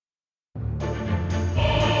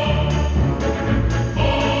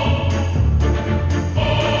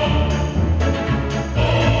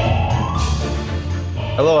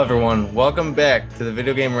Hello, everyone. Welcome back to the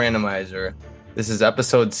Video Game Randomizer. This is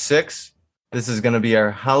episode 6. This is going to be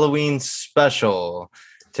our Halloween special.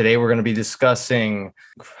 Today, we're going to be discussing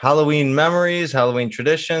Halloween memories, Halloween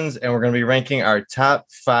traditions, and we're going to be ranking our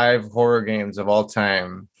top 5 horror games of all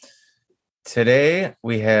time. Today,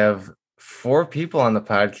 we have 4 people on the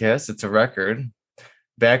podcast. It's a record.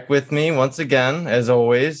 Back with me once again, as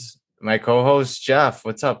always, my co-host, Jeff.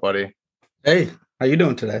 What's up, buddy? Hey, how you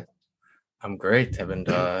doing today? I'm great. I've been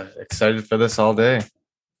excited for this all day.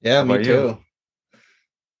 Yeah, me too.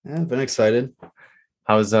 Yeah, I've been excited.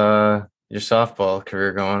 How's your softball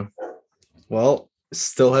career going? Well,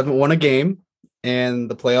 still haven't won a game, and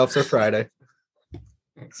the playoffs are Friday.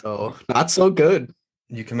 So not so good.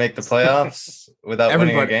 You can make the playoffs without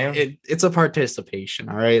winning a game? It's a participation,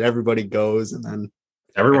 all right? Everybody goes, and then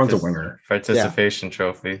everyone's a winner. Participation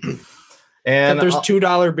trophy. And there's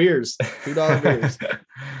 $2 beers. $2 beers.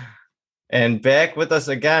 And back with us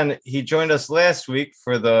again, he joined us last week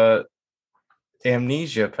for the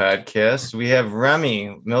Amnesia podcast. We have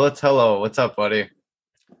Remy Militello. What's up, buddy?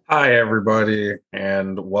 Hi, everybody,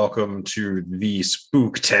 and welcome to the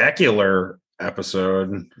spooktacular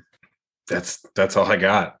episode. That's all I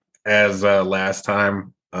got. As last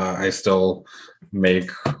time, I still make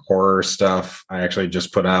horror stuff. I actually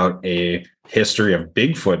just put out a history of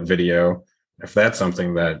Bigfoot video, if that's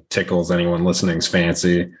something that tickles anyone listening's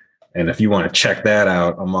fancy. And if you want to check that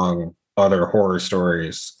out among other horror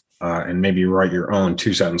stories and maybe write your own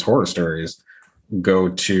 2-sentence horror stories, go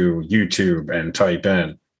to YouTube and type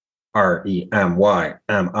in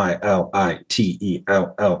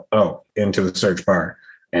REMYMILITELLO into the search bar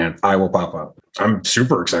and I will pop up. I'm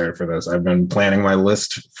super excited for this. I've been planning my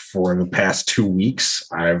list for the past 2 weeks.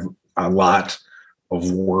 I have a lot of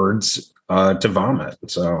words to vomit.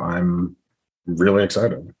 So I'm really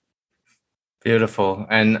excited. Beautiful.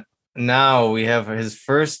 And now we have his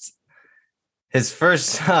first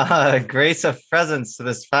grace of presence to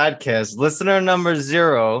this podcast. Listener number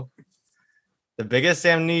 0, the biggest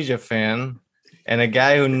Amnesia fan, and a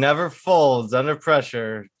guy who never folds under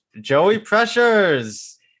pressure, Joey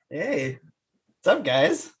Pressures. Hey, what's up,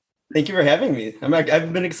 guys? Thank you for having me.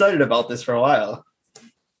 I've been excited about this for a while.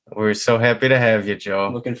 We're so happy to have you, Joe.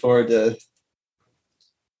 I'm looking forward to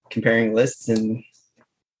comparing lists and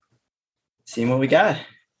seeing what we got.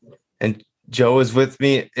 And Joe is with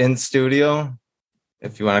me in studio,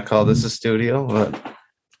 if you want to call this a studio. But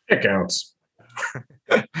it counts.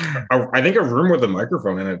 I think a room with a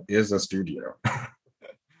microphone in it is a studio.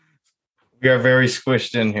 We are very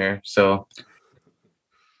squished in here, so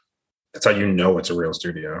that's how you know it's a real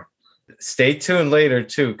studio. Stay tuned later,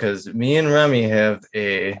 too, because me and Remy have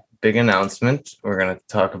a big announcement. We're going to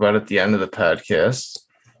talk about at the end of the podcast.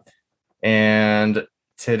 And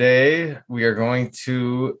today we are going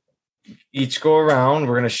to each go around.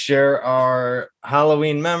 We're going to share our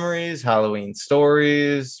Halloween memories, Halloween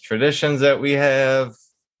stories, traditions that we have.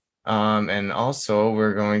 And also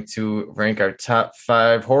we're going to rank our top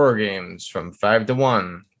 5 horror games from 5 to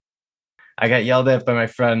 1. I got yelled at by my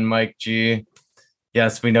friend Mike G.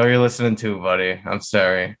 Yes, we know you're listening too, buddy. I'm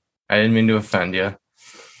sorry. I didn't mean to offend you.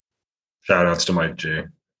 Shout outs to Mike G.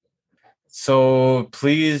 So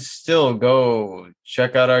please still go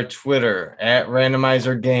check out our Twitter at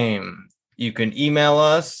Randomizer Game. You can email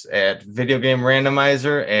us at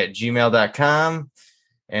videogamerandomizer@gmail.com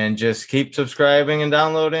and just keep subscribing and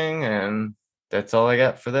downloading. And that's all I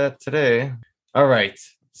got for that today. All right.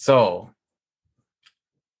 So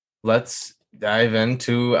let's dive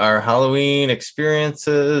into our Halloween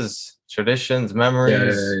experiences, traditions,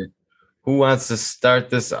 memories. Yay. Who wants to start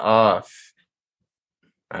this off?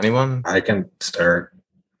 Anyone? I can start.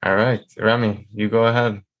 All right. Remy, you go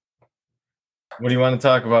ahead. What do you want to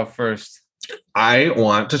talk about first? I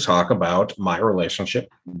want to talk about my relationship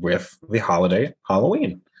with the holiday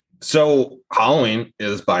Halloween. So Halloween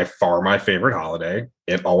is by far my favorite holiday.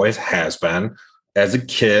 It always has been. As a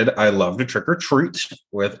kid, I loved to trick or treat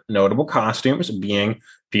with notable costumes being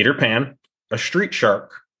Peter Pan, a street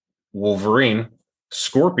shark, Wolverine,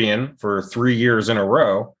 Scorpion for 3 years in a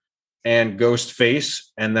row, and Ghostface,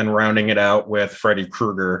 and then rounding it out with Freddy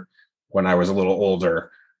Krueger when I was a little older.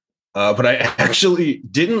 But I actually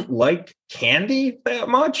didn't like candy that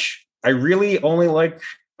much. I really only like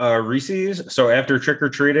Reese's. So after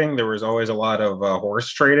trick-or-treating, there was always a lot of horse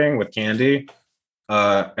trading with candy.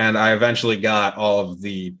 And I eventually got all of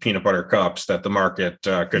the peanut butter cups that the market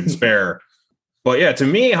could spare. But yeah, to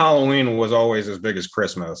me, Halloween was always as big as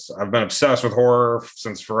Christmas. I've been obsessed with horror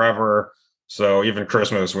since forever. So even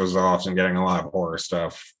Christmas was often getting a lot of horror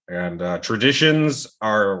stuff. And traditions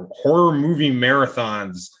are horror movie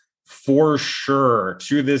marathons for sure.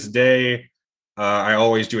 To this day, I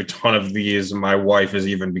always do a ton of these. My wife is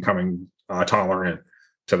even becoming tolerant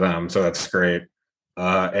to them, so that's great.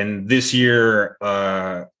 And this year,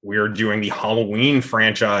 we are doing the Halloween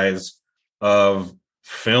franchise of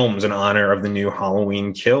films in honor of the new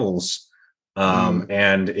Halloween Kills.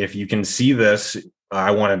 And if you can see this,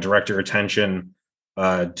 I want to direct your attention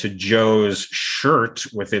to Joe's shirt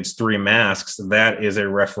with its 3 masks. That is a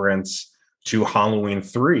reference to Halloween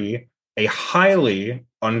 3, a highly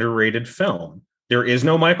underrated film. There is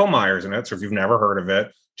no Michael Myers in it, so if you've never heard of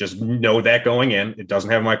it, just know that going in. It doesn't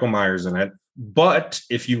have Michael Myers in it. But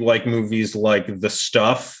if you like movies like The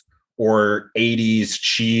Stuff or 80s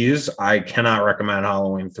Cheese, I cannot recommend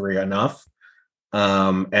Halloween 3 enough.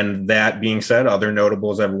 And that being said, other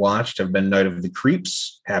notables I've watched have been Night of the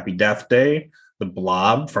Creeps, Happy Death Day, The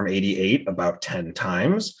Blob from 88 about 10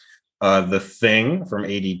 times, The Thing from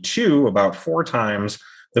 82 about 4 times,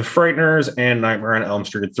 The Frighteners and Nightmare on Elm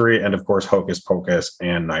Street 3, and of course Hocus Pocus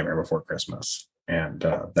and Nightmare Before Christmas. And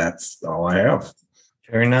that's all I have.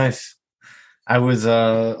 Very nice. I was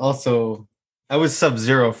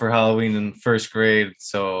Sub-Zero for Halloween in first grade,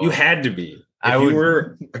 so You had to be. If you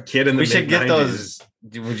were a kid in the we should get mid-90s, those.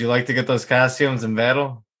 Would you like to get those costumes in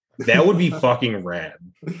battle? that would be fucking rad.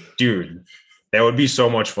 Dude, that would be so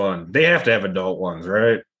much fun. They have to have adult ones,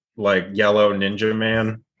 right? Like Yellow Ninja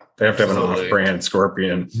Man. They have to have an Absolutely. off-brand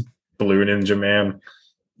Scorpion Blue Ninja Man.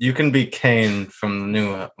 You can be Kane from the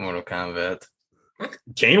new Mortal Kombat.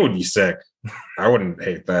 Kane would be sick. I wouldn't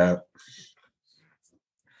hate that.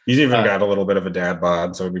 He's even got a little bit of a dad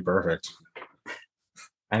bod, so it'd be perfect.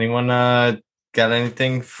 Anyone got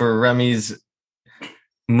anything for Remy's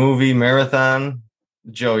movie marathon?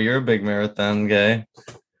 Joe, you're a big marathon guy.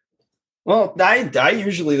 Well, I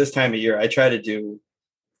usually this time of year I try to do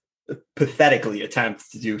pathetically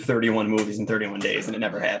attempt to do 31 movies in 31 days, and it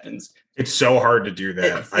never happens. It's so hard to do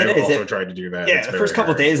that. I've also tried to do that. Yeah, It's the very first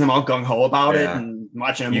couple hard. days I'm all gung ho about it Yeah. and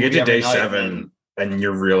watching a You movie. get to every day night, 7 and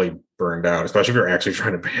you're really burned out, especially if you're actually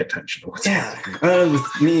trying to pay attention to what's Yeah, happening.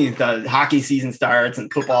 with me, the hockey season starts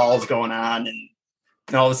and football's going on,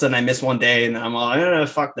 and all of a sudden I miss one day, and then I'm all,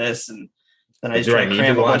 fuck this, and then I just Do try I to need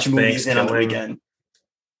cram to a bunch watch of movies in on the Thanksgiving? weekend.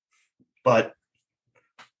 But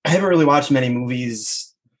I haven't really watched many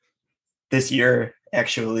movies this year,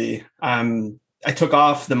 actually. I took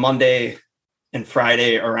off the Monday and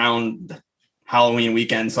Friday around Halloween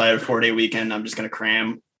weekend, so I had a 4-day weekend. I'm just going to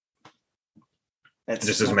cram. That's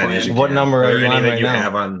Just as my many as plan. you What can. number are you any on that right you now?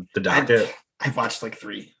 have on the docket? I've watched like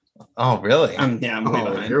 3. Oh, really? I'm way Oh,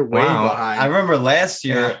 behind. you're way Wow. behind. I remember last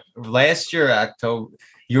year, October,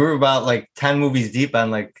 you were about like 10 movies deep on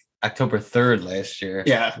like October 3rd last year.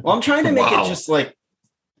 Yeah. Well, I'm trying to make Wow. it just like,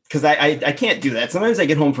 because I can't do that. Sometimes I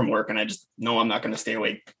get home from work and I just know I'm not going to stay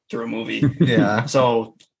awake through a movie. Yeah.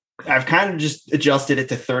 So I've kind of just adjusted it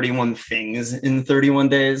to 31 things in 31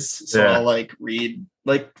 days. So Yeah. I'll like read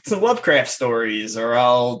like some Lovecraft stories, or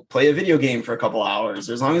I'll play a video game for a couple hours.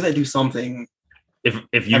 As long as I do something. If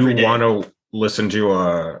Every you day. want to listen to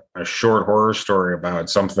a short horror story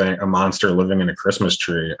about a monster living in a Christmas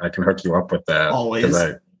tree, I can hook you up with that. Always.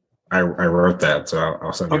 'Cause I wrote that, so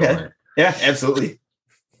I'll send you Okay. a link. Yeah, absolutely.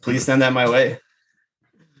 Please send that my way.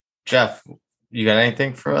 Jeff, you got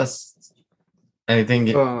anything for us? Anything,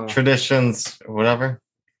 traditions, or whatever?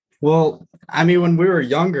 Well, I mean, when we were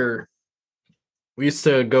younger, we used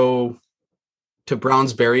to go to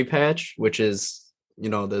Brown's Berry Patch, which is,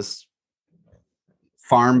 this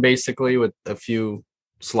farm basically with a few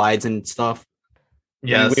slides and stuff.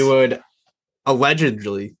 Yes. And we would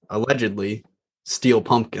allegedly steal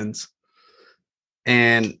pumpkins.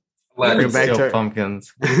 And Let bring me it back steal to-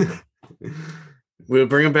 pumpkins. we would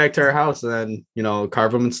bring them back to our house and then,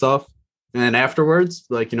 carve them and stuff. And then afterwards,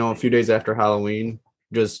 like, a few days after Halloween,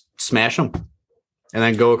 just smash them and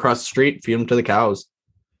then go across the street, feed them to the cows.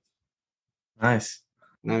 Nice.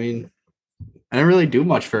 I mean, I didn't really do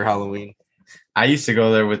much for Halloween. I used to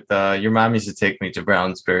go there with your mom used to take me to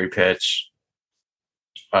Brown's Berry Patch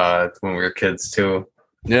when we were kids too.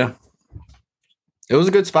 Yeah. It was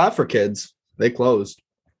a good spot for kids. They closed.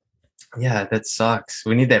 Yeah, that sucks.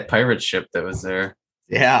 We need that pirate ship that was there.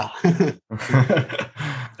 Yeah.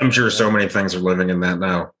 I'm sure so many things are living in that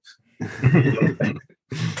now.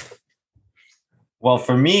 Well,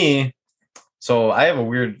 for me, so I have a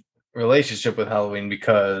weird relationship with Halloween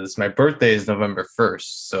because my birthday is November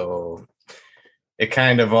 1st. So it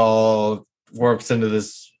kind of all warps into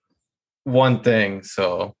this one thing.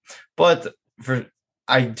 So, but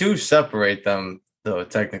I do separate them though,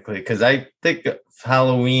 technically, because I think of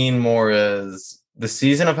Halloween more as the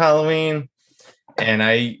season of Halloween. And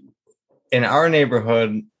in our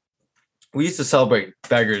neighborhood, we used to celebrate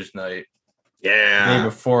Beggars Night the day Yeah.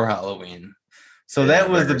 before Halloween, So Yeah, that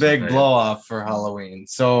was the Beggars big Night. blow off for Halloween.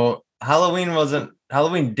 So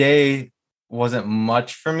Halloween day wasn't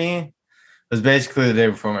much for me. It was basically the day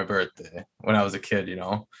before my birthday when I was a kid, you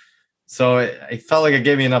know. So it felt like it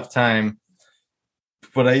gave me enough time.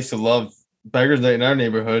 But I used to love Beggars Night in our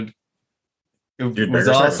neighborhood. It Dude, was Beggars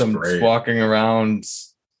Night was awesome, just great. walking around,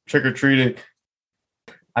 trick or treating.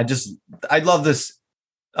 I love this,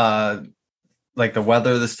 like the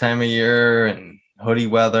weather this time of year and hoodie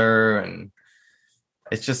weather, and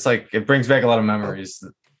it's just like it brings back a lot of memories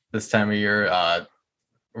this time of year.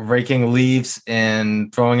 Raking leaves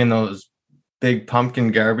and throwing in those big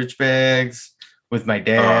pumpkin garbage bags with my Oh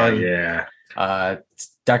dad. yeah.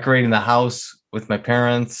 Decorating the house with my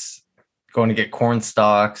parents, going to get corn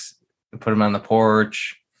stalks and put them on the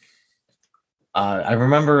porch. I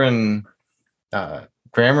remember in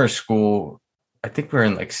grammar school, I think we were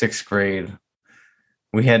in like 6th grade.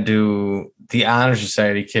 We had to the honor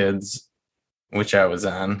society kids, which I was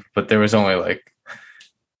on, but there was only like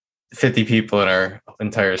 50 people in our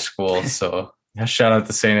entire school. So shout out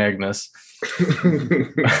to St. Agnes.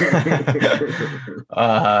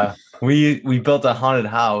 We built a haunted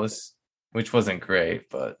house, which wasn't great,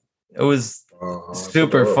 but it was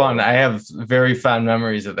super fun. I have very fond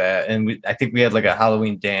memories of that, and I think we had like a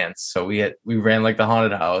Halloween dance. So we ran like the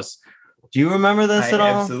haunted house. Do you remember this I at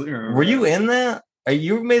all? absolutely remember. Were you that. in that?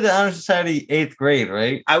 You made the honor society 8th grade,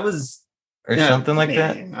 right? I was Or something like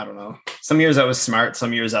that. maybe, I don't know. Some years I was smart,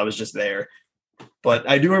 some years I was just there. But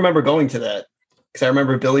I do remember going to that because I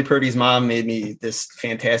remember Billy Purdy's mom made me this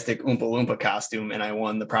fantastic Oompa Loompa costume, and I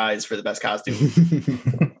won the prize for the best costume.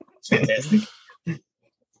 It's fantastic.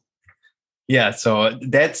 Yeah, so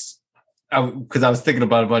that's because I was thinking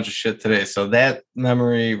about a bunch of shit today. So that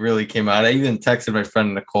memory really came out. I even texted my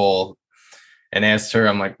friend Nicole and asked her,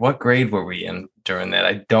 I'm like, what grade were we in during that?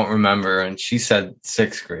 I don't remember. And she said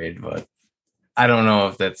 6th grade, but I don't know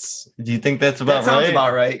if do you think that's about That sounds right?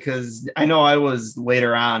 about right because I know I was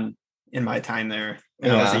later on in my time there,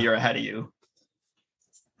 and I was a Yeah. year ahead of you.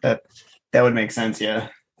 That would make sense, yeah.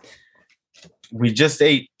 We just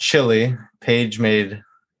ate chili. Paige made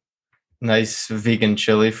nice vegan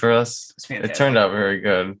chili for us. It's fantastic. It turned out very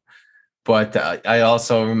good. But I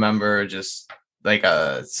also remember just like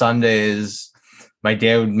Sundays, my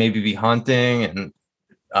dad would maybe be hunting, and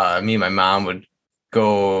me and my mom would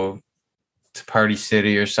go to Party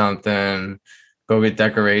City or something, go get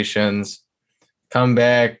decorations, come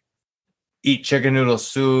back, eat chicken noodle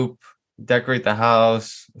soup, decorate the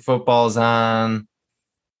house, football's on.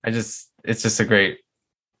 It's just a great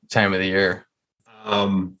time of the year.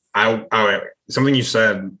 I something you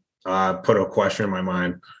said put a question in my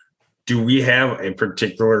mind. Do we have a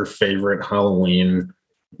particular favorite Halloween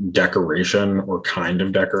decoration or kind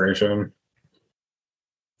of decoration?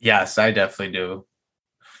 Yes, I definitely do.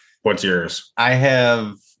 What's yours? I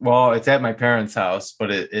have, well, it's at my parents' house,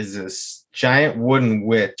 but it is this giant wooden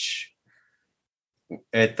witch.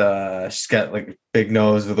 She's got like a big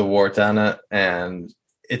nose with a wart on it, and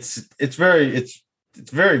it's very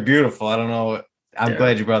beautiful. I don't know. I'm Yeah.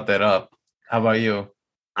 glad you brought that up. How about you?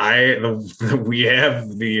 We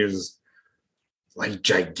have these like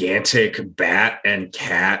gigantic bat and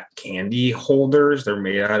cat candy holders. They're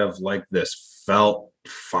made out of like this felt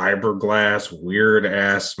fiberglass weird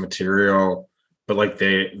ass material, but like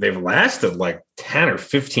they've lasted like 10 or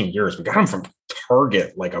 15 years. We got them from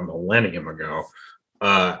Target like a millennium ago,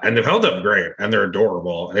 and they've held up great, and they're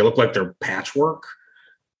adorable. They look like they're patchwork,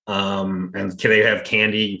 and they have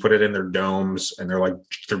candy. You put it in their domes, and they're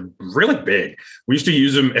really big. We used to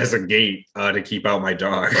use them as a gate to keep out my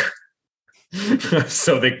dog.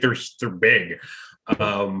 So they're big, but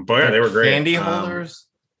yeah, they were great. Candy holders?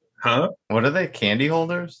 Huh? What are they? Candy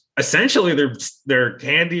holders? Essentially, they're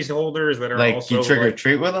candy holders that are Like also you trick or like,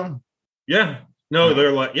 treat with them? yeah. No,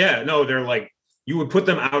 they're like you would put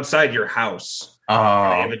them outside your house. They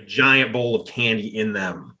Oh, have a giant bowl of candy in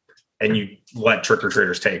them, and you let trick or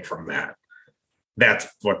treaters take from that. That's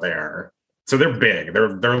what they are. So they're big.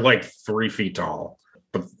 They're like 3 feet tall.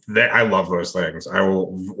 But I love those things. I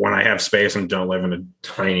will, when I have space and don't live in a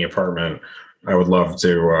tiny apartment, I would love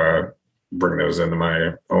to bring those into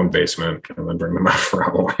my own basement and then bring them out for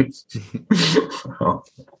Halloween.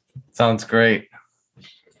 sounds great.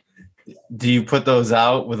 Do you put those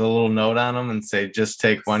out with a little note on them and say, just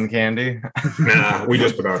take one candy? Nah, we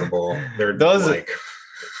just put out a bowl. They're Those- like,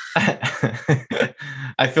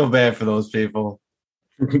 I feel bad for those people.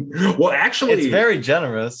 well, actually, It's very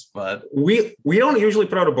generous, but we don't usually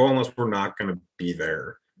put out a bowl unless we're not going to be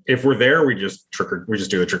there. If we're there, we just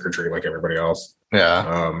do the trick or treat like everybody else.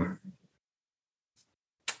 yeah.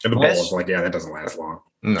 And the bowl That's- is like, yeah, that doesn't last long.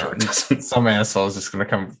 No, Sure doesn't. some asshole is just gonna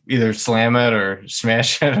come either slam it or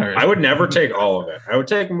smash it or I would never take all of it. I would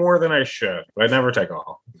take more than I should. But I'd never take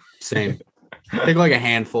all. Same. Take like a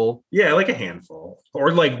handful. Yeah, like a handful,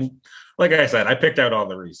 or like I said, I picked out all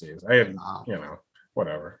the Reese's. I had,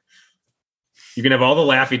 whatever. You can have all the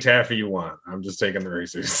Laffy Taffy you want. I'm just taking the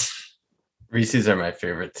Reese's. Reese's are my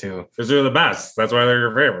favorite too. Because they're the best. That's why they're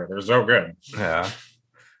your favorite. They're so good. Yeah.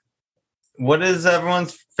 What is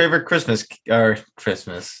everyone's favorite Christmas or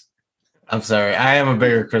Christmas? I'm sorry, I am a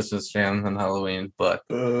bigger Christmas fan than Halloween, but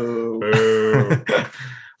Boo.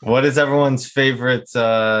 what is everyone's favorite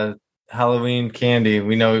Halloween candy?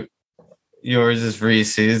 We know yours is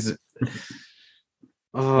Reese's.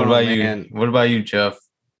 Oh, What about man. you? What about you, Jeff?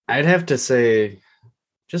 I'd have to say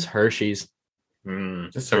just Hershey's.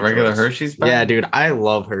 Just a regular choice. Hershey's bar? Yeah, dude, I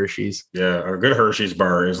love Hershey's. Yeah, a good Hershey's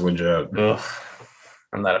bar is legit. Ugh,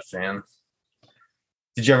 I'm not a fan.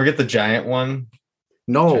 Did you ever get the giant one?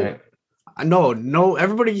 No, Giant- no.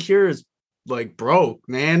 Everybody here is like broke,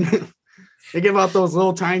 man. They give out those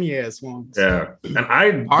little tiny ass ones. Yeah, and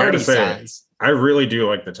I gotta Party say, size. I really do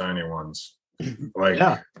like the tiny ones. Like,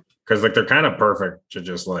 Yeah, because like they're kind of perfect to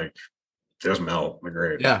just melt. They're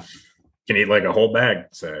great. yeah. You can eat like a whole bag.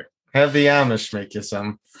 Say, Have the Amish make you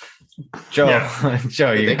some. Joe, Yeah.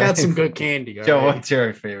 Joe, you They got some good candy. Joe, alright? what's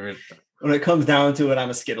your favorite? When it comes down to it, I'm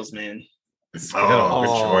a Skittles man. oh,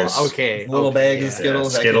 good choice. Okay, Little okay, bags of yeah.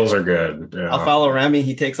 Skittles. Skittles are good. Yeah. I'll follow Remy.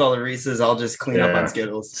 He takes all the Reese's. I'll just clean up Yeah. on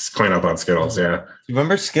Skittles. Just clean up on Skittles. Yeah. You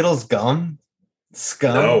remember Skittles gum?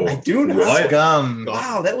 Scum? No. I do know. What? Scum.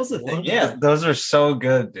 Wow, that was the thing. What? Yeah. Those are so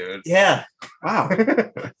good, dude. Yeah. Wow. I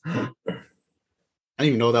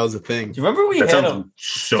didn't even know that was a thing. Do you remember we That had sounds a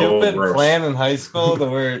so stupid gross. plan in high school to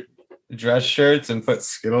wear dress shirts and put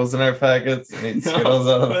Skittles in our packets and eat No, Skittles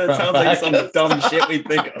out of the that front sounds like some packets? dumb shit we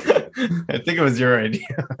think of. I think it was your idea.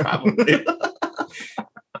 Probably.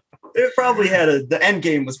 It probably had the end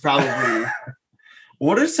game was probably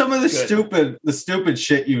What are some of the Good. stupid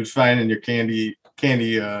shit you would find in your candy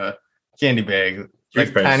bag? Like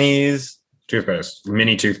Toothpaste. pennies. Toothpaste.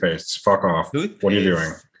 Mini toothpastes. Fuck off. What are you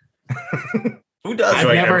doing? Who does? I feel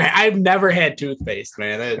like I've never had toothpaste,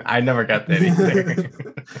 man. I never got that either.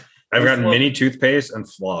 I've gotten Well- mini toothpaste and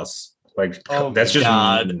floss. Like, Oh that's my just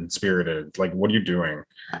God. mean spirited. Like, what are you doing?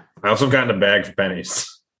 I also have gotten a bag for pennies.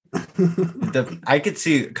 I could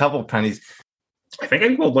see a couple pennies. I think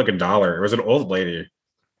I pulled like $1. It was an old lady.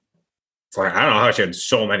 It's like, I don't know how she had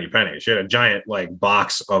so many pennies. She had a giant like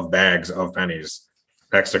box of bags of pennies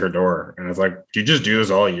next to her door. And it's like, do you just do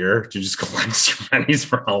this all year? Do you just collect your pennies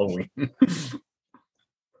for Halloween?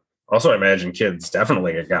 Also, I imagine kids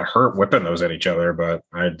definitely got hurt whipping those at each other, but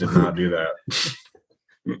I did not do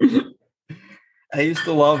that. I used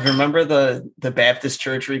to love, remember the Baptist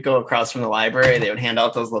church, Rico, across from the library? They would hand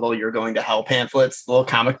out those little "You're Going to Hell" pamphlets, little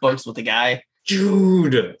comic books with the guy,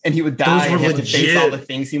 Dude. and he would die Those and were have to face all legit. the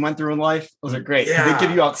things he went through in life. Those are great. 'Cause Yeah. They'd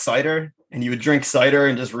give you out cider, and you would drink cider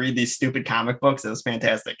and just read these stupid comic books. It was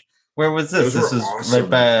fantastic. Where was this? Those This were was awesome. right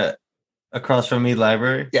by across from me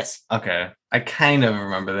library. Yes. Okay. I kind of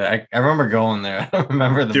remember that. I remember going there. I don't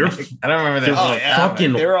remember They're- I don't remember that. they're little yeah. comic.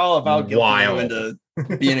 fucking They were all about guilting you wild.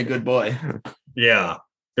 into being a good boy. Yeah.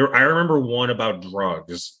 I remember one about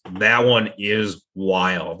drugs. That one is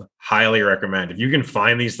wild. Highly recommend. If you can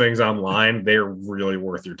find these things online, they're really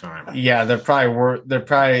worth your time. Yeah, they're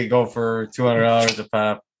probably go for $200 a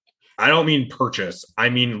pop. I don't mean purchase. I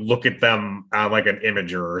mean look at them on like an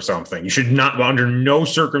Imager or something. You should not, under no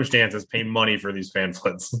circumstances, pay money for these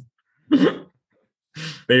pamphlets.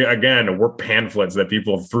 They again were pamphlets that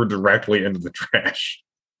people threw directly into the trash.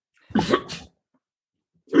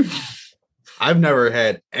 I've never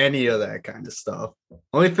had any of that kind of stuff.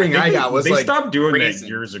 Only thing I got was they like stopped doing raisins. that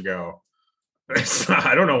years ago.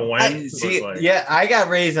 I don't know when. Yeah, I got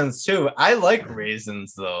raisins too. I like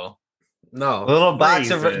raisins though. A no. little box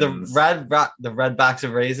of Raisins. the red box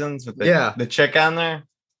of raisins with Yeah. the chick on there.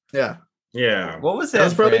 Yeah. Yeah. What was that? That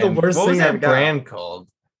was probably the brand? worst What was thing that I've got. brand called?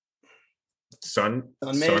 Sunmaid?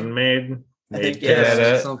 Sunmaid. I think, Made yeah. Kiss.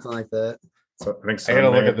 that it? Something like that. So, I think I gotta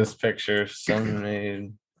look Sunmaid. at this picture.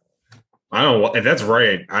 Sunmaid. I don't know if that's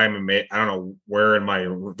right. I'm amazed. I don't know where in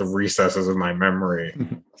the recesses of my memory.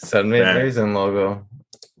 Sunmaid That- raisin logo.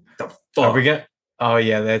 The Are fuck? we get? Oh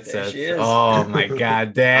yeah, that's There it. she is. Oh my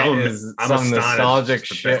god, that I'm- is I'm some astonished nostalgic that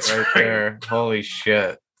shit that's right right. there. Holy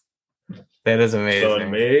shit, that is amazing.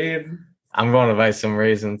 Sunmaid. I'm going to buy some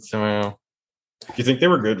raisins tomorrow. Do you think they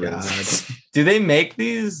were good God. raisins? Do they make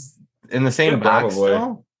these in the same Yeah, box? probably.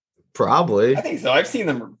 Though? Probably. I think so. I've seen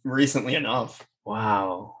them recently enough.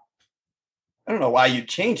 Wow, I don't know why you'd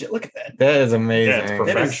change it. Look at that. that is amazing. Yeah, it's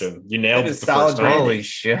perfection. You nailed that it is the solid first time. branding. Holy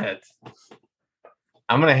shit.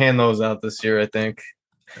 I'm gonna hand those out this year, I think.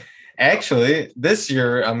 Actually, this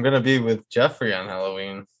year I'm gonna be with Jeffrey on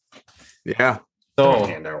Halloween. Yeah. Don't So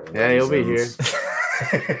hand out Yeah, you'll be raisins.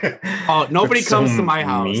 Oh, nobody That's so comes to my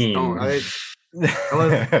house. mean.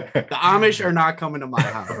 The Amish are not coming to my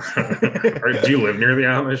house. Do you live near the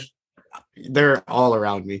Amish? They're all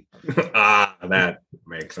around me. That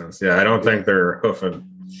makes sense. Yeah, I don't think they're hoofing.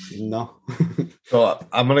 No. So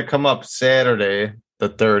I'm gonna come up Saturday, the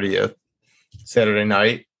 30th, Saturday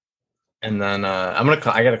night, and then I'm gonna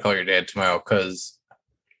call. I gotta call your dad tomorrow because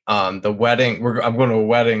the wedding. I'm going to a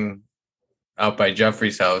wedding out by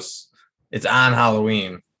Jeffrey's house. It's on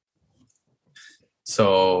Halloween,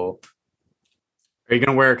 so Are you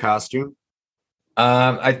gonna wear a costume?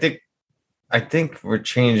 I think we're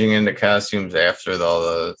changing into costumes after all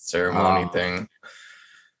the ceremony Oh. thing.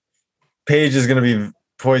 Paige is gonna be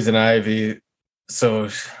Poison Ivy, so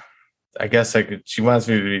I guess I could. She wants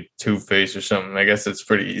me to be Two-Face or something. I guess it's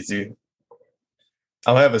pretty easy.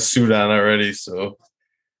 I'll have a suit on already, so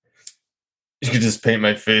you could just paint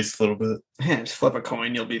my face a little bit. Yeah, just flip a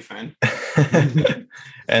coin, you'll be fine.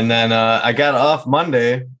 And then I got off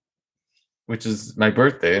Monday, which is my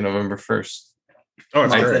birthday, November 1st. Oh,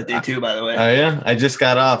 it's Mine's great. that day too, by the way. Oh yeah, I just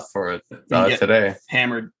got off for it Yeah. today.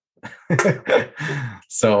 Hammered.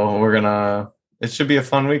 So we're gonna. It should be a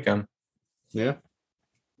fun weekend. Yeah.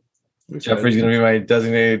 Jeffrey's gonna be my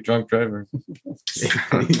designated drunk driver.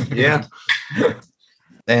 Yeah.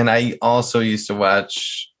 And I also used to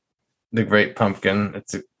watch The Great Pumpkin.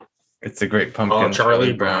 It's a Great Pumpkin. Oh,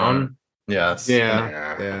 Charlie Brown. Yes.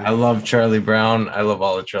 Yeah. I Yeah. love Charlie Brown. I love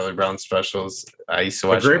all the Charlie Brown specials. I used to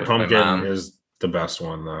The watch. it Great with my Pumpkin mom. is the best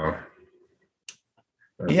one, though.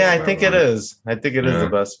 Yeah, I think it is. I think it is Yeah. the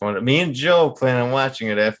best one. Me and Joe plan on watching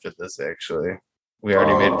it after this. Actually, we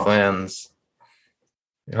already made Oh. plans.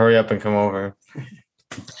 Hurry up and come over.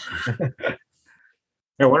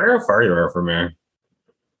 I wonder how far you are from me.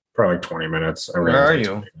 Probably like 20 minutes. I Where realize are it's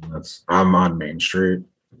you? 20 minutes. I'm on Main Street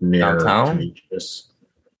near Downtown? Canisius.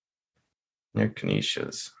 Near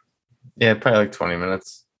Canisius. Yeah, probably like 20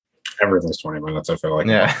 minutes. Everything's 20 minutes, I feel like.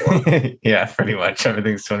 Yeah, yeah, pretty much.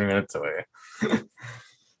 Everything's 20 minutes away.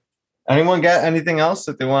 Anyone got anything else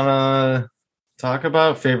that they want to talk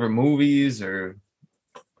about? Favorite movies or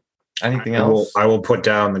anything else? I will put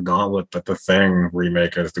down the gauntlet that The Thing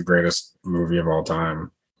remake is the greatest movie of all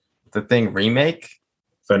time. The Thing remake?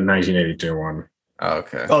 The 1982 one. Oh,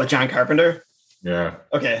 okay. Oh, John Carpenter? Yeah.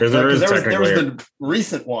 Okay. Because there is there was technically the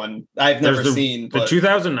recent one I've never There's seen. The But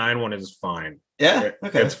 2009 one is fine. yeah,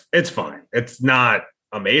 okay. It's fine. It's not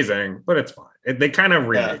amazing, but it's fine. They kind of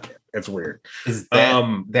remake it. It's weird. Is that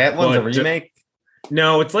one's a but- remake?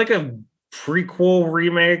 No, it's like a prequel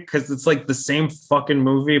remake because it's like the same fucking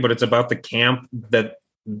movie, but it's about the camp that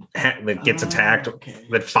gets attacked, Okay.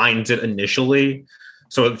 that finds it initially.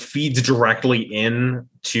 So it feeds directly in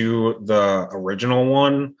to the original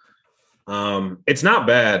one. It's not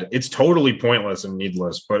bad. It's totally pointless and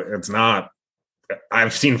needless, but it's not.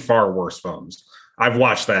 I've seen far worse films. I've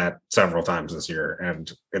watched that several times this year, and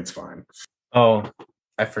it's fine. Oh,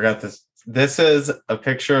 I forgot this. This is a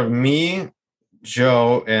picture of me,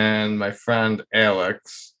 Joe, and my friend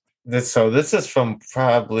Alex. This is from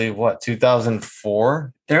probably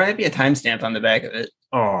 2004. There might be a timestamp on the back of it.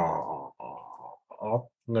 Oh,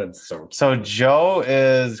 that's so. So Joe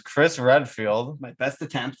is Chris Redfield. My best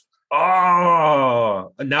attempt.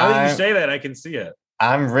 Oh, now that you I- say that, I can see it.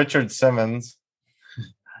 I'm Richard Simmons.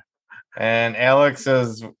 And Alex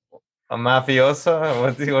is a mafiosa.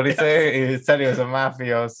 What did he say? He said he was a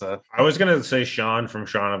mafiosa. I was gonna say Sean from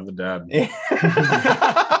Shaun of the Dead.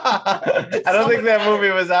 I don't think that movie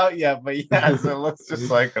was out yet, but yes, it looks just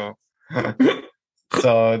like him.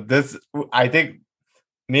 So I think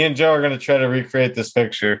me and Joe are gonna try to recreate this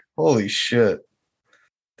picture. Holy shit.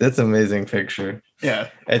 That's an amazing picture. Yeah,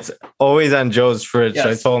 It's always on Joe's fridge. So I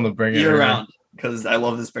Yes. told him to bring it year here. round because I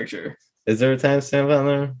love this picture. Is there a timestamp on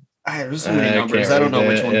there? There's so many I numbers. can't I don't know read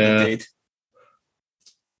which that, one's yeah. the date.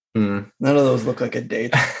 Hmm. None of those look like a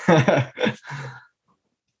date.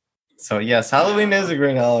 So yes, Halloween is a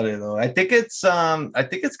great holiday though. I think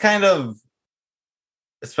it's kind of,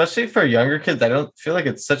 especially for younger kids, I don't feel like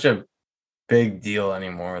it's such a big deal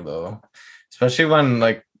anymore though. Especially when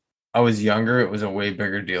like I was younger, it was a way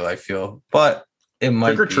bigger deal, I feel. But it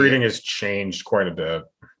might Trick or be. treating has changed quite a bit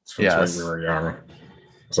since Yes. when we were young.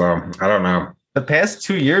 So I don't know. The past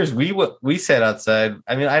 2 years we sat outside.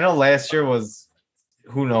 I mean, I know last year was,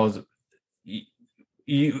 who knows, we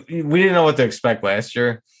didn't know what to expect last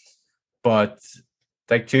year, but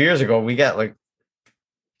like 2 years ago we got like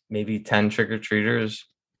maybe 10 trick-or-treaters.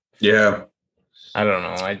 Yeah, I don't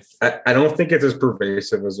know. I don't think it's as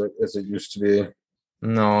pervasive as it used to be.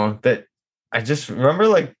 No, that I just remember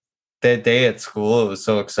like that day at school. It was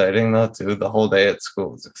so exciting though too. The whole day at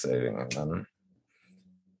school was exciting, and then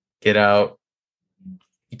get out,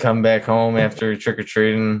 you come back home after trick or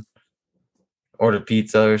treating, order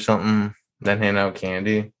pizza or something, then hand out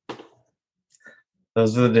candy.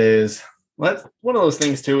 Those are the days. Well, that's one of those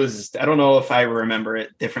things too. Is I don't know if I remember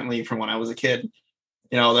it differently from when I was a kid.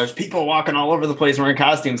 You know, there's people walking all over the place wearing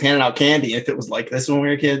costumes, handing out candy. If it was like this when we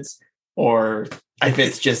were kids, or if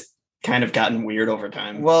it's just kind of gotten weird over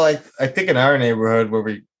time. Well, I think in our neighborhood where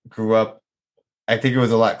we grew up, I think it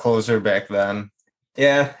was a lot closer back then.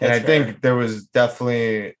 Yeah, And I that's fair. think there was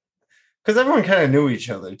definitely because everyone kind of knew each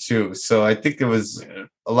other too. So I think there was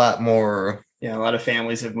a lot more. Yeah, a lot of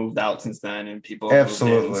families have moved out since then, and people have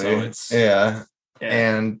Absolutely. moved in, so it's Yeah. yeah,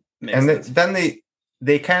 And makes sense. then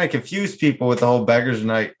they kind of confuse people with the whole beggars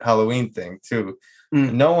night Halloween thing too.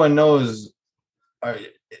 Mm. No one knows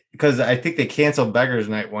because I think they canceled beggars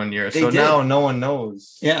night one year. They So did. now no one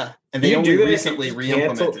knows. Yeah, and they You only do that? recently You just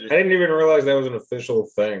cancel- re-implemented I it. didn't even realize that was an official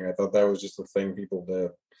thing. I thought that was just a thing people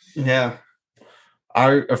did. Yeah,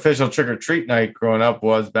 Our official trick or treat night growing up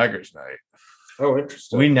was beggars night. Oh,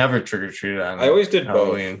 interesting. We never trick or treated on I always did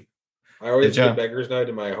Halloween. both. I always Did ya? did beggars night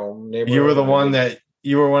in my home neighborhood. You were the and I one did-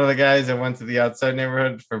 you were one of the guys that went to the outside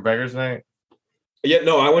neighborhood for beggars night. Yeah,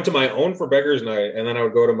 no, I went to my own for beggars night, and then I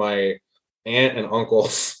would go to my aunt and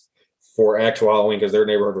uncle's for actual Halloween because their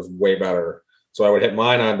neighborhood was way better. So I would hit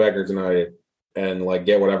mine on beggars night and like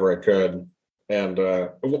get whatever I could. And I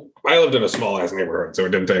lived in a small ass neighborhood, so it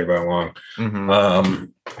didn't take that long.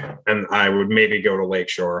 Mhm. And I would maybe go to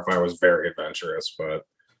Lakeshore if I was very adventurous, but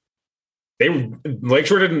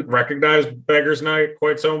Lakeshore didn't recognize Beggars Night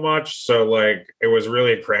quite so much, so like it was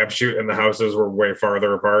really a crapshoot, and the houses were way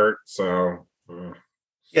farther apart. So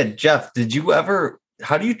Yeah, Jeff, did you ever?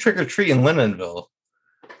 How do you trick or treat in Lindenville?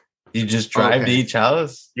 You just drive to Okay. each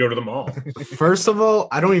house? you go to the mall. First of all,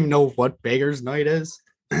 I don't even know what Beggars Night is.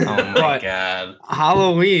 Oh my But god!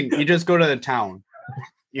 Halloween, you just go to the town.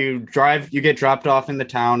 You drive, you get dropped off in the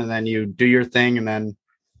town, and then you do your thing, and then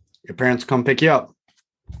your parents come pick you up.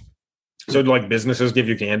 So like businesses give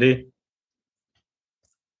you candy?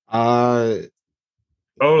 Uh,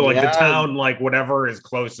 Oh, like Yeah. the town, like whatever is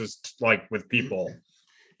closest, like with people,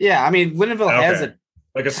 yeah, I mean, Lindenville has Okay. a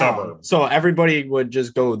like a town, suburb. so everybody would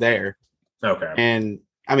just go there. Okay. And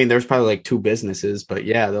I mean, there's probably like 2 businesses, but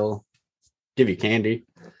yeah, they'll give you candy.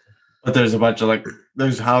 But there's a bunch of like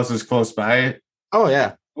there's houses close by. Oh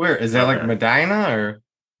yeah, Where is that? Like Okay. Medina or?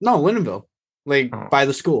 no, Lindenville, like Oh. by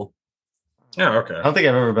the school. Yeah, okay. I don't think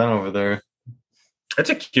I've ever been over there. It's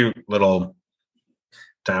a cute little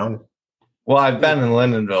town. Well, I've been in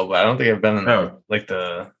Lindenville, but I don't think I've been in Oh. like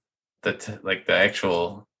the like the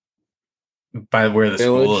actual by where the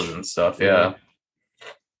school Village? is and stuff. Yeah.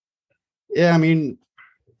 Yeah, I mean,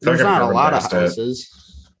 feel like there's I've not a driven lot of past it.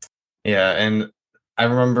 houses. Yeah, and I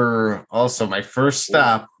remember also my first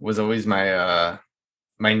stop was always my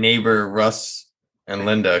my neighbor Russ and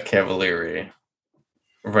Linda Cavalieri.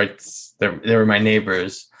 Right, they were my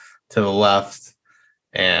neighbors to the left,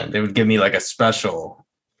 and they would give me like a special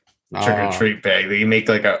trick or treat bag. They make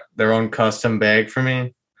like their own custom bag for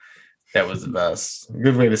me. That was the best.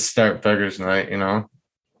 Good way to start Beggars Night, you know.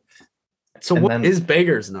 So And what then- is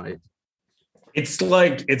Beggars Night? It's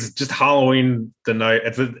like it's just Halloween the night.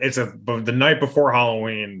 But the night before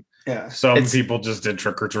Halloween. yeah. Some It's- people just did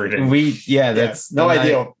trick or treating. That's no the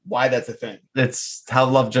idea night- why that's a thing. That's how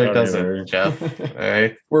Lovejoy Not does either. it, Jeff. All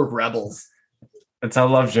right, We're rebels. that's how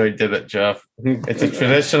Lovejoy did it, Jeff. It's a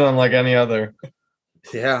tradition unlike any other.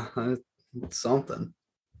 Yeah, it's something.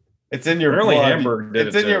 It's in your Apparently blood. Hamburg did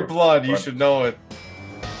It's it in your too, blood. You but- should know it.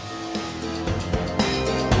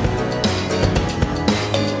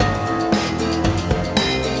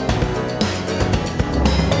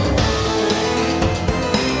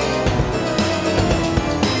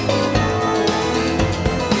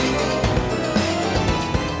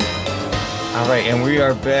 All right, and we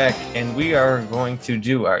are back, and we are going to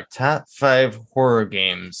do our top 5 horror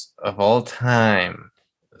games of all time.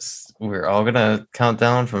 We're all gonna count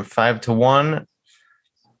down from 5 to 1,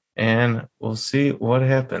 and we'll see what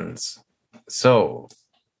happens. So,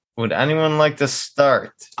 would anyone like to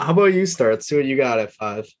start? How about you start? See what you got at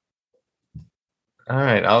 5. All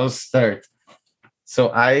right, I'll start.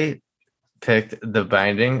 So I picked The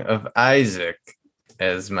Binding of Isaac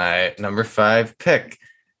as my number 5 pick.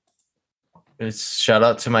 It's shout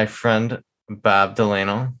out to my friend Bob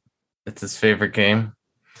Delano. It's his favorite game.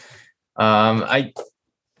 I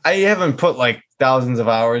haven't put like thousands of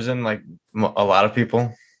hours in like a lot of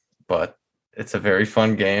people, but it's a very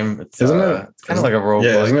fun game. It's Isn't it? It's kind of like a roguelike.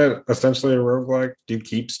 Yeah, isn't it essentially a roguelike? Do you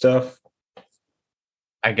keep stuff?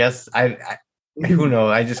 I guess who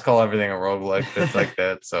knows? I just call everything a roguelike that's like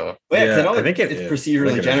that. So Wait, 'cause I Yeah, know I think it's it is. I procedurally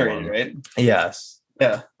think it is generated, one. right? yes.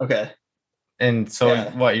 Yeah. Okay. And so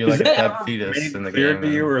Yeah. what? You're Is like a that dead ever fetus made in the clear game. to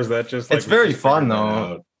you, and- or is that just like It's we very just fun, figured that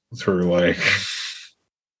though. out through like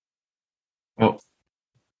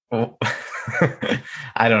Well,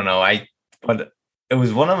 I don't know. But it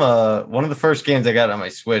was one of the first games I got on my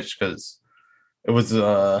Switch because it was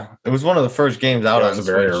one of the first games out yeah, it on was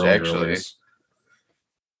a very Switch early actually. release.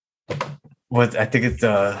 What I think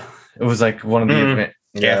it was like one of the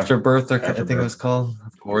Yeah. Afterbirth, or I think it Afterbirth. was called,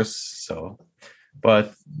 of course. So,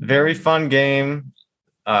 but very fun game.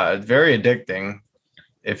 Very addicting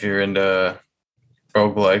if you're into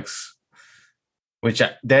roguelikes.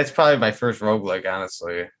 That's probably my first roguelike,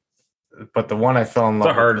 honestly. But the one I fell in It's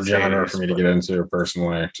love a hard with was genre Hades, for me to but- get into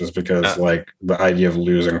personally, just because Uh, like the idea of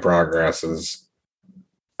losing progress is,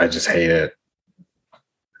 I just hate it.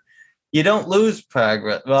 You don't lose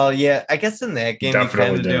progress. Well, yeah, I guess in that game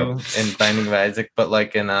Definitely you kind of do in Binding of Isaac, but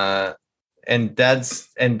like in Dead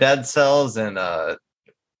Cells and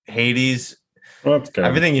Hades, Well, that's good.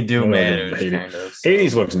 everything you do Really matters. Hades. Kind of. So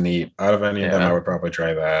Hades looks neat. Out of any of them, Yeah. I would probably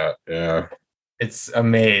try that. Yeah. it's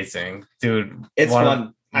amazing, dude. It's one fun.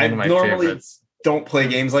 Of, I one of my normally favorites. don't play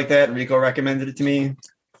games like that. Rico recommended it to me,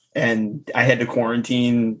 and I had to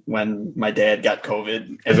quarantine when my dad got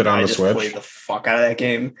COVID. Is it and on I the just Switch? played the fuck out of that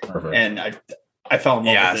game, Perfect. and I fell in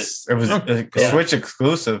love with it. Yes, it was Oh, a cool. Switch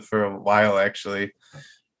exclusive for a while. Actually,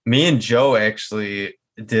 me and Joe actually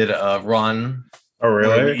did a run. Oh, Where we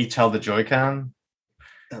really? each held the Joy-Con.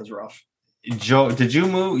 That was rough. Joe, did you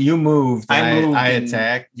move? You moved. I moved. I and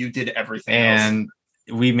attacked, You did everything else. and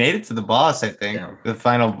we made it to the boss. I think Yeah. the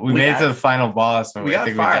final. We We made it got- to the final boss. But we I got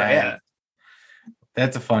think far. we died. Yeah.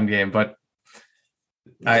 That's a fun game, but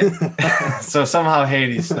I so somehow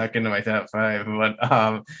Hades stuck into my top 5.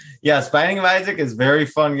 But yes, Binding of Isaac is a very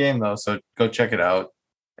fun game though. So go check it out.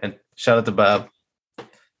 And shout out to Bob.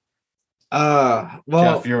 Well,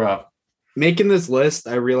 Jeff, you're up. making this list,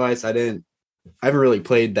 I realized I haven't really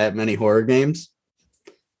played that many horror games.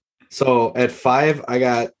 So at 5, I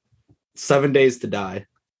got 7 Days to Die,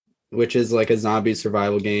 which is like a zombie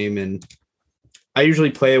survival game. And I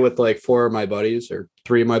usually play it with like 4 of my buddies or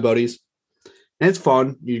 3 of my buddies. And it's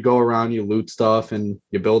fun. You go around, you loot stuff, and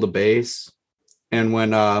you build a base. And when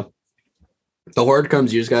the horde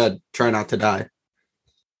comes, you just gotta try not to die.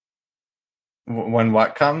 When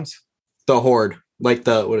what comes? The horde, like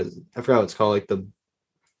what is it? I forgot what it's called, like the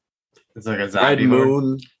It's like a Red zombie horde.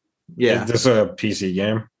 Moon. Yeah, Is this a PC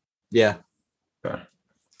game? yeah.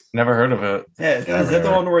 Never heard of it. Yeah, Yeah, is that the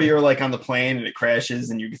right. one where you're like on the plane and it crashes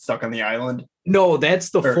and you get stuck on the island? No, that's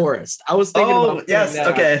the Or- forest. I was thinking Oh, about yes, that.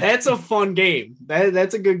 okay. That's a fun game.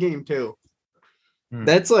 That's a good game too. Hmm.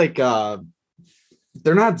 That's like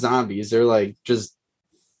they're not zombies, they're like just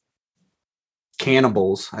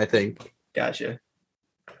cannibals, I think. Gotcha.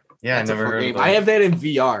 Yeah, That's I a never fun heard game. of I it. have that in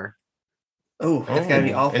VR. Oh, that's gotta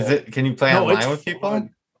be awful. Is it? Can you play No, it's online with people fun.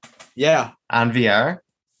 Yeah. on VR?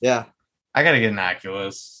 Yeah. I gotta get an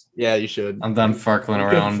Oculus. Yeah, you should. I'm done farkling You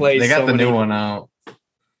could around. play They got so the new many- one out.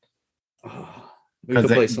 We could 'Cause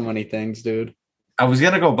play they- so many things, dude. I was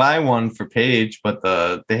gonna go buy one for Paige, but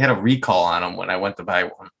they had a recall on them when I went to buy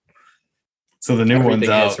one. So the new Everything one's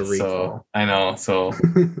has out. a recall. So I know. So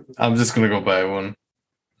I'm just gonna go buy one.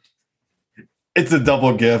 It's a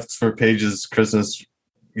double gift for Paige's Christmas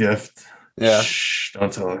gift. Yeah. Shh,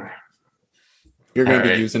 don't tell her. You're gonna All be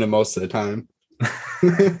right. using it most of the time.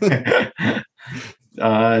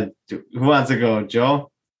 Who wants to go,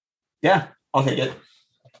 Joe? Yeah, I'll take it.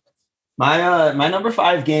 My number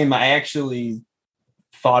 5 game I actually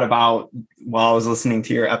thought about while I was listening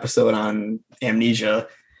to your episode on Amnesia,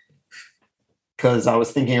 because I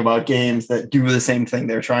was thinking about games that do the same thing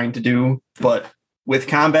they're trying to do, but with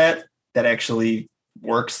combat that actually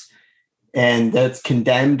works. And that's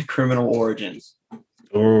Condemned Criminal Origins.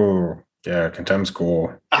 Oh, yeah, Condemned's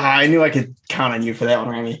cool. I knew I could count on you for that one,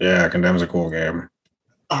 Rami. Yeah, Condemned's a cool game.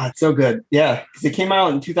 It's so good. Yeah, because it came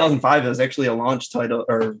out in 2005. It was actually a launch title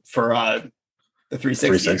or for the 360.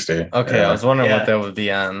 360. Okay, Yeah. I was wondering Yeah. what that would be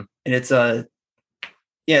on. And it's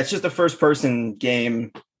it's just a first person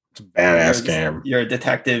game. It's a badass You're- game. You're a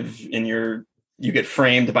detective and you get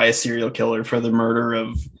framed by a serial killer for the murder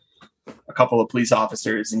of a couple of police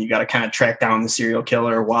officers, and you got to kind of track down the serial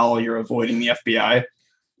killer while you're avoiding the FBI.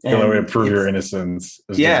 The only way to And prove your it's- innocence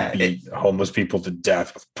is Yeah, to beat homeless people to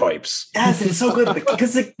death with pipes. Yes, it's so good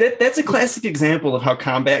because that's a classic example of how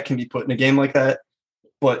combat can be put in a game like that,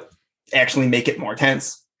 but actually make it more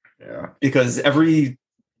tense. Yeah. Because every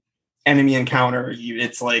enemy encounter,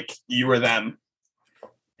 it's like you or them,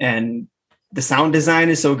 and the sound design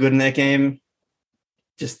is so good in that game.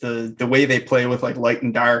 just the way they play with like light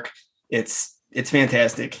and dark. It's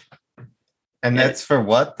fantastic. And that's for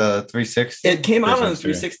what? The 360? It came out on the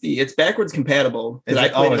 360. 360. It's backwards compatible because Is I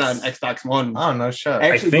it? played Oh, it on it's- Xbox One. Oh, no shit. I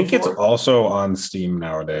Actually, think it's before- also on Steam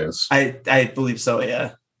nowadays. I believe so,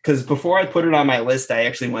 yeah. Because before I put it on my list, I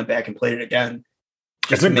actually went back and played it again.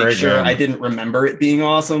 It's to a make great sure game. I didn't remember it being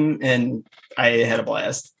awesome, and I had a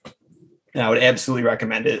blast. And I would absolutely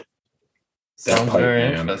recommend it. Sounds pipe, very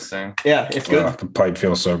man. interesting. Yeah, it's good. The pipe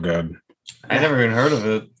feels so good. I never even heard of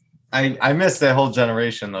it. I missed that whole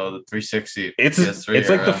generation though, the 360. It's PS3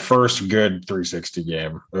 like the era. first good 360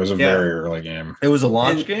 game. It was a Yeah. very early game. It was a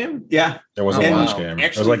launch And- game? Yeah, It was a Oh, launch wow. game. It was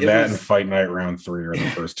Actually, like it that was- and Fight Night Round 3 are the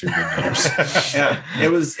first two good games. yeah. It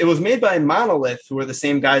was made by Monolith, who are the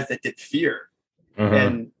same guys that did Fear. Mhm.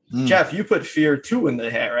 And Mm. Jeff, you put Fear 2 in the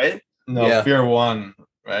hat, right? No, Yeah. Fear 1,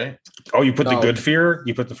 right? Oh, you put the No. good Fear?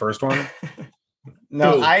 You put the first one?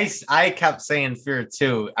 No, Two. I kept saying Fear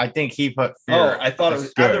 2. I think he put Oh, Fear. I thought it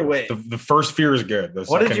was Good. either way. The first Fear is good. The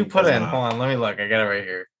What did second you put is in? not. Hold on, let me look. I got it right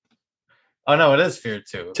here. Oh no, it is Fear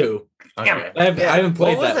 2. 2. Okay. I haven't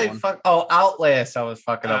played What was that I one. Outlast I was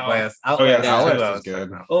fucking up Oh. last. Oh, yeah, Outlast, Outlast I is was good.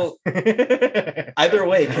 fucking Well, up. either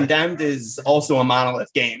way, Condemned is also a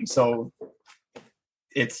Monolith game, so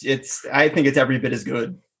it's I think it's every bit as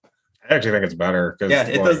good. I actually think it's better because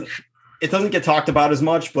Yeah, it doesn't get talked about as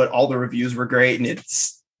much, but all the reviews were great, and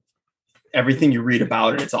it's everything you read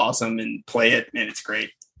about it. It's awesome, and play it, and it's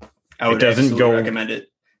great. I would doesn't absolutely go- recommend it.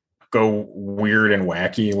 go weird and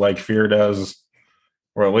wacky like Fear does,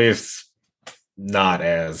 or at least not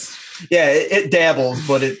as. Yeah, it dabbles,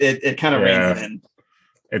 but it kind of Yeah. reins it in.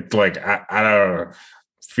 It's like I don't know.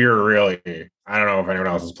 Fear really. I don't know if anyone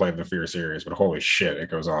else has played the Fear series, but holy shit, it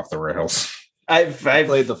goes off the rails. I've I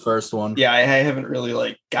played the first one. yeah, I haven't really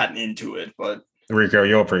like gotten into it, but Rico,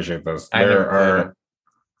 you'll appreciate this. I never played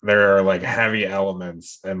There are like heavy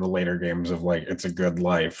elements in the later games of like It's a Good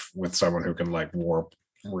Life with someone who can like warp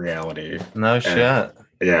reality. No shit.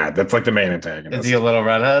 Yeah, that's like the main antagonist. Is he a little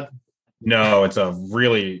redhead? No, it's a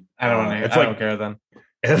really. I don't want to. It's I like don't care then.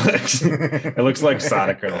 it looks like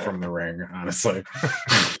Sadako from The Ring. Honestly,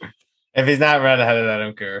 If he's not redheaded, I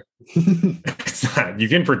don't care. it's not. You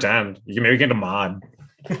can pretend. You can maybe get a mod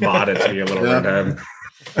it to be a little Yeah. redhead.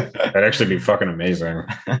 That'd actually be fucking amazing.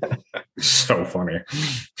 So funny.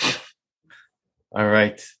 All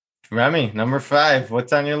right. Remy, number 5.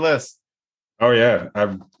 What's on your list? Oh yeah,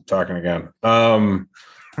 I'm talking again. Let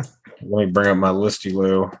me bring up my listy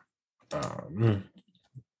Lou.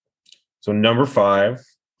 So number 5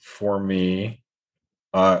 for me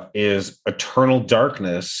is Eternal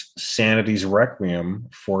Darkness: Sanity's Requiem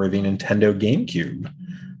for the Nintendo GameCube.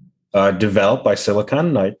 Developed by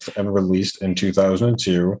Silicon Knights and released in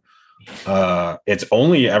 2002. It's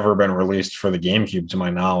only ever been released for the GameCube, to my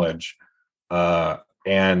knowledge.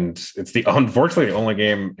 And it's unfortunately the only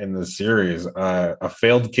game in the series. A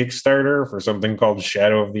failed Kickstarter for something called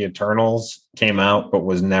Shadow of the Eternals came out, but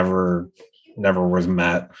was never was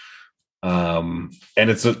met. And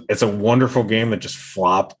it's a wonderful game that just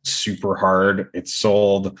flopped super hard. It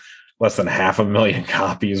sold less than 500,000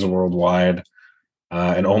 copies worldwide,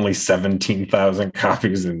 and only 17,000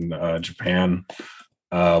 copies in Japan.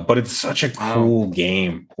 But it's such a cool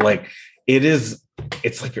game. Like it's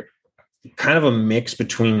like kind of a mix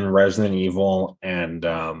between Resident Evil and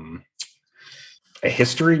a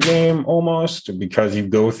history game almost, because you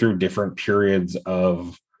go through different periods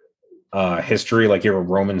of history. Like you're a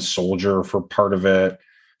Roman soldier for part of it,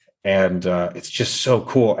 and it's just so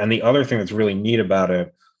cool. And the other thing that's really neat about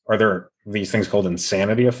it are there these things called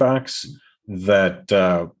insanity effects that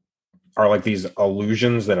are like these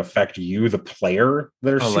illusions that affect you, the player,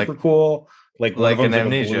 that are super cool. Like one of an them's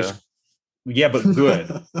Amnesia. Yeah, but good.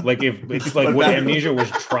 Like if it's like what Amnesia was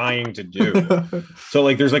trying to do. So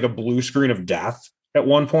like there's like a blue screen of death at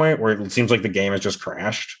one point where it seems like the game has just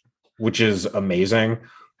crashed, which is amazing.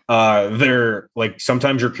 They're like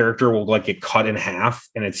sometimes your character will like get cut in half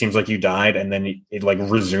and it seems like you died, and then it like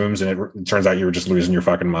resumes and it turns out you were just losing your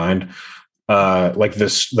fucking mind. Like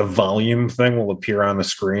the volume thing will appear on the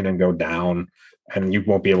screen and go down, and you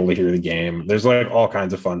won't be able to hear the game. There's like all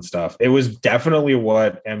kinds of fun stuff. It was definitely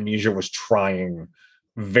what Amnesia was trying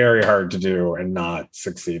very hard to do and not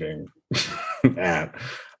succeeding at.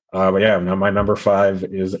 But yeah, now my number 5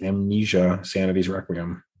 is Amnesia: Sanity's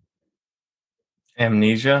Requiem.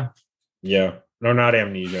 Amnesia? Yeah. No, not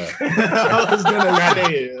Amnesia. I was gonna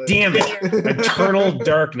say, Damn it. Eternal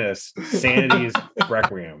Darkness: Sanity's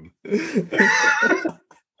Requiem.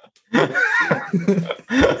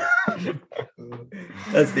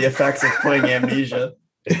 That's the effects of playing Amnesia.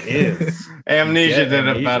 It is. Amnesia Yeah, did it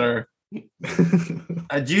Amnesia. better.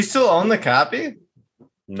 Do you still own the copy?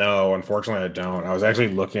 No, unfortunately, I don't. I was actually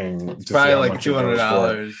looking to see Probably how like much it goes for.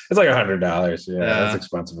 $200. It's like $100. Yeah, Yeah. that's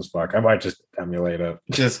expensive as fuck. I might just emulate it.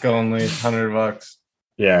 Disc only, $100.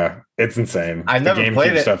 Yeah, it's insane. I've The never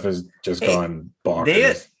played GameCube it. stuff has just Hey, gone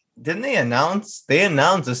bonkers. Didn't they announce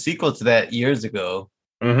a sequel to that years ago?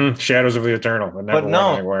 Shadows of the Eternal. It never But went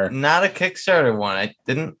no, anywhere. not a Kickstarter one. I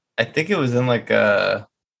think it was in like an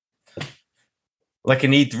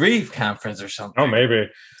E3 conference or something. Oh, maybe.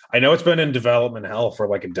 I know it's been in development hell for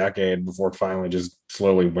like a decade before it finally just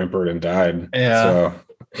slowly whimpered and died. Yeah. So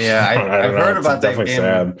Yeah, I've heard It's about that definitely game.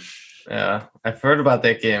 sad. Yeah, I've heard about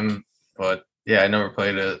that game, but yeah, I never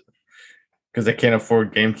played it because I can't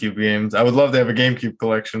afford GameCube games. I would love to have a GameCube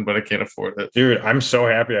collection, but I can't afford it. Dude, I'm so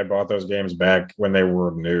happy I bought those games back when they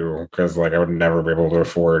were new because like I would never be able to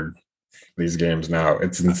afford these games now.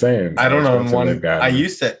 It's insane. I don't how own expensive one. they've gotten. I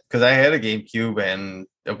used to because I had a GameCube and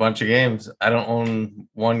a bunch of games. I don't own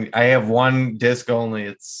one. I have one disc only.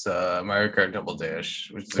 It's Mario Kart Double Dash,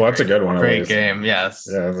 which is Well, that's a good one, at Great least. game, yes.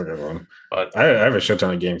 Yeah, that's a good one. But I have a shit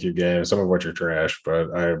ton of GameCube games, some of which are trash,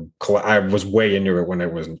 but I was way into it when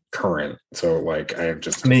it was current. So like I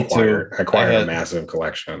just Me too. acquired I a had- massive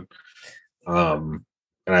collection. And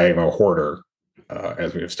I am a hoarder,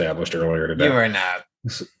 as we established earlier today. you are not.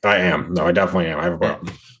 I am. No, I definitely am. I have a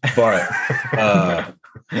problem. But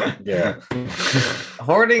yeah.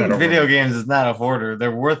 Hoarding I don't video know. games is not a hoarder.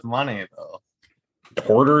 They're worth money though.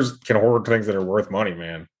 Hoarders can hoard things that are worth money,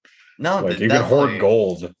 man. No, Like you can hoard definitely.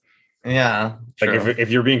 gold. Yeah, Like true. if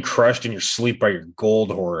you're being crushed in your sleep by your gold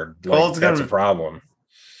hoard, like, Gold's that's gonna- a problem.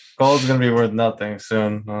 Gold's gonna be worth nothing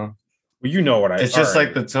soon. Huh? Well, you know what It's just all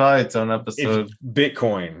like the Twilight Zone if episode.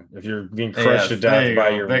 Bitcoin. If you're being Yes, crushed to there death you by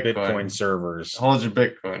go, your Bitcoin. Bitcoin servers, Hold your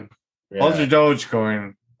Bitcoin. yeah. Hold your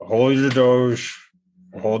Dogecoin. hold your Doge,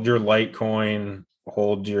 hold your Litecoin,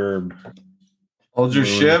 hold your Hold your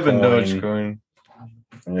Moon SHIB and coin.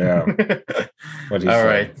 Dogecoin. yeah. What he All said.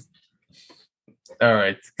 right. All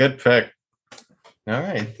right. Good pick. All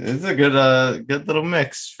right. This is a good little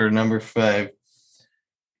mix for number 5.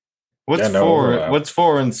 What's Yeah, no four? overlap. What's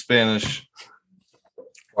 4 in Spanish?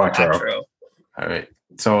 Quattro. All right.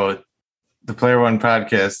 So the Player One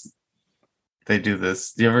podcast, they do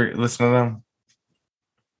this. Do you ever listen to them?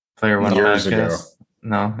 Player One Years podcast? ago.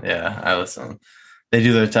 No? Yeah, I listen. They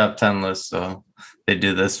do their top 10 list, so they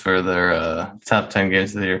do this for their top 10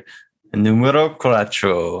 games of the year. Numero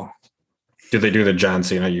cuatro. Did they do the John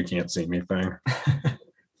Cena "You Can't See Me" thing?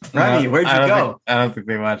 Remy, where'd you go? I don't think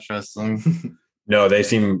they watch wrestling. No, they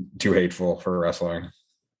seem too hateful for wrestling.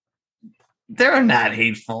 They're not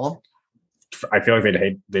hateful. I feel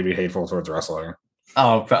like they'd be hateful towards wrestling.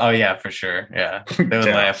 Oh yeah, for sure. Yeah, they would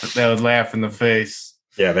Yeah. laugh. They would laugh in the face.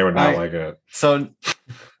 Yeah, they would not I- like it. So,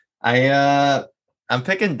 I'm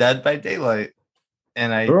picking Dead by Daylight,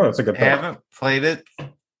 and I Oh, that's a good thing. haven't played it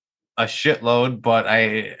a shitload, but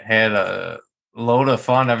I had a load of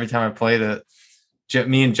fun every time I played it.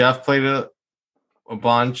 Me and Jeff played it a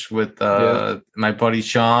bunch with my buddy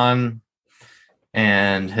Sean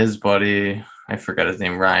and his buddy, I forgot his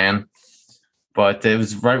name, Ryan. But it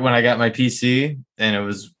was right when I got my PC, and it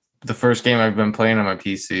was the first game I've been playing on my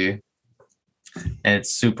PC. And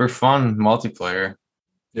it's super fun multiplayer.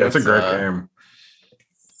 Yeah, it's a It's, great game.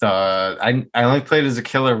 I only played as a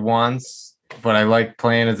killer once, but I like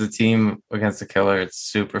playing as a team against a killer. It's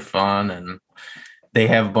super fun, and they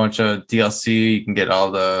have a bunch of DLC. You can get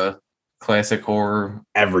all the classic horror.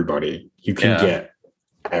 Everybody. You can Yeah. get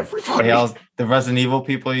everybody. The Resident Evil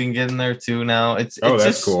people you can get in there too now. It's That's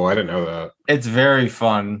just, cool. I didn't know that. It's very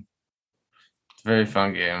fun. It's a very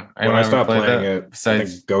fun game. When I never stopped played playing that it, I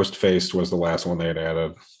besides think Ghostface was the last one they had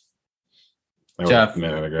added. That was Jeff. a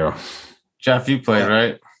minute ago. Jeff, you played,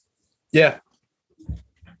 right? Yeah.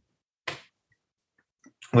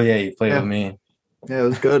 Well, yeah, you played Yeah. with me. Yeah, it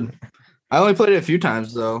was good. I only played it a few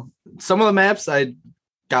times though. Some of the maps I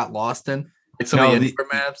got lost in. Like some No, of the the- indoor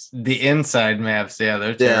maps. The inside maps, yeah,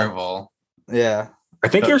 they're Yeah. terrible. Yeah. I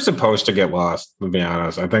think So- you're supposed to get lost, to be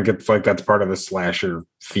honest. I think it's like that's part of the slasher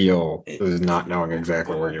feel, is not knowing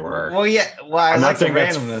exactly where you are. Well, yeah. Well, I I'm like not saying the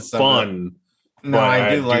that's randomness of it. fun. No, but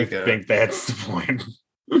I do like it. think that's the point.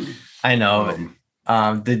 I know.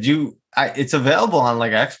 Did you? It's available on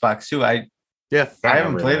like Xbox too. I Yeah.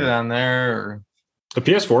 haven't Not played really. it on there. Or, The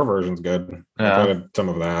PS4 version's good. Yeah. I played some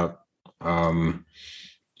of that.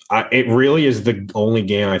 It really is the only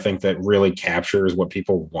game I think that really captures what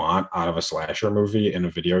people want out of a slasher movie in a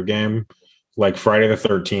video game. Like Friday the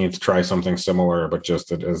 13th, try something similar, but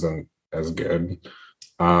just it isn't as good.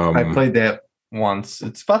 I played that once.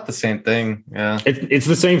 It's about the same thing. Yeah. It's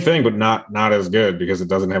the same thing, but not as good because it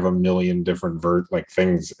doesn't have a million different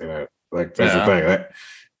things in it. Like that's Yeah. the thing.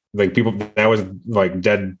 Like people, that was like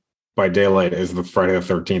Dead by Daylight is the Friday the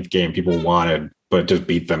 13th game people wanted, but just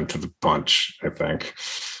beat them to the punch, I think.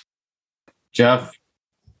 Jeff,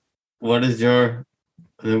 what is your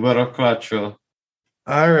numero cuatro?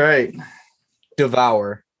 All right.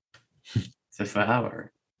 Devour.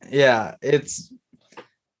 Devour. Yeah, it's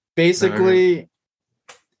basically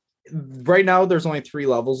right now there's only 3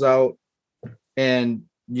 levels out, and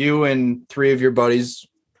you and 3 of your buddies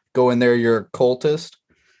go in there. You're a cultist,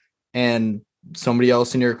 and somebody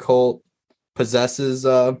else in your cult possesses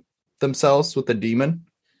themselves with a demon.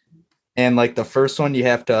 And like the first one, you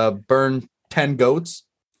have to burn 10 goats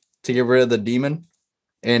to get rid of the demon.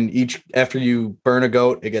 And after you burn a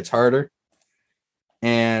goat, it gets harder.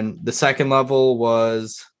 And the second level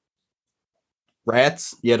was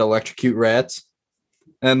rats. You had to electrocute rats.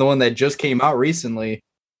 And the one that just came out recently,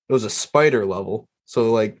 it was a spider level.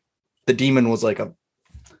 So like the demon was like a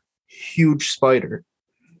huge spider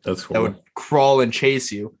That's cool. that would crawl and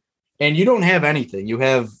chase you. And you don't have anything. You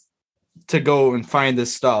have to go and find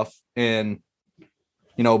this stuff and,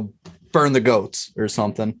 burn the goats or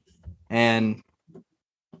something. And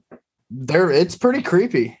it's pretty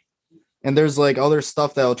creepy. And there's like other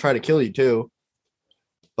stuff that'll try to kill you too.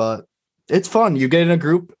 But it's fun. You get in a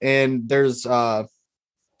group, and there's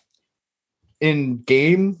in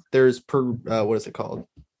game there's what is it called?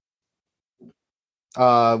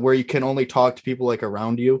 Where you can only talk to people like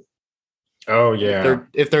around you. Oh yeah.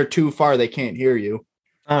 If they're too far, they can't hear you.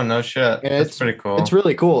 Oh, no shit. And That's pretty cool. It's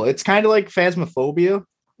really cool. It's kind of like Phasmophobia,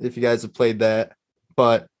 if you guys have played that,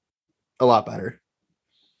 but a lot better.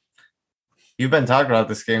 You've been talking about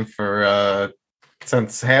this game for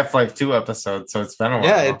since Half-Life 2 episodes, so it's been a while.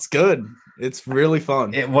 Yeah, it's good. It's really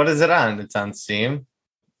fun. What is it on? It's on Steam?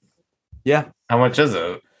 Yeah. How much is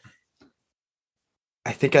it?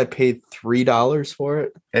 I think I paid $3 for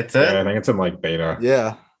it. It's it? Yeah, I think it's in like beta.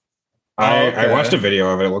 Yeah. I watched a video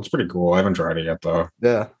of it. It looks pretty cool. I haven't tried it yet though.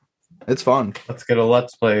 Yeah. It's fun. Let's get a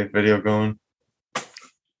Let's Play video going.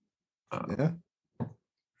 Yeah.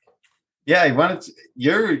 Yeah,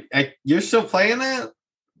 you're still playing that?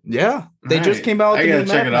 Yeah. They just Alright. came out with I the gotta new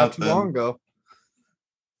check map it not out too then. long ago.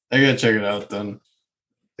 I gotta check it out then.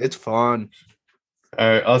 It's fun. All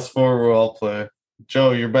right, us 4 will all play.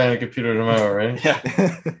 Joe, you're buying a computer tomorrow, right?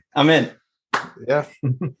 Yeah, I'm in. Yeah.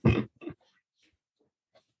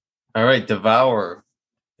 All right, Devour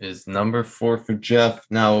is number 4 for Jeff.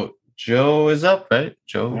 Now, Joe is up, right?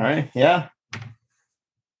 Joe, All right. Yeah. All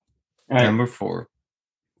right. number 4.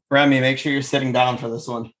 Remy, make sure you're sitting down for this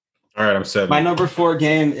one. All right, I'm set. My number 4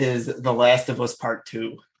 game is The Last of Us Part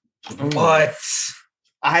 2. What?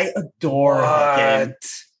 I adore that game.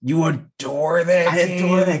 You adore that I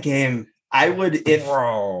adore that game. I would, if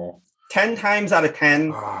Bro. 10 times out of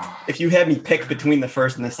 10, if you had me pick between the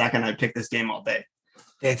first and the second, I'd pick this game all day.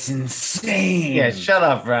 That's insane. Yeah, shut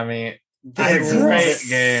up, Remy. That's It's a great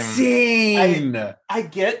game. Insane. I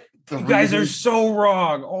get the You guys are reasons- so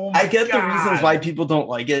wrong. Oh my I get the God. reasons why people don't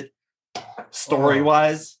like it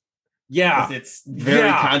story-wise. Yeah. Because it's very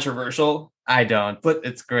Yeah. controversial. I don't, But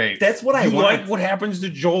it's great. That's what I You want. like what happens to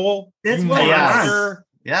Joel? That's You what I want. monster?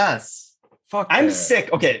 Yes. Fuck I'm that.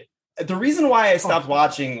 sick. Okay. The reason why I stopped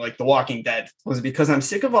watching like The Walking Dead was because I'm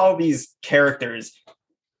sick of all these characters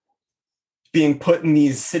being put in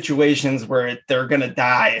these situations where they're gonna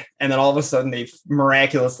die, and then all of a sudden they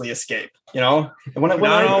miraculously escape. You know, and when Not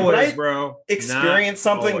I always, bro. experience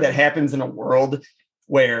Not something always. that happens in a world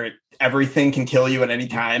where everything can kill you at any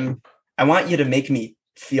time, I want you to make me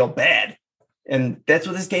feel bad. And that's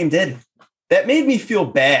what this game did. That made me feel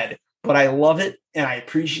bad, but I love it and I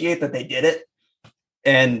appreciate that they did it.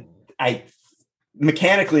 And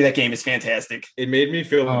mechanically, that game is fantastic. It made me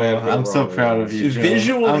feel bad. I'm so proud of you, Joe. I'm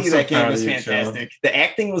Visually, so that game proud is of you, Joe. fantastic. The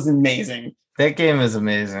acting was amazing. That game is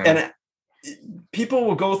amazing. And people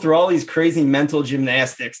will go through all these crazy mental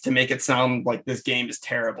gymnastics to make it sound like this game is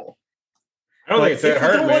terrible. I don't think it's that If you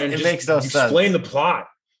hard, don't man. want- it Just makes no sense. explain the plot.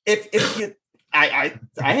 If you, I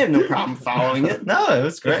have no problem following it. No, it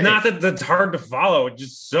was great. It's not that that's hard to follow. It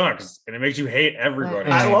just sucks, and it makes you hate everybody.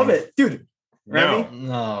 I love it, dude. No,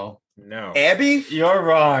 No, no. Abby you're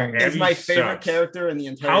wrong. Abby is my favorite sucks. character in the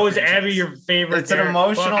entire. How is franchise. Abby your favorite? It's an character?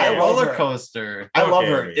 emotional Fuck I Abby. love roller her. coaster. I love Fuck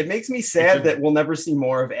her. Abby. It makes me sad It's a- that we'll never see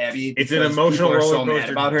more of Abby. It's an because emotional people are roller so mad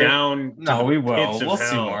coaster about her. down. to No, the we will. pits of We'll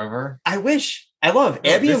see hell. more of her. I wish. I love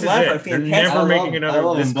No, Abby this and is Lev it. are They're fantastic. never I making love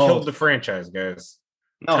another. This them both. killed the franchise, guys.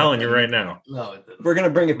 No, Telling you right now, No, it didn't. We're gonna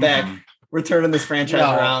bring it back. We're turning this franchise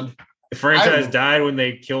No. around. the franchise I- died when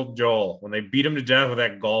they killed Joel. When they beat him to death with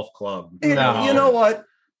that golf club. And No. you know what?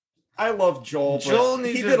 I love Joel. But Joel he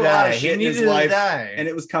needs did to a lot die. of He shit in his needed to life, die. and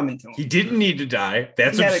it was coming to him. He didn't need to die.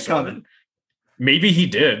 That's He had it absurd. coming. Maybe he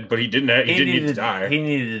did, but he didn't. He didn't need to die. He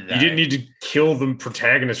needed to die. You didn't need to kill the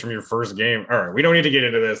protagonist from your first game. All right, we don't need to get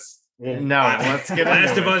into this. Let's get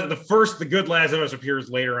Last into of Us. The good Last of Us appears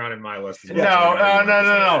later on in my list.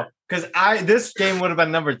 No. Because this game would have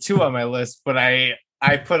been number 2 on my list, but I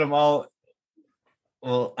put them all.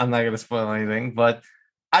 Well, I'm not going to spoil anything, but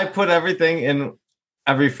I put everything in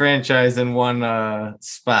every franchise in one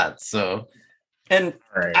spot. So, and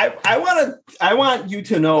right. I want you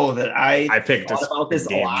to know that I picked thought about this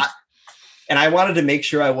a lot, and I wanted to make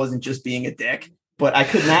sure I wasn't just being a dick, but I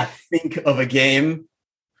could not think of a game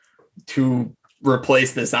to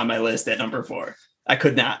replace this on my list at number 4. I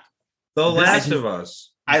could not. The Last of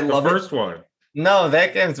Us. I love the first one. No,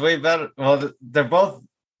 that game's way better. Well, they're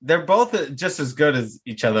both just as good as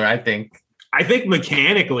each other, I think. I think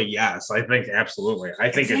mechanically, yes. I think absolutely. I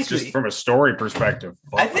think it's just from a story perspective.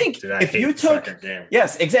 I think if you took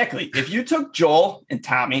yes, exactly. If you took Joel and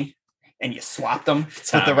Tommy and you swapped them,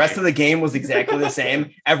 but the rest of the game was exactly the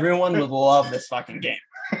same, everyone would love this fucking game.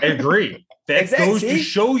 I agree. That goes to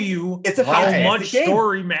show you how much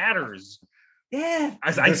story matters. Yeah,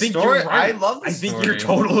 I think you're right. I love. I think you're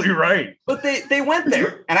totally right. But they went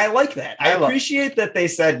there, and I like that. I appreciate that they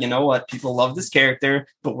said, you know what, people love this character,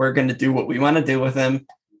 but we're going to do what we want to do with him.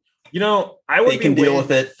 You know, I would deal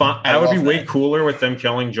with it. I would be way cooler with them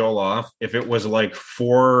killing Joel off if it was like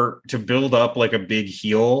to build up like a big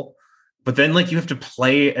heel. But then, like, you have to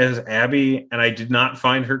play as Abby, and I did not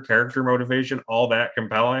find her character motivation all that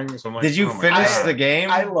compelling. So I'm like, did you finish the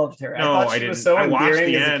game? I loved her. No, I didn't. Was so I watched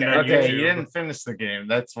the end. Okay, you didn't finish the game.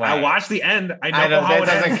 That's why I watched the end. I know how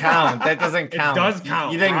that doesn't count. That doesn't count. It does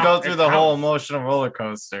count. You didn't go through the whole emotional roller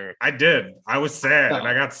coaster. I did. I was sad, and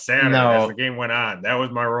I got sadder as the game went on. That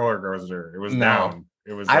was my roller coaster. It was down.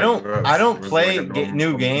 It was. I don't play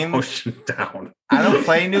new games. Down. I don't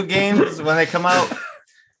play new games when they come out.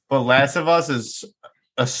 But Last of Us is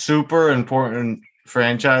a super important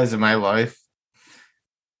franchise in my life.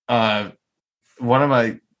 One of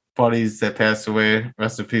my buddies that passed away,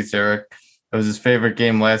 rest in peace, Eric, it was his favorite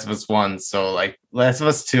game, Last of Us 1. So, like, Last of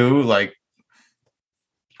Us 2, like,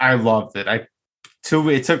 I loved it. It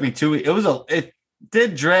took me 2 weeks. It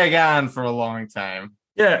did drag on for a long time.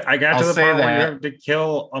 Yeah, I got to the part where you have to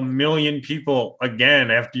kill 1 million people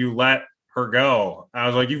again after you let her go. I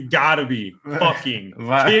was like, you've got to be fucking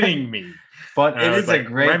kidding me. But it is a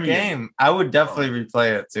great game. I would definitely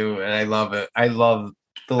replay it too, and I love it. I love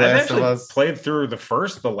The Last of Us. Played through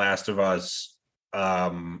the Last of Us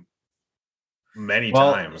many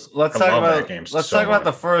times. Let's talk about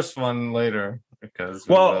the first one later because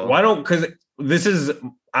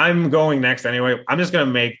I'm going next anyway. I'm just going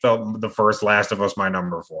to make the first Last of Us my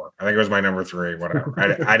number 4. I think it was my number 3, whatever.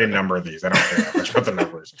 I didn't number these. I don't care that much about the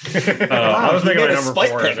numbers. I was making my number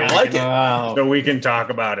 4. I like it. So we can talk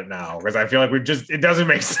about it now because I feel like it doesn't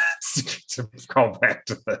make sense to call back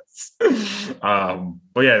to this.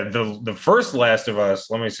 But yeah, the first Last of Us,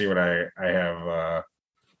 let me see what I have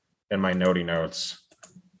in my notey notes.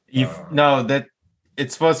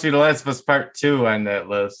 It's supposed to be The Last of Us Part 2 on that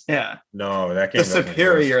list. Yeah. No, that game The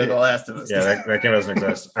superior exist. The Last of Us. Yeah, that game doesn't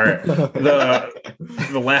exist. All right.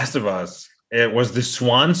 The Last of Us. It was the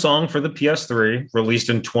swan song for the PS3, released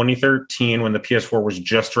in 2013 when the PS4 was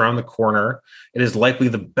just around the corner. It is likely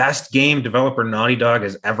the best game developer Naughty Dog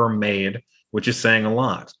has ever made, which is saying a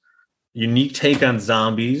lot. Unique take on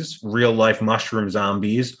zombies, real-life mushroom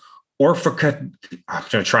zombies, I'm going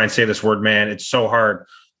to try and say this word, man. It's so hard.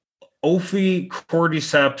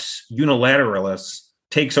 Ophicordyceps unilateralis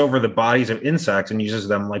takes over the bodies of insects and uses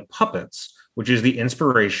them like puppets, which is the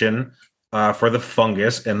inspiration for the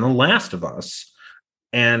fungus in The Last of Us.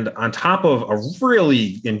 And on top of a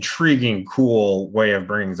really intriguing, cool way of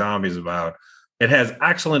bringing zombies about, it has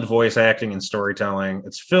excellent voice acting and storytelling.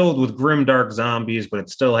 It's filled with grim, dark zombies, but it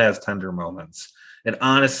still has tender moments. It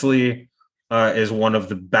honestly is one of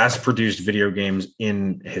the best produced video games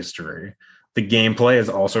in history. The gameplay is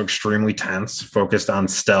also extremely tense, focused on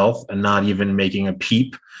stealth and not even making a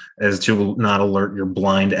peep as to not alert your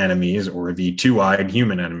blind enemies or the two-eyed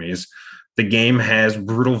human enemies. The game has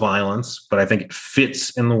brutal violence, but I think it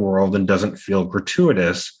fits in the world and doesn't feel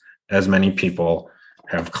gratuitous, as many people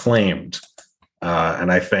have claimed.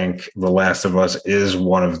 And I think The Last of Us is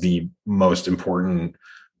one of the most important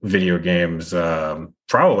video games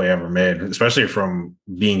probably ever made, especially from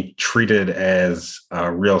being treated as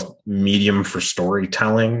a real medium for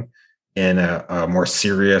storytelling in a more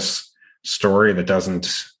serious story that isn't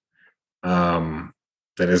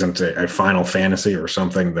a Final Fantasy or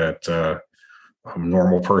something that a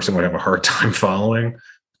normal person would have a hard time following.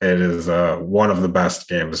 It is one of the best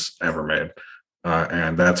games ever made,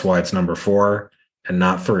 and that's why it's number 4 and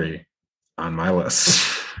not 3 on my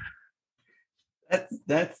list.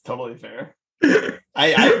 That's totally fair.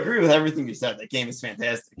 I agree with everything you said. That game is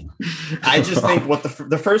fantastic. I just think what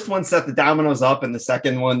the first one set the dominoes up, and the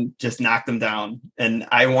second one just knocked them down. And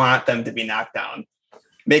I want them to be knocked down.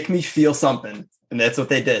 Make me feel something, and that's what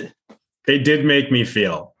they did. They did make me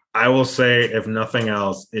feel. I will say, if nothing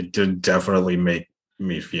else, it did definitely make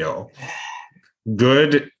me feel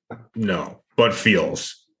good. No, but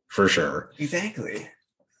feels for sure. Exactly.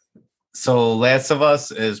 So Last of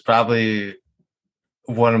Us is probably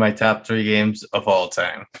one of my top 3 games of all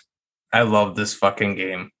time. I love this fucking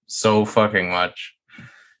game so fucking much.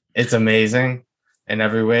 It's amazing in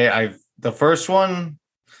every way. The first one,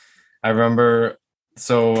 I remember.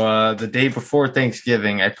 So the day before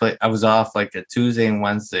Thanksgiving, I was off like a Tuesday and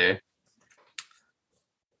Wednesday.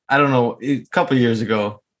 I don't know, a couple of years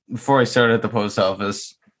ago, before I started at the post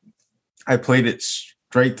office, I played it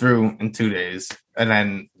straight through in 2 days. And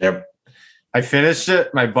then I finished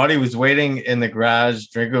it. My buddy was waiting in the garage,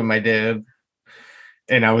 drinking with my dad.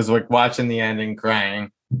 And I was like watching the ending,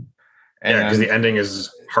 crying. And Yeah, because the ending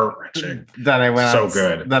is heart-wrenching. Then I went So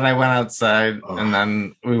good. Then I went outside, Oh. and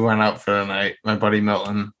then we went out for the night. My buddy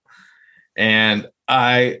Milton, and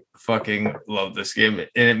I fucking love this game, and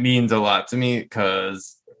it means a lot to me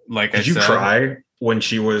because, like, Did you cry when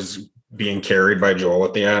she was being carried by Joel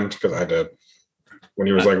at the end? Because I did. When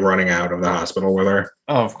he was like running out of the hospital with her.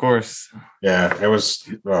 Oh, of course. Yeah, it was.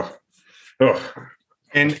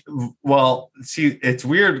 And well, see, it's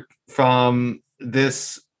weird from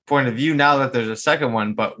this point of view now that there's a second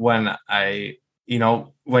one, but when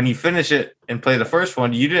when you finish it and play the first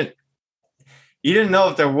one, you didn't know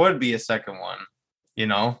if there would be a second one,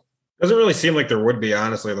 Doesn't really seem like there would be,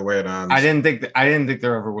 honestly, the way it ends. I didn't think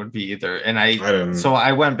there ever would be either. And I didn't. So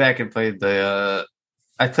I went back and played the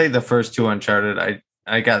first 2 Uncharted.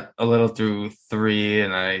 I got a little through 3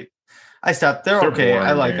 and I stopped. They're okay.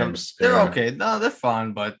 I like games. them. They're Yeah. okay. No, they're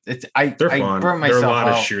fun, but They're I fun. burnt There's myself a lot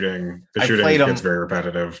out. of shooting. The I shooting played 'em. gets very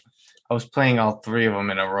repetitive. I was playing all 3 of them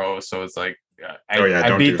in a row, so it's like I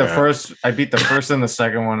don't beat do the that. first. I beat the first and the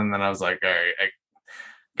second one, and then I was like, all right, I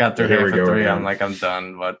got through Here half we of go 3. again. I'm like, I'm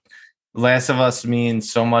done. But Last of Us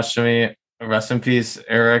means so much to me. Rest in peace,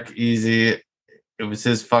 Eric Easy. It was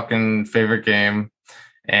his fucking favorite game,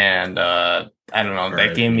 and I don't know. That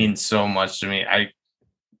Right. game means so much to me.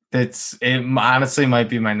 It honestly might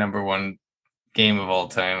be my number 1 game of all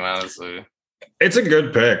time. Honestly. It's a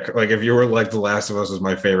good pick. Like, if you were like The Last of Us is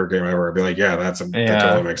my favorite game ever, I'd be like, yeah, that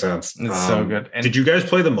totally makes sense. It's so good. And Did you guys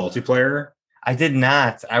play the multiplayer? I did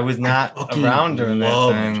not. I was not fucking around during that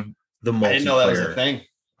loved time. The multiplayer. I didn't know that was a thing.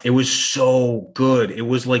 It was so good. It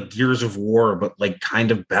was like Gears of War, but like kind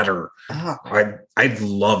of better. I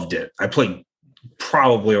loved it. I played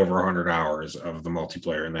probably over 100 hours of the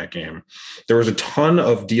multiplayer in that game. There was a ton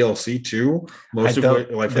of DLC too. Most of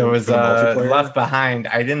it, like there was for the multiplayer. Left Behind.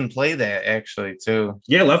 I didn't play that actually too.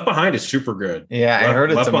 Yeah, Left Behind is super good. Yeah, I heard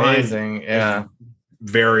it's Left Behind amazing. Yeah,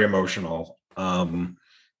 very emotional.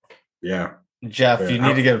 Yeah. Jeff, Yeah. you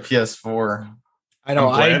need to get a PS4. I know.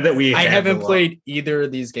 I'm glad that we I had haven't the- played either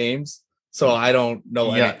of these games, so I don't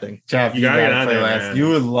know Yeah. anything. Jeff, You you gotta gotta get on play there, Last. man. You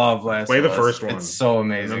would love Last. Play of the Us. first one. It's so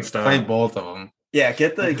amazing. Nonstop. Play both of them. Yeah,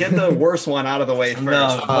 get the worst one out of the way first.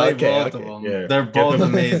 No, play okay, both okay. of them. Yeah. They're Get both the-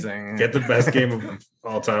 amazing. Get the best game of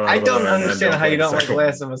all time. out I of the don't way, and then understand how you play the don't like second one.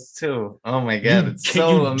 Last of Us 2. Oh my god, You- it's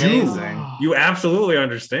so you do. amazing. You absolutely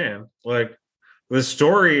understand. Like, the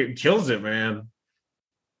story kills it, man.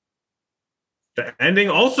 The ending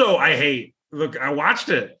also I hate. Look, I watched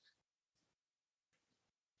it.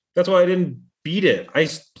 That's why I didn't beat it. I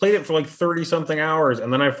played it for like 30 something hours,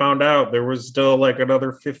 and then I found out there was still like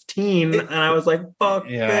another 15, and I was like, fuck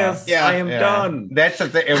Yeah. this. Yeah. I am Yeah. done. That's the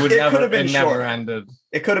thing. It would It never. could've been It never short. ended.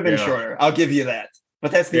 It could have been Yeah. shorter. I'll give you that.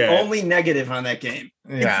 But that's the Yeah. only negative on that game.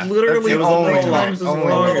 Yeah, It's literally It was only only times as only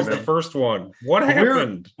long a as the little first one. What We're-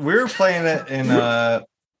 happened? we were playing it in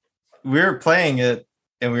we were playing it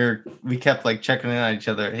and we kept like checking in on each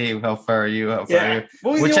other. Hey, how far are you? How far are Yeah. you?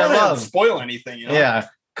 Well, you Which don't I wanna love. spoil anything, you know? Yeah,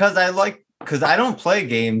 because I don't play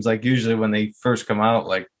games like usually when they first come out,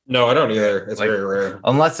 like No, I don't either. It's Like- very rare.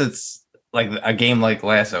 unless it's like a game like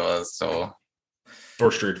Last of Us. So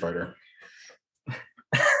For Street Fighter.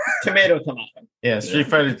 Tomato. yeah, Street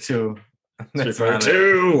Fighter 2. Street That's Fighter about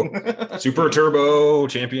 2. it. Super Turbo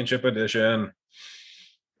Championship Edition.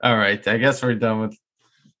 All right, I guess we're done with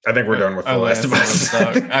I think we're done with The our Last of Us.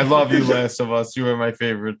 talk. I love you, Last of Us. You are my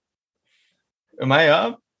favorite. Am I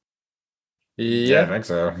up? Yeah, I think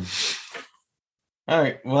so. All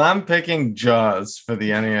right. Well, I'm picking Jaws for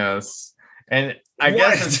the NES, and I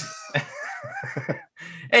guess it's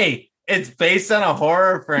hey, it's based on a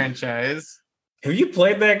horror franchise. Have you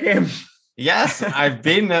played that game? Yes, I've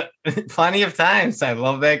been plenty of times. I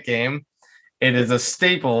love that game. It is a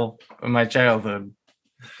staple in my childhood.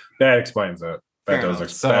 That explains it. That Fair does enough.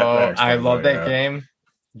 ex- So that I explains love it, that yeah. game.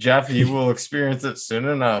 Jeff, you will experience it soon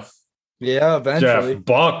enough. Yeah, eventually. Jeff,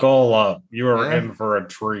 buckle up. You are Yeah. in for a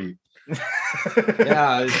treat.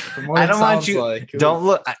 Yeah, from what I it don't want sounds you. like. Don't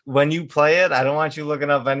look when you play it. I don't want you looking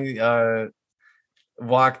up any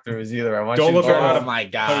walkthroughs either. I want Don't you look to at how Oh to- my how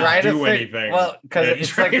god! try to do fig- anything. Well, because Yeah, it's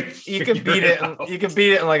try like to you can figure beat it it. out. You can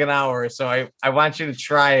beat it in like an hour. So I want you to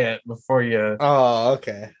try it before you. Oh,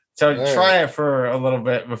 okay. So All try it for a little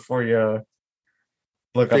bit before you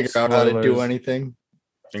look Figure up out how to do spoilers. anything.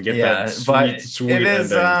 And get Yeah, that but sweet it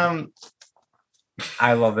is. ending.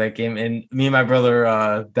 I love that game, and me and my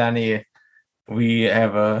brother Danny, we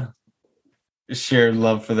have a shared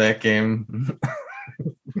love for that game.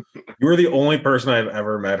 You are the only person I've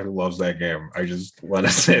ever met who loves that game. I just want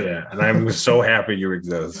to say that. And I'm so happy you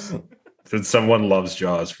exist. That someone loves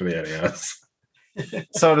Jaws for the NES.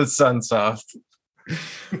 So did Sunsoft,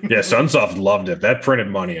 Yeah, Sunsoft loved it. That printed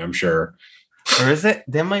money, I'm sure. or is it?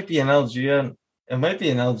 That might be an LGN. It might be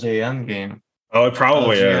an LJN game. Oh, it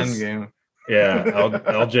probably LGN is. game. Yeah,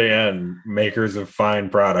 LJN, makers of fine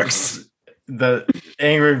products. The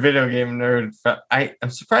angry video game nerd. I'm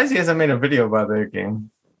surprised he hasn't made a video about that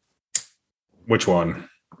game. Which one?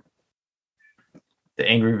 The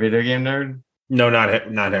angry video game nerd. No,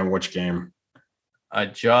 not him. Which game?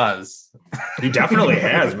 Jaws. He definitely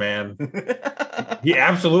has, man. He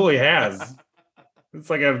absolutely has. It's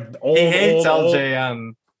like an old. He hates old-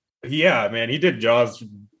 LJN. Yeah, man, he did Jaws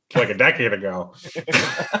like a decade ago.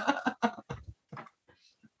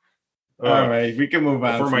 All right, we can move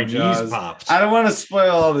on. Before from my Jaws. knees popped. I don't want to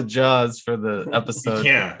spoil all the Jaws for the episode.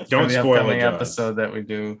 Yeah, for don't the spoil upcoming the Jaws. episode that we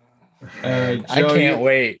do. I Joe, can't you-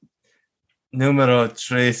 wait. Numero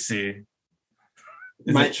Tracy.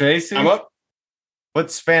 Is My- it Tracy? I'm up.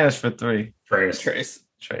 What's Spanish for 3? Trace. Trace.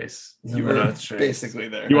 Trace. You Numero were Trace. basically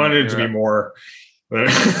there. You wanted it to You're be more.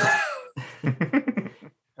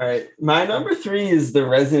 All right. My number 3 is the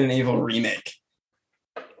Resident Evil remake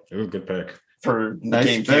It was a good pick. for the Nice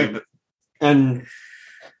GameCube. pick. And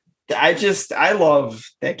I love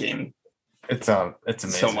that game It's amazing.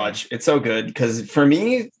 so much. It's so good because for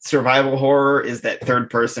me, survival horror is that third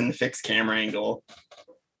person fixed camera angle.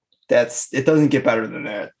 It doesn't get better than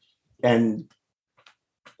that. And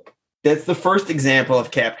that's the first example of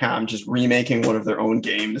Capcom just remaking one of their own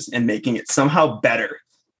games and making it somehow better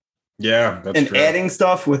Yeah, that's and true. adding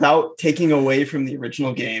stuff without taking away from the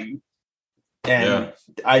original game. And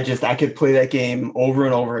I could play that game over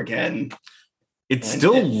and over again. It And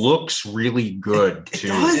still it's- looks really good It too,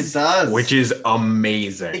 does. It does. which is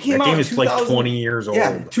amazing. It came That out game in is like 2000 20 years old.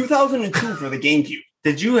 Yeah, 2002 for the GameCube.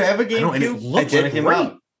 Did you have a I know, and it GameCube? looks when it came great.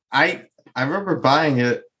 out? I remember buying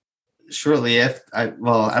it shortly after. I don't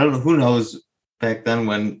know who knows back then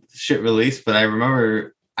when shit released, but I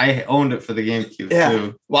remember I owned it for the GameCube Yeah.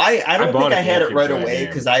 too. Well, I don't bought think a I had it GameCube right for that away game.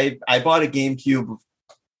 because I bought a GameCube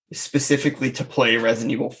specifically to play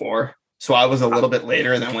Resident Evil 4. So I was a little bit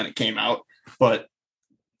later than when it came out. But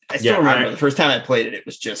I still Yeah, remember the first time I played it, it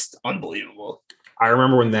was just unbelievable. I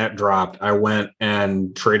remember when that dropped, I went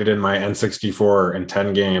and traded in my N64 and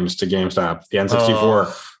 10 games to GameStop. The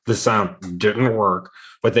N64, the sound didn't work,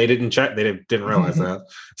 but they didn't check. They didn't realize that.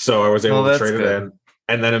 So I was able Well, to that's trade it good. in.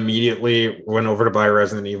 And then immediately went over to buy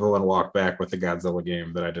Resident Evil and walked back with the Godzilla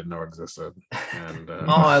game that I didn't know existed. And Oh,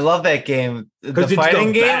 I love that game. The 'Cause it's the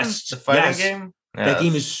fighting game. best. The fighting Yes. game. that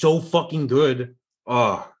game is so fucking good.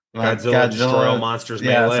 Oh, Like Godzilla, Destroy All Monsters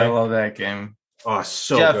Yes, Melee. I love that game. Oh,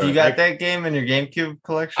 so Jeff, good. you got I that game in your GameCube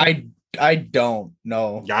collection? I don't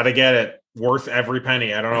know. gotta get it. Worth every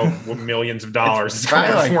penny. I don't know what millions of dollars it's Probably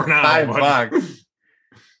going like for now, $5.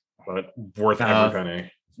 but worth No. every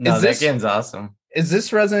penny. No, Is that this- game's awesome. Is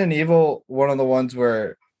this Resident Evil one of the ones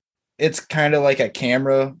where it's kind of like a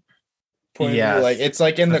camera point of Yes. view? Like it's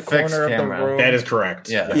like in The the corner fixed of the camera. room. That is correct.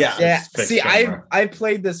 Yeah. Yeah. Yeah. it's fixed See, camera. I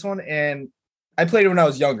played this one and I played it when I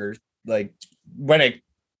was younger, like a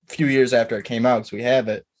few years after it came out, because we have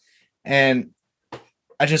it. And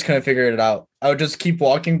I just couldn't figure it out. I would just keep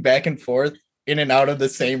walking back and forth in and out of the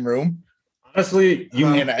same room. Honestly,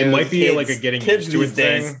 And it it might was be kids- like a getting kids used to it these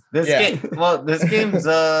days. thing. This Yeah. game. Well, this game's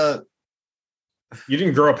You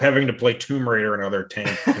didn't grow up having to play Tomb Raider and other tank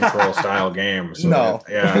control style games. So No.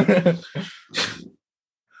 yeah.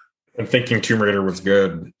 I'm thinking Tomb Raider was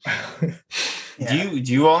good. Do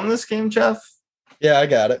you own this game, Jeff? Yeah, I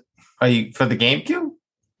got it. Are you for the GameCube?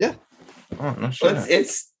 Yeah. Oh no Well, shit.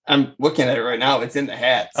 it's I'm looking at it right now. It's in the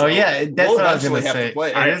hat. Oh, yeah, that's what I was eventually gonna say.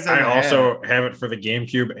 play it. It is in I the also have it for the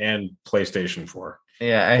GameCube and PlayStation 4.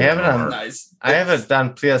 Yeah, I have it on. Nice. I have it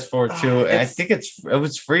on PS4 too. And I it's- think it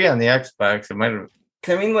was free on the Xbox. It might have.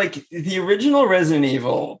 I mean, like the original Resident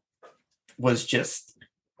Evil was just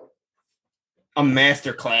a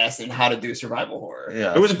masterclass in how to do survival horror.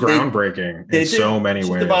 Yeah, It was groundbreaking They in did so many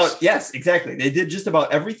just ways. yes, exactly. They did just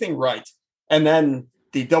about everything right, and then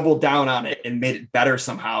they doubled down on it and made it better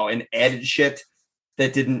somehow, and added shit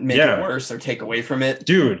that didn't make Yeah. it worse or take away from it.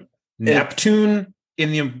 Dude, Neptune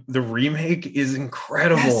in the remake is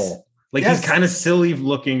incredible. Yes. Like Yes. he's kind of silly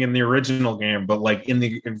looking in the original game, but like in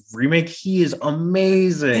the remake, he is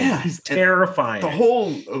amazing. Yeah. He's And terrifying. The whole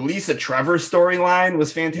Lisa Trevor storyline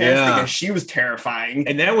was fantastic, Yeah. and she was terrifying.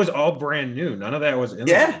 And that was all brand new. None of that was in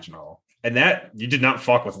the Yeah. original. And that you did not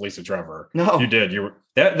fuck with Lisa Trevor. No, You did. You were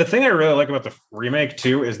that the thing I really like about the remake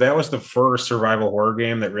too is that was the first survival horror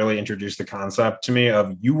game that really introduced the concept to me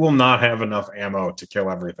of you will not have enough ammo to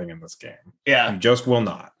kill everything in this game. yeah, You just will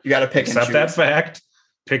not. you got to pick Accept and that choose. fact,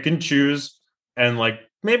 pick and choose, and like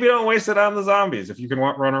maybe don't waste it on the zombies if you can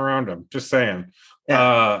run around them. Just saying.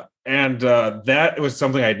 Yeah. That was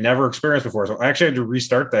something I'd never experienced before. So I actually had to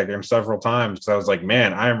restart that game several times because I was like,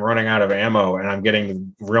 man, I'm running out of ammo and I'm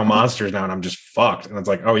getting real monsters now and I'm just fucked. And it's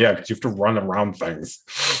like, oh yeah, because you have to run around things.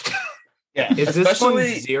 Yeah, Is this one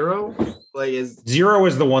especially 0? Like, is 0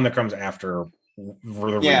 is the one that comes after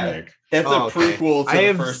for the Yeah. remake. that's Oh, a okay. prequel to I the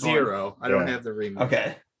have first 0. I don't Yeah. have the remake. one.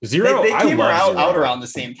 Okay, 0, they I came love out 0. around the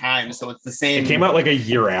same time, so it's the same. It came out like a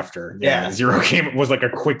year after. Yeah. 0 was like a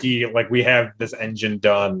quickie, like we have this engine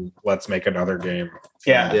done. Let's make another game.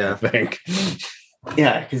 Yeah. Yeah. I think.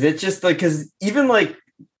 Yeah, because it's just like because even like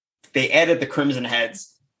they added the Crimson Heads.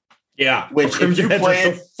 Yeah. Which, if Crimson you Heads are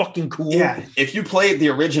played- so fucking cool. Yeah, if you played the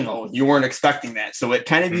original, you weren't expecting that, so it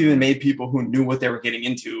kind of Mm-hmm. even made people who knew what they were getting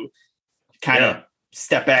into kind of Yeah.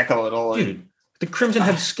 step back a little. And, Dude, the Crimson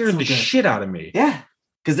Heads scared so the good. shit out of me. yeah,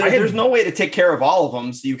 because I had- there's no way to take care of all of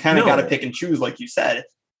them, so you kind of No. got to pick and choose, like you said.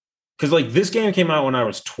 Because like this game came out when I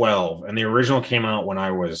was 12 and the original came out when I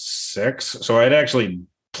was 6. So I'd actually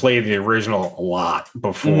played the original a lot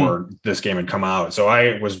before this game had come out. So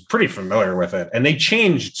I was pretty familiar with it. And they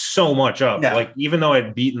changed so much up. Yeah. Like even though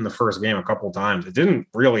I'd beaten the first game a couple times, it didn't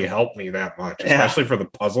really help me that much, Yeah. especially for the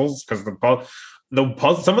puzzles. Because the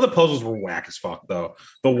puzzle, some of the puzzles were whack as fuck though.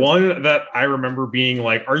 The one that I remember being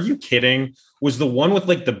like, "Are you kidding?" was the one with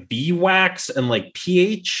like the bee wax and like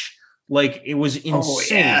pH. Like it was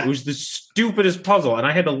insane. yeah. It was the stupidest puzzle, and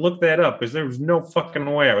I had to look that up because there was no fucking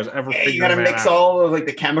way I was ever. Yeah, figuring you got to that mix out. all of like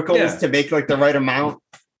the chemicals Yeah. to make like the right amount.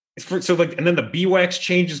 So like, and then the bee wax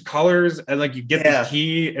changes colors, and like you get Yeah. the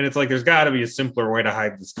key, and it's like there's got to be a simpler way to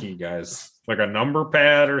hide this key, guys. Like a number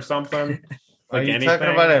pad or something. Are Like you anything.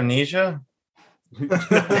 talking about Amnesia?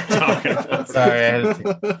 Talking- Sorry, I had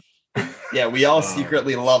to Yeah, we all Wow.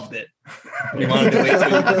 secretly loved it. We wanted to wait till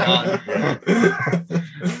you were gone.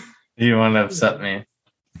 You want to upset me.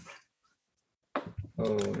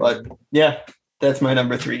 But yeah, that's my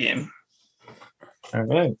number 3 game. All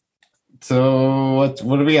right. So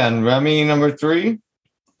what are we on? Remy number 3?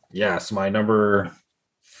 Yes, my number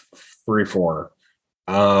 4.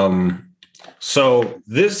 So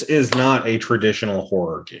this is not a traditional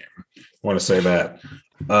horror game. I want to say that.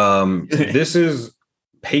 This is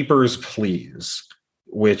Papers, Please,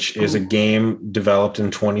 which is a game developed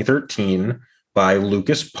in 2013 by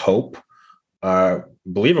Lucas Pope.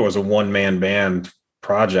 Believe it was a one-man band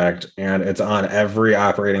project, and it's on every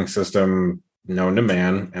operating system known to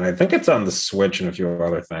man. And I think it's on the Switch and a few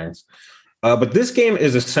other things. But this game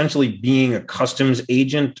is essentially being a customs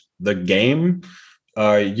agent, the game.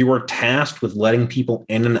 You are tasked with letting people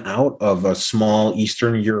in and out of a small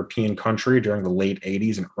Eastern European country during the late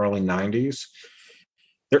 80s and early 90s.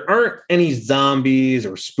 There aren't any zombies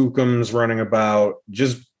or spookums running about,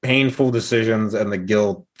 just painful decisions and the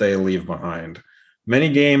guilt they leave behind. Many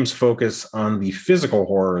games focus on the physical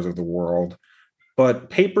horrors of the world, but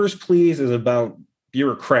Papers, Please is about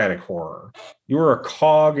bureaucratic horror. You are a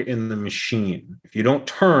cog in the machine. If you don't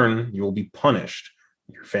turn, you will be punished.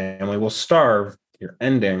 Your family will starve. Your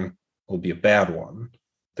ending will be a bad one.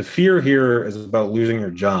 The fear here is about losing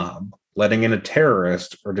your job, letting in a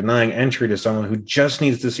terrorist, or denying entry to someone who just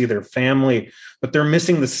needs to see their family, but they're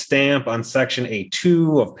missing the stamp on section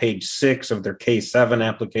A2 of page 6 of their K7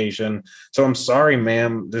 application. So I'm sorry,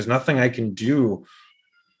 ma'am, there's nothing I can do.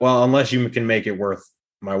 Well, unless you can make it worth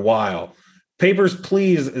my while. Papers,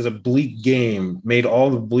 Please is a bleak game made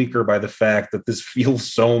all the bleaker by the fact that this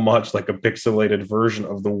feels so much like a pixelated version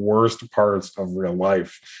of the worst parts of real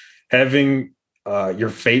life. Having your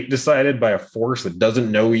fate decided by a force that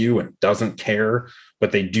doesn't know you and doesn't care,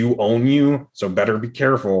 but they do own you, so better be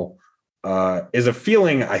careful, is a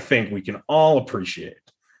feeling I think we can all appreciate.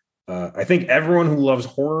 I think everyone who loves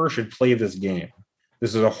horror should play this game.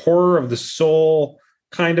 This is a horror of the soul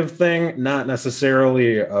kind of thing, not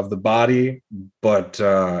necessarily of the body, but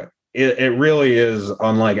it really is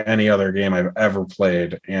unlike any other game I've ever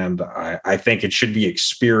played. And I think it should be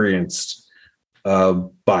experienced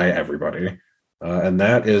by everybody. And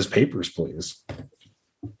that is Papers, Please.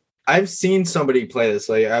 I've seen somebody play this.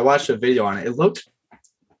 Like, I watched a video on it. It looked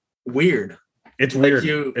weird. It's Like, weird.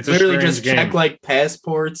 you It's a literally strange just game. check like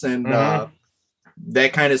passports and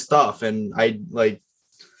that kind of stuff. And I like,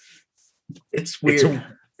 it's weird.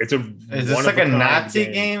 It's a Is this like a Nazi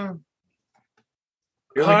game?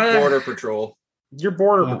 You're like Border Patrol. You're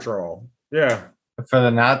Border Oh. Patrol. Yeah. For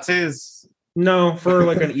the Nazis? No, for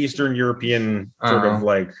like an Eastern European sort of Oh.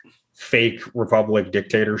 like fake republic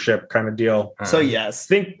dictatorship kind of deal. So yes,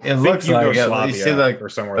 It looks like it. You see, Yugoslavia like, or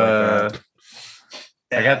somewhere like that.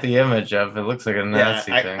 I got the image of it. Looks like a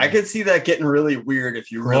Nazi thing. I could see that getting really weird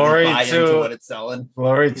if you really Glory buy to- into what it's selling.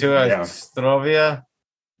 Glory to Yeah. Extrovia.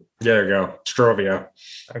 There you go. Strovia.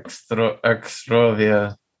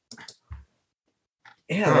 Extrovia.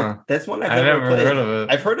 Yeah, Huh. that's one I've I never never played. heard of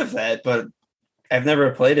it. I've heard of that, but I've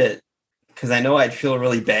never played it because I know I'd feel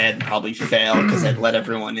really bad and probably fail because I'd let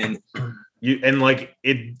everyone in.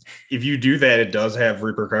 If you do that, it does have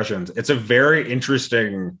repercussions. It's a very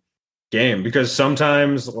interesting game because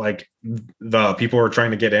sometimes like the people who are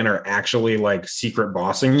trying to get in are actually like secret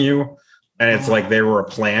bossing you, and it's like they were a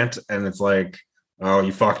plant, and it's like, oh,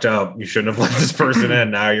 you fucked up. You shouldn't have let this person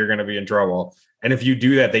in. Now you're going to be in trouble. And if you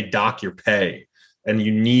do that, they dock your pay, and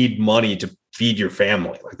you need money to feed your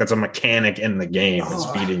family. Like that's a mechanic in the game is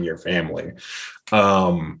feeding your family.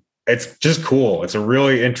 It's just cool. It's a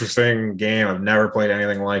really interesting game. I've never played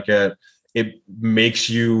anything like it. It makes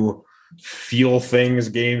you feel things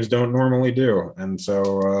games don't normally do. And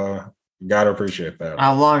so you got to appreciate that.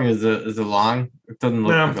 How long is it? Is it long? It doesn't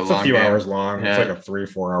look No, like a it's long a few game. hours long. Yeah. It's like a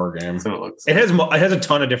 3-4 hour game. That's what it looks It like. has a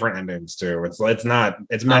ton of different endings too. It's meant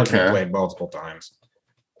to be Okay. played multiple times.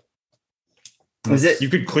 Is it You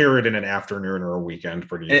could clear it in an afternoon or a weekend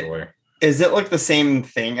pretty easily. is it like the same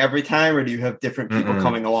thing every time, or do you have different people Mm-mm.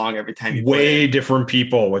 coming along every time you play Way it? different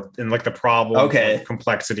people and like the problem. Okay. Like,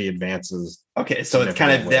 complexity advances. Okay, so it's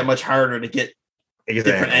kind of that much harder to get different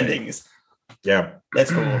Exactly. endings. Yeah,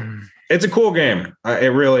 That's cool. it's a cool game.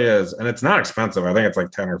 It really is, and it's not expensive. I think it's like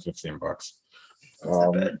 $10 or $15. That's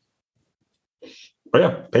not bad. But yeah,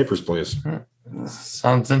 Papers, Please.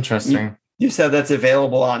 Sounds interesting. You said that's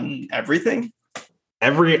available on everything?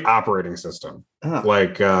 Every operating system, Oh.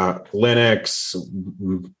 like Linux,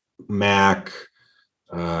 Mac,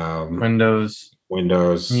 Windows.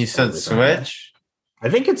 Windows. You said everything. Switch? I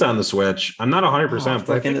think it's on the Switch. I'm not 100%, Oh, but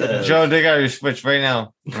I look think into it that. is. Joe, dig out your Switch right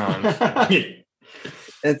now. No,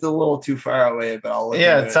 It's a little too far away, but I'll look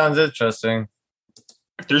yeah, into it sounds interesting.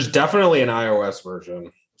 There's definitely an iOS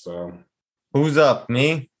version. So Who's up?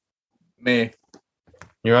 Me? Me.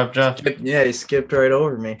 You're up, Jeff? Yeah, he skipped right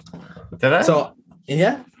over me. Did I? So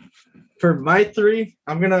yeah, for my 3,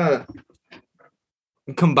 I'm gonna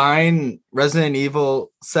combine Resident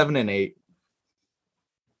Evil 7 and 8,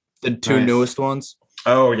 the 2 Nice. newest ones.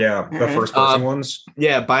 oh yeah, the Alright. first person ones.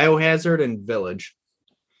 Yeah, Biohazard and Village.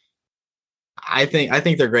 I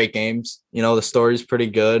think they're great games. You know, the story's pretty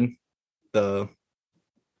good.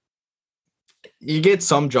 You get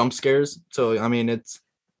some jump scares, so I mean it's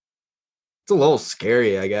a little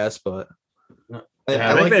scary, I guess, but Yeah,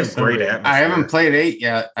 I think they the have great story. atmosphere. I haven't played 8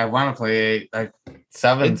 yet. I want to play 8. Like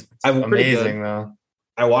 7's I'm pretty amazing though.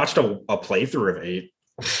 I watched a playthrough of 8.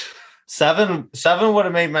 7 would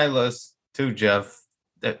have made my list too, Jeff.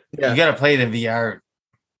 Yeah. You gotta play the VR.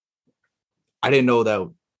 I didn't know that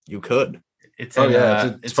you could. It's Oh, in, yeah,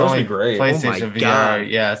 it's supposed to only be great. PlayStation Oh my VR. God.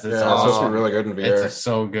 Yes, it's It's supposed to be all, really good in VR. it's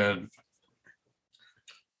so good.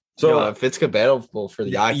 So So if it's compatible for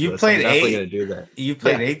the Oculus, You played I'm definitely 8? gonna do that. You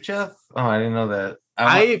played Yeah. 8, Jeff? Oh, I didn't know that.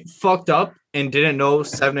 I fucked up and didn't know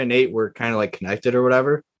 7 and 8 were kind of like connected or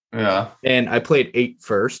whatever. yeah. And I played 8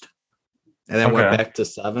 first and then went Okay. back to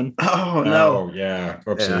 7. Oh no. oh yeah,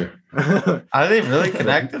 oopsie. Yeah. Are they really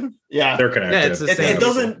connected? Yeah. They're connected. Yeah, it's the It, same. it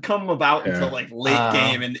doesn't come about Yeah. until like late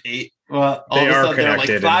game and 8. Well, All They of a are sudden they're like,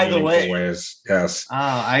 connected by in the meaningful way, ways. Yes.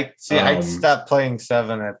 I see. I Um, stopped playing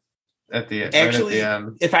 7 at the Actually, right at the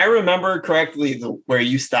end. if I remember correctly, where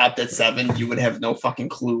you stopped at 7, you would have no fucking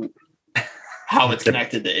clue how it's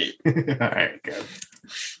connected to 8. All right, good.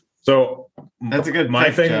 So That's a good my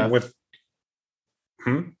pick, thing Jeff. with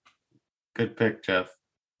Good pick, Jeff.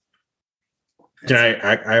 Can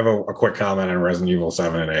I have a quick comment on Resident Evil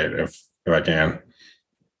 7 and 8 if I can.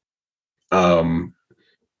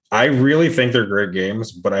 I really think they're great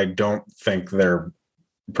games, but I don't think they're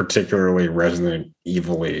particularly Resident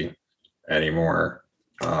Evil-y anymore.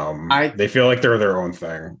 I- They feel like they're their own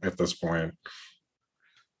thing at this point.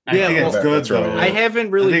 I Yeah, think well, it's good that's really though. I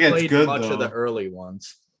haven't really think it's played good, much of though. the early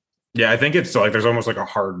ones. Yeah, I think it's like there's almost like a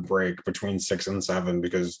hard break between 6 and 7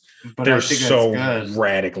 because but I they're think so it's good.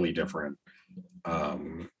 radically different.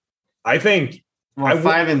 I think Well, I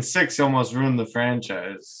 5 and 6 almost ruined the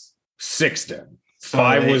franchise. 6 did. So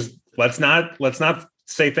 5 they- was let's not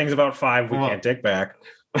say things about 5 we Well- can't take back.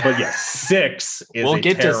 But yes, 6 is We'll a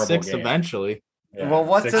get to terrible 6 game. eventually. Yeah, Well,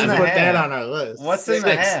 what's 6 in I is the put hat? that on our list. What's in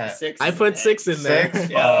the Six. hat? I put 6 in there. 6?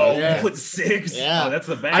 Yeah. Oh, Yeah. you put 6. Yeah. Oh, that's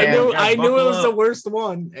the best. I knew guys, it was buckle the up. worst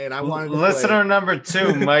one, and I wanted to Listener number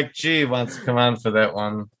 2, Mike G, wants to come on for that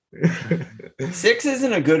one. 6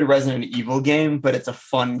 isn't a good Resident Evil game, but it's a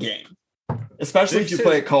fun game. Especially if you 6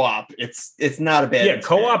 play it co-op. It's not a bad Yeah,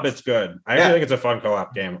 co-op, experience. it's good. I Yeah. actually think it's a fun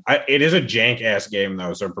co-op game. It is a jank ass game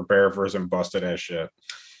though, so prepare for some busted ass shit.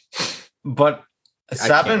 But can't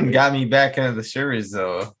 7 wait. got me back into the series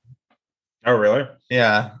though. Oh, really?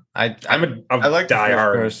 Yeah, I'm I like the first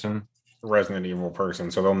diehard person. Resident Evil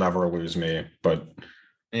person, so they'll never lose me. But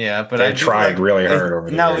Yeah, but I do tried like- really hard over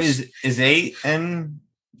the now years. is 8 and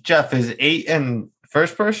Jeff is 8 in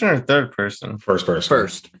first person or third person? First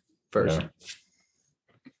person. First.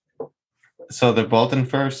 Yeah. So they're both in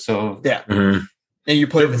first. So Mhm. And you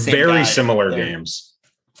play They're the same very guy. similar Yeah. games.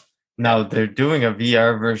 now they're doing a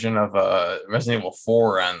VR version of Resident Evil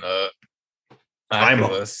 4 on the I'm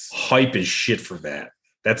Oculus. hype as shit for that.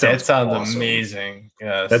 That That sounds sounds awesome. amazing.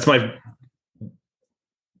 Yes. That's my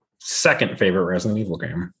second favorite Resident Evil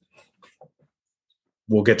game.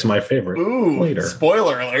 We'll get to my favorite Ooh, later.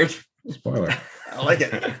 spoiler alert. Spoiler. I like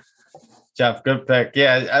it. Jeff, good pick.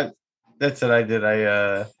 Yeah, that's what I did.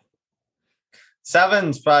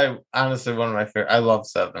 7's probably honestly one of my favorite. I love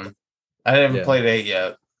 7. I haven't Yeah. played 8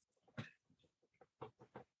 yet.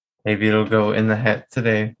 Maybe it'll go in the hat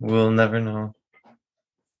today. We'll never know.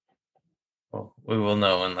 Well, we will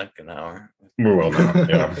know in like an hour. We will know.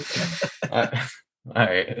 Yeah. All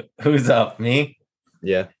right. Who's up? Me?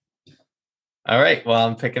 Yeah. All right. Well,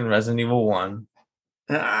 I'm picking Resident Evil 1.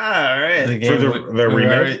 All right. The For the we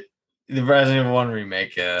remake? already- the Resident Evil 1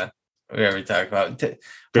 remake, yeah. We already talked about. Good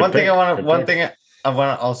One thing pick, I want to good one pick. thing I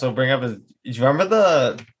want to also bring up is, do you remember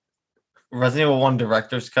the Resident Evil 1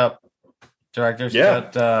 director's cut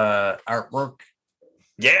Yeah. artwork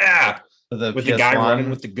Yeah. for the With the guy PS1? running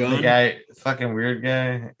with the The gun. guy, fucking weird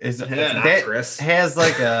guy, is It's that not Chris. has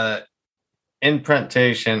like a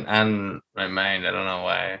imprintation on my mind. I don't know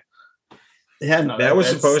why. Yeah, no, That was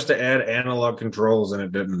that's- supposed to add analog controls and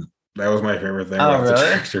it didn't. That was my favorite thing Oh, about the really?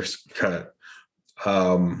 director's cut. They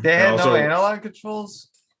and had also, no analog controls.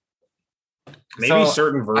 maybe So,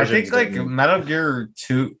 certain I versions. think like didn't. Metal Gear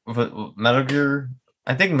 2, Metal Gear.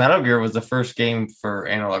 I think Metal Gear was the first game for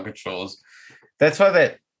analog controls. That's why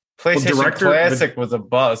that PlayStation Director- Classic was a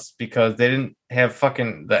bust, because they didn't have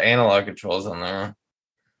fucking the analog controls on there.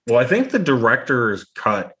 Well, I think the director's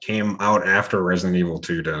cut came out after Resident Evil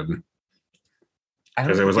 2 did. I don't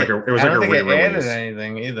 'Cause it was think like a- it was I like don't a think it added re-release.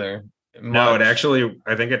 anything either. No, it Much. actually,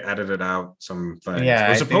 I think it edited out some things. Yeah, it I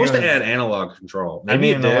was think supposed it to was- add analog control. I don't Maybe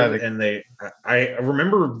it even know why did, they- and I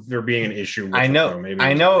remember there being an issue with I it, know. though. Maybe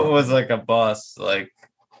I know it was like a bust, like,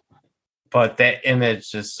 but that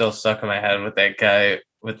image just still stuck in my head with that guy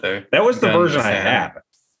with the. that was the gun in version his I hand. had.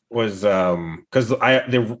 Was because I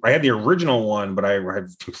had the original one, but I had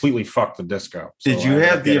completely fucked the disc up. So Did you I ended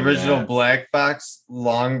have up the getting original that, black box,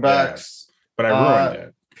 long box but I ruined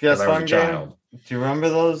it because I was PS1 a game? child. Do you remember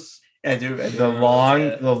those? I do. The long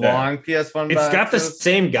Yeah. long PS1 It's got the boxes?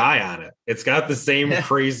 same guy on it. It's got the same Yeah.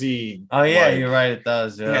 crazy. Oh yeah, like, you're right. It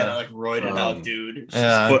does. Yeah, Yeah. like roided out dude.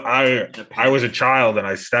 Yeah. But I I was a child and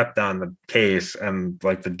I stepped on the case and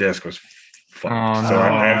like the disc was fucked. Oh, So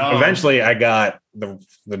no. eventually I got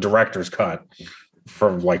the director's cut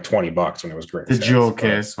for like $20 when it was great. The jewel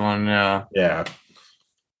case one. Yeah. Yeah.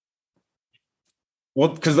 Well,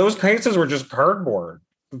 because those cases were just cardboard.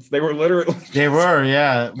 They were literally They were.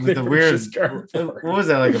 Yeah. With They the were weird. just cardboard. What was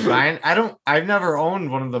that, like a bind? I've never owned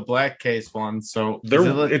one of the black case ones. So They're- is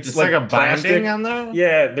it like, it's just like like a binding plastic. on there?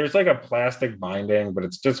 Yeah, there's like a plastic binding, but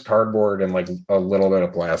it's just cardboard and like a little bit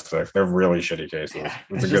of plastic. They're really shitty cases. Yeah,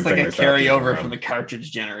 It's it's a just good like thing a they stopped using carryover them. from the cartridge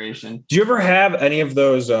generation. Do you ever have any of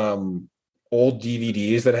those old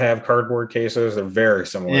DVDs that have cardboard cases? They're very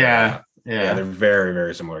similar. Yeah. To that. Yeah, they're very,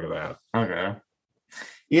 very similar to that. Okay.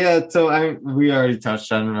 Yeah, so we already touched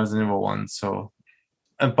on Resident Evil 1, so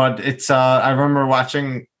but it's I remember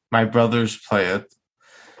watching my brothers play it.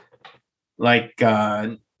 Like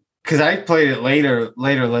cuz I played it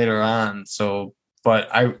later on, so but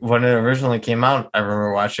when it originally came out, I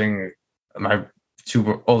remember watching my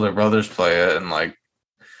two older brothers play it, and like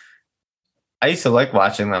I used to like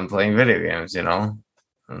watching them playing video games. And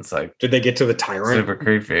it's like Did they get to the tyrant? super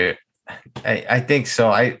creepy. I think so.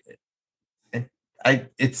 I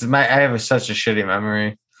have such a shitty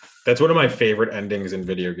memory. That's one of my favorite endings in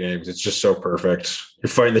video games. It's just so perfect. You're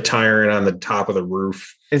fighting the tyrant on the top of the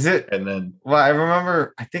roof, Is it? and then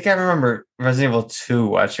Well, I think I remember Resident Evil 2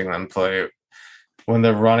 watching them play when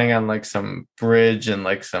they're running on like some bridge and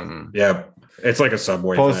like some yeah, it's like a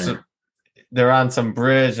subway thing. They're on some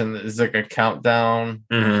bridge and there's like a countdown.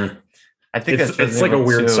 Mm-hmm. I think It's that's like a Resident Evil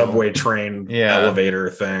weird 2. subway train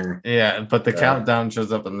elevator thing. Yeah, but the Yeah. countdown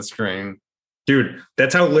shows up on the screen. Dude,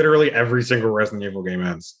 that's how literally every single Resident Evil game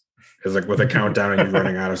ends. Is like with a countdown and you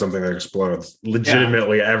running out of something that explodes.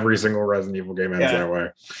 Legitimately, every single Resident Evil game ends that way.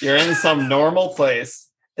 You're in some normal place,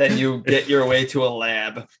 then you get your way to a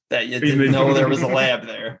lab that you didn't know there was a lab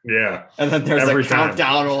there. Yeah. And then there's Every a time.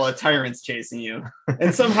 countdown while a tyrant's chasing you.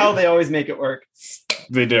 And somehow they always make it work.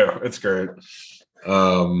 They do. It's great.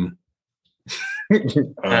 All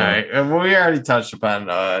right, and we already touched upon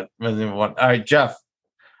Resident Evil 1. All right, Jeff,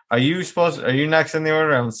 are you next in the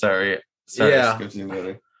order? I'm sorry. Yeah. Skipped you the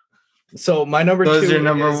order. So my number So two is your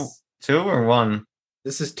number is, 2 or 1?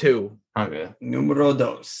 this is 2. Okay. Numero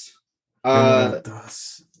dos.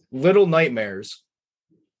 Little Nightmares.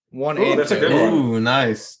 1 Ooh, and that's a 2. good one. Ooh,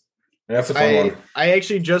 nice. That's a fun one. I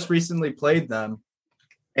actually just recently played them,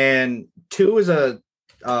 and 2 is a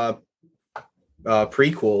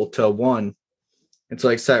prequel to 1. It's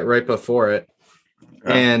like set right before it,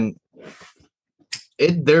 and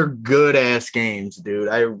they're good ass games, dude.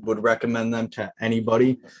 I would recommend them to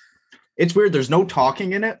anybody. It's weird. There's no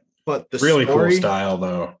talking in it, but the Really story, cool style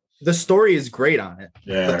though. the story is great on it.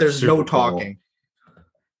 Yeah. But there's super no cool. talking.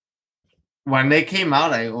 When they came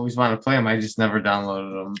out, I always wanted to play them. I just never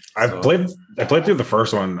downloaded them. I so. played through the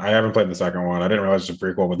first one. I haven't played the second one. I didn't realize it's a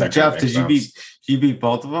prequel, but that Jeff, kinda did makes sense. you beat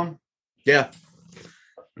both of them? Yeah,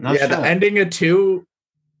 No yeah. shit. The ending of 2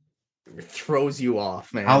 throws you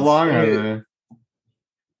off, man. How long are they?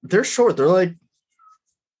 They're short. They're like,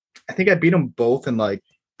 I think I beat them both in like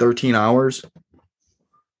 13 hours.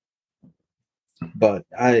 But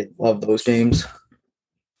I love those games.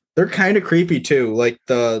 They're kind of creepy too. Like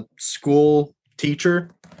the school teacher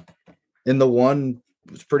in the one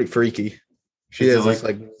was pretty freaky. She Is it has this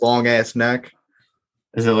like long ass neck.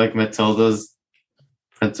 Is it like Matilda's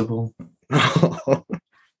principal?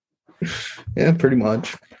 Yeah, pretty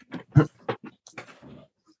much.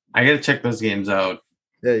 I gotta check those games out.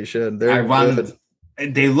 Yeah, you should. I They're wanted.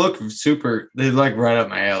 good. They look super. They like right up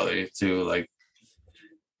my alley too. Like,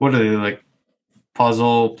 what are they like?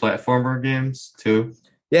 Puzzle platformer games too.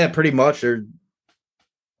 Yeah, pretty much. They're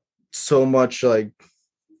so much like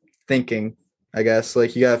thinking, I guess.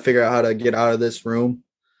 Like you gotta figure out how to get out of this room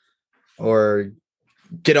or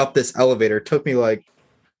get up this elevator. It took me like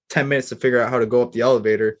 10 minutes to figure out how to go up the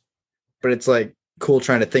elevator, but it's like cool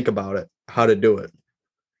trying to think about it, how to do it.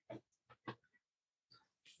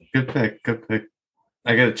 Good pick. Good pick.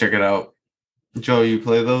 I gotta check it out. Joe, you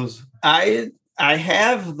play those? I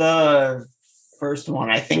have the first one.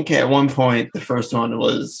 I think at one point the first one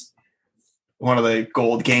was one of the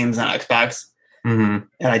gold games on Xbox. Mm-hmm.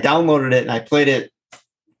 And I downloaded it and I played it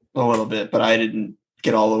a little bit, but I didn't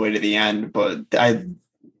get all the way to the end. But I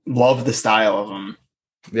love the style of them.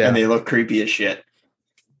 Yeah. And they look creepy as shit.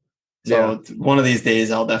 So one of these days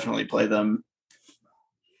I'll definitely play them.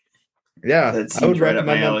 Yeah. That I would seems right up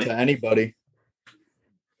my recommend them alley. to anybody.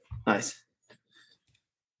 Nice.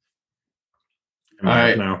 Am I All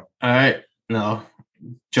right. up now? All right. No,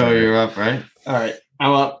 Joe, Sorry. you're up, right? All right.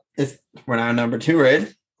 I'm up. We're now number 2,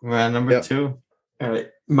 right? We're at number Yep. 2. All right.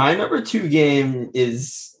 My number 2 game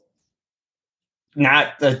is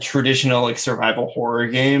not a traditional like survival horror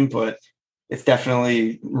game, but it's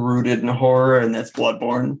definitely rooted in horror, and that's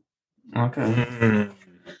Bloodborne. Okay. Mhm.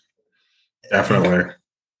 Definitely.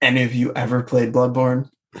 Any of you ever played Bloodborne?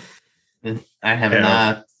 I have Yeah.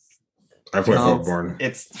 not. I played No, Bloodborne.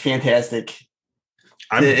 It's fantastic.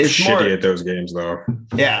 I'm it's shitty more- at those games though.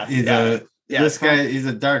 Yeah. He's yeah, this guy. He's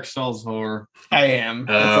a Dark Souls horror. I am. It's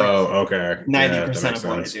Oh, okay. like Yeah, 90% that of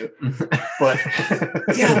what I makes do. sense.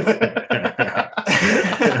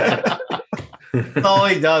 But All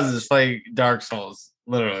he does is play Dark Souls,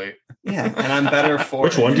 literally. yeah, and I'm better for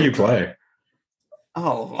Which it. one do you play?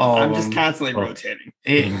 Oh, All I'm of just them. constantly Oh. rotating.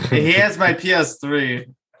 He has my PS3,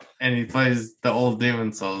 and he plays the old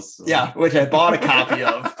Demon Souls. so- Yeah, which I bought a copy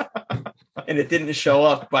of, and it didn't show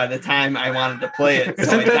up by the time I wanted to play it. So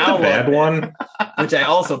Isn't I that the bad downloaded it, one? which I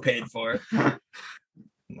also paid for. My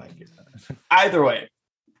God. Either way,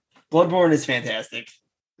 Bloodborne is fantastic,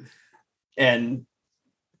 and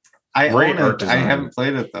I Great own art it. design. I haven't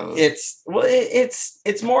played it though. It's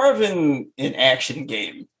more of an action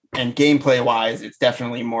game, and gameplay wise, it's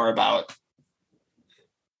definitely more about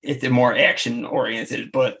it's more action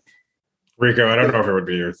oriented. But Rico, I don't know if it would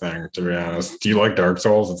be your thing, to be honest. Do you like Dark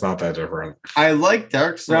Souls? It's not that different. I like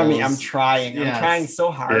Dark Souls. Remy, I'm trying. Yes. I'm trying so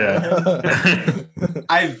hard. Yeah.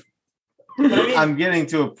 I'm getting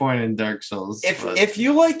to a point in Dark Souls. If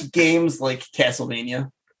you like games like Castlevania,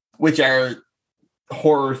 which are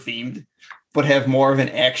horror themed, but have more of an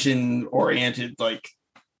action oriented like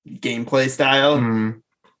gameplay style,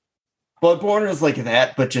 Bloodborne is like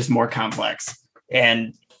that, but just more complex.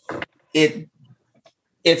 And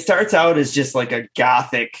it starts out as just like a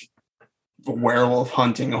gothic werewolf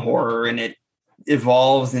hunting horror, and it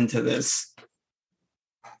evolves into this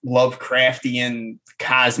Lovecraftian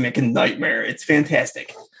cosmic nightmare. It's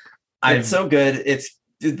fantastic. It's so good. It's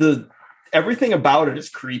everything about it is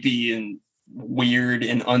creepy and weird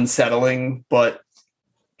and unsettling, but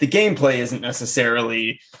the gameplay isn't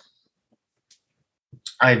necessarily.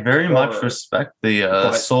 I very much respect the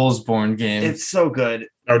Soulsborne game. It's so good.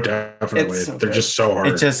 Oh, definitely. It's so They're good. just so hard.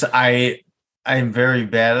 It just I'm very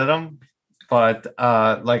bad at them, but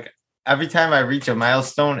like every time I reach a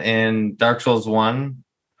milestone in Dark Souls 1,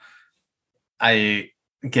 I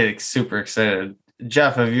get super excited.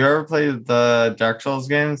 Jeff, have you ever played the Dark Souls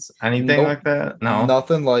games? Anything Nope. like that? No.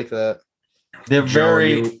 Nothing like that. They're Joe,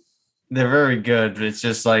 they're very good. But it's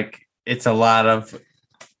just like it's a lot of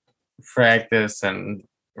practice and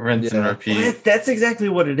rinse and Yeah. repeat. Well, that's exactly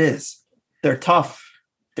what it is. They're tough.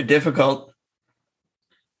 They're difficult.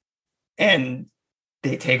 And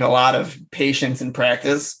they take a lot of patience and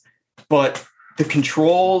practice. But the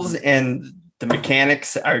controls and the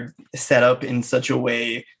mechanics are set up in such a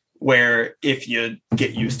way where if you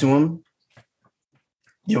get used to them,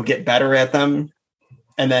 you'll get better at them.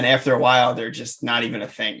 And then after a while, they're just not even a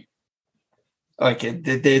thing. Like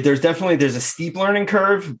there's a steep learning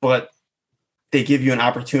curve, but they give you an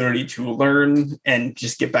opportunity to learn and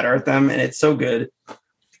just get better at them. And it's so good.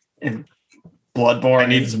 And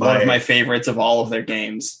Bloodborne is one of my favorites of all of their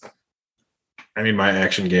games. I need my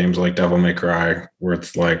action games like Devil May Cry, where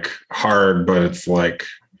it's like hard, but it's like,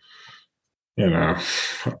 you know,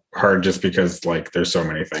 hard just because like there's so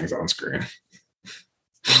many things on screen.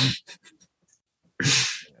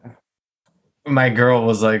 My girl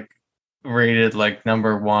was like rated like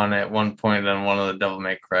number 1 at one point on one of the Devil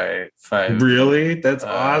May Cry 5 Really? That's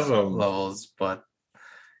awesome. levels. But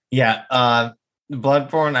yeah,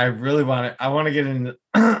 Bloodborne, I really want to. I want to get into.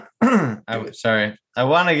 I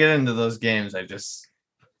want to get into those games.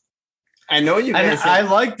 I know you guys. I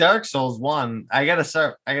like Dark Souls 1. I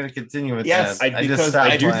gotta continue with Yes, that. I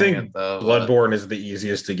playing do think it, though, Bloodborne is the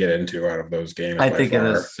easiest to get into out of those games. I by think far.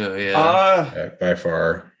 it is too. Yeah. By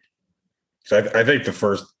far. So I think the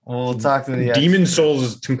first We'll talk to the Demon Souls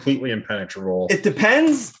is completely impenetrable. It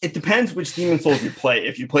depends. It depends which Demon Souls you play.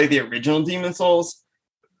 If you play the original Demon Souls,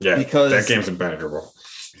 Yeah, because that game's impenetrable.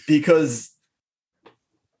 Because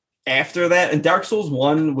after that, and Dark Souls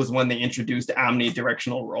 1 was when they introduced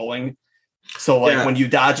omnidirectional rolling. So like when you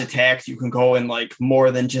dodge attacks, you can go in like more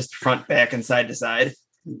than just front, back, and side to side.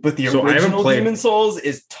 But the original Demon Souls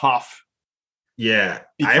is tough. Yeah, I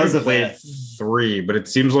Because haven't of played that. 3, but it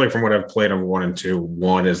seems like from what I've played on 1 and 2,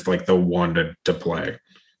 1 is like the one to play.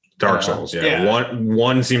 Dark Souls, yeah.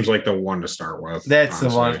 One seems like the one to start with. That's honestly.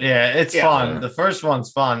 the one. Yeah, it's Yeah. fun. The first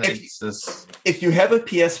one's fun. If- It's just If you have a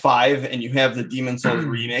PS5 and you have the Demon Souls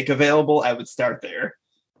remake available, I would start there.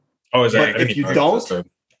 Oh, is that? But if you don't,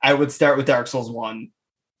 I would start with Dark Souls 1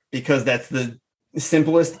 because that's the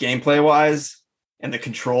simplest gameplay wise, and the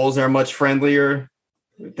controls are much friendlier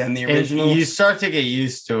than the original. and you start to get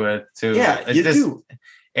used to it too. Yeah, It you just- do.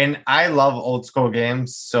 And I love old school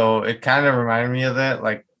games, so it kind of reminded me of that.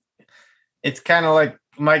 Like, it's kind of like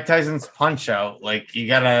Mike Tyson's Punch Out. Like, you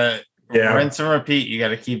gotta rinse and repeat. You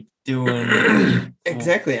gotta keep doing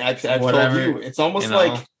Exactly. I've told whatever, you. It's almost you know.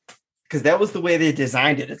 like because that was the way they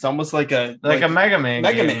designed it. It's almost like a a Mega Man.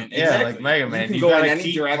 Mega game. Man, Yeah, exactly. like Mega You Man. can You go in gotta any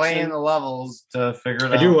keep direction. playing the levels to figure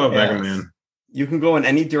it out. I do love Mega Yes. Man. You can go in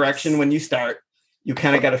any direction when you start. You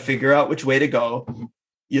kind of got to figure out which way to go.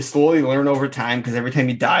 You slowly learn over time because every time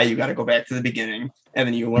you die, you got to go back to the beginning, and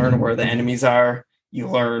then you learn where the enemies are. You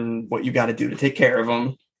learn what you got to do to take care of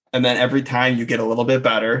them, and then every time you get a little bit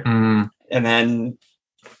better, Mm. and then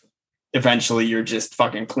eventually you're just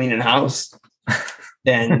fucking cleaning house.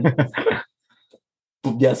 And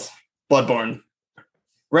yes, Bloodborne.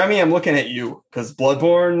 Remy, I'm looking at you because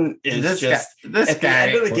Bloodborne is This just this at guy.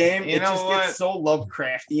 the end of the game. You It know just what? gets so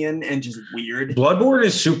Lovecraftian and just weird. Bloodborne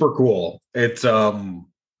is super cool. It's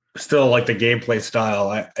still like the gameplay style.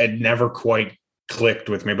 I never quite clicked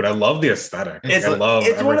with me, but I love the aesthetic. It's, I love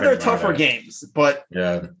it's one of their everything about tougher it. games, but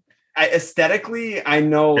Yeah, aesthetically, I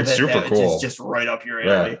know It's super that cool. is just right up your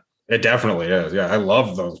yeah, alley. it definitely is. Yeah, I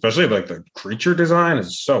love those, especially like the creature design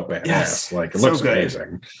is so badass. Yes, Like it so looks good.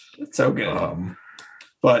 amazing. It's so good.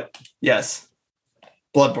 But yes,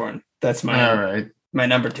 Bloodborne. That's All my right. my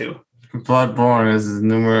number 2. Bloodborne is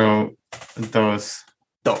numero dos.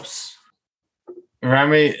 Dos.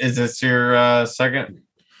 Remy, is this your second?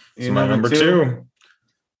 It's Your my number 2.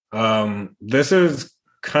 This is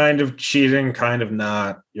kind of cheating, kind of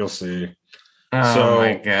not. You'll see. Oh So-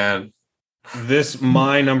 my god.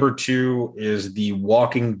 My number 2 is the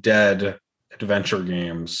Walking Dead adventure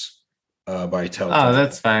games by Telltale. Oh,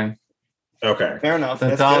 that's fine. okay. Fair enough. The,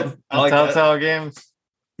 That's Tell- good. I the like that. Telltale games.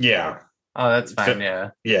 Yeah. Oh, that's fine. Yeah.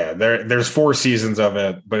 Yeah. There's 4 seasons of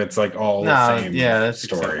it, but it's like all the No. same Yeah, that's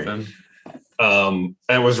story. accepted.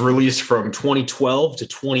 It was released from 2012 to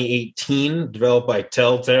 2018, developed by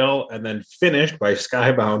Telltale, and then finished by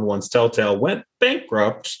Skybound once Telltale went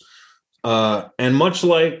bankrupt. And much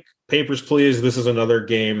like Papers, Please, this is another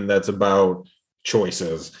game that's about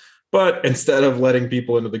choices. But instead of letting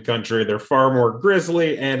people into the country, they're far more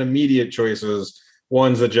grisly and immediate choices,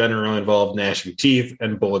 ones that generally involve gnashing teeth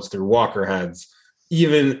and bullets through walker heads,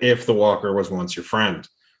 even if the walker was once your friend.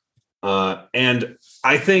 And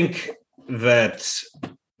I think that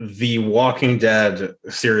the Walking Dead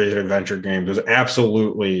series of adventure games is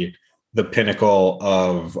absolutely the pinnacle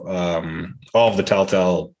of all of the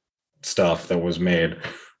Telltale stuff that was made.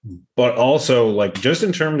 But also, like, just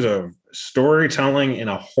in terms of storytelling in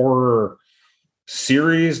a horror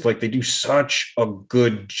series, like, they do such a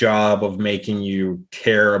good job of making you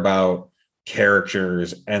care about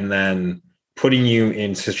characters and then putting you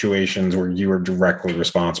in situations where you are directly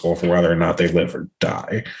responsible for whether or not they live or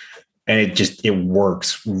die. And it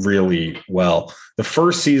works really well. The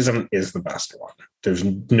first season is the best one. There's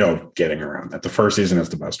no getting around that. The first season is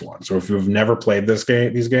the best one. So if you've never played these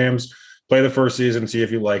games, play the first season, see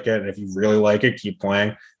if you like it. And if you really like it, keep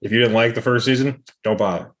playing. If you didn't like the first season, don't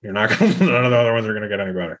bother. You're not going to, none of the other ones are going to get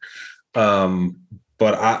any better.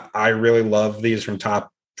 But I really love these from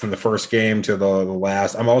the first game to the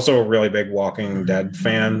last. I'm also a really big Walking Dead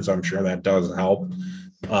fan, so I'm sure that does help.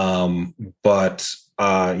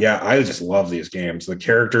 Yeah, I just love these games. The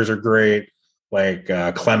characters are great. Like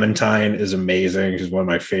Clementine is amazing. She's one of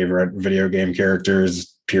my favorite video game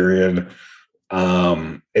characters, period.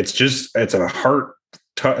 It's a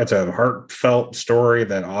heartfelt story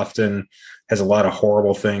that often has a lot of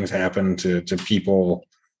horrible things happen to people.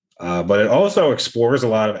 But it also explores a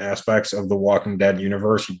lot of aspects of the Walking Dead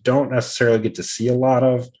universe you don't necessarily get to see a lot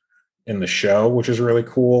of in the show, which is really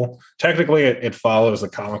cool. Technically, it follows the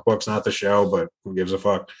comic books, not the show, but who gives a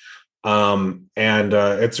fuck?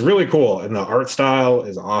 It's really cool. And the art style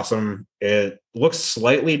is awesome. It looks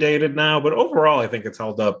slightly dated now, but overall, I think it's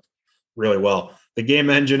held up really well. The game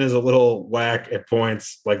engine is a little whack at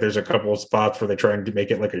points. Like there's a couple of spots where they try and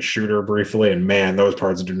make it like a shooter briefly, and man, those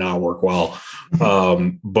parts do not work well.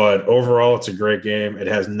 But overall, it's a great game. It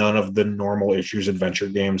has none of the normal issues adventure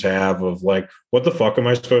games have of like, what the fuck am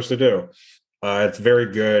I supposed to do? It's very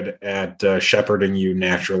good at shepherding you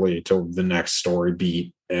naturally to the next story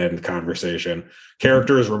beat and conversation.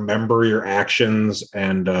 Characters remember your actions,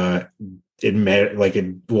 and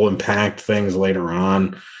it will impact things later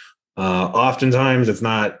on. Oftentimes it's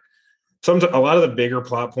not. A lot of the bigger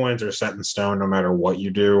plot points are set in stone no matter what you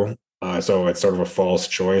do. So it's sort of a false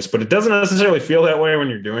choice, but it doesn't necessarily feel that way when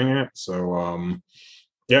you're doing it. So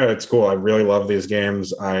yeah, it's cool. I really love these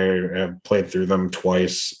games. I have played through them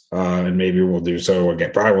twice, and maybe we'll do so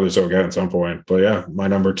again. Probably will do so again at some point. But yeah, my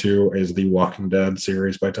number 2 is the Walking Dead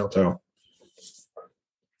series by Telltale.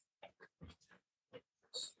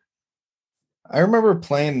 I remember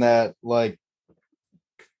playing that like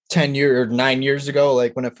 9 years ago,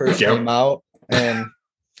 like when it first came out. And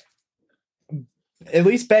at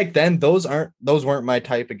least back then, those weren't my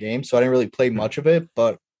type of game. So I didn't really play much of it,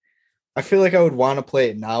 but I feel like I would want to play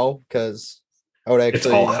it now because I would actually. It's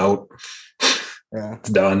all out. Yeah. It's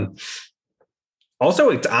done. Also,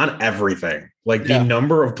 it's on everything. Like the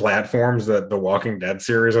number of platforms that the Walking Dead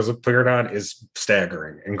series has appeared on is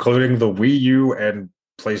staggering, including the Wii U and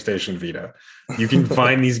PlayStation Vita. You can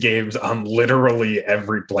find these games on literally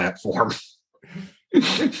every platform.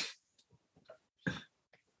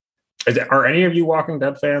 Are any of you Walking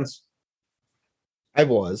Dead fans? I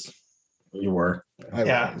was. You were.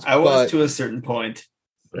 I was to a certain point.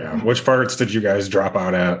 Yeah. Which parts did you guys drop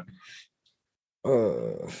out at?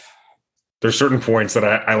 There's certain points that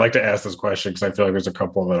I like to ask this question because I feel like there's a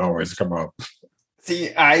couple that always come up.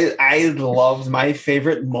 See, I loved my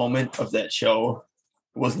favorite moment of that show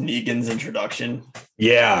was Negan's introduction.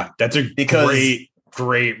 Yeah, that's a Because-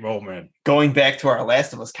 great moment. Going back to our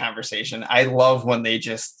Last of Us conversation, I love when they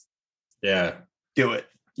just Yeah. do it.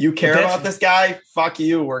 You care That's- about this guy? Fuck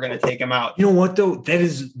you. We're gonna take him out. You know what though?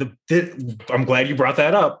 I'm glad you brought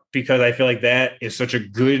that up because I feel like that is such a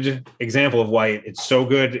good example of why it's so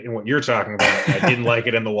good in what you're talking about. I didn't like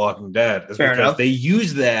it in The Walking Dead. Is Fair because enough. they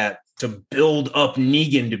use that to build up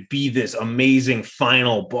Negan to be this amazing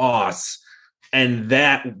final boss. And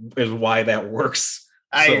that is why that works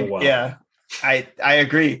so well. Yeah, I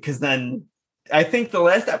agree. Because then I think the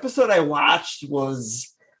last episode I watched was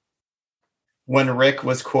when Rick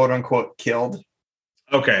was quote unquote killed.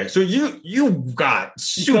 Okay, so you got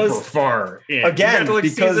super Because- far in. again, You got to, like,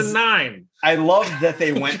 because- season 9. I love that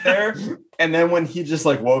they went there, and then when he just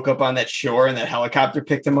like woke up on that shore and that helicopter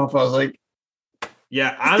picked him up, I was like,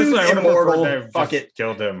 Yeah, honestly, I dude's would have immortal. preferred to have Fuck just it.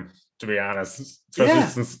 killed him, to be honest. Especially Yeah.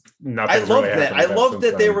 since I nothing's love really that. happened I to love since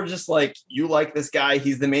that they then. were just like, you like this guy,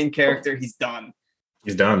 he's the main character, he's done.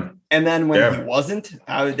 He's done. And then when Yeah. he wasn't,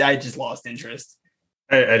 I just lost interest.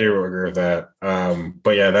 I do agree with that.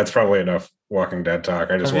 But yeah, that's probably enough Walking Dead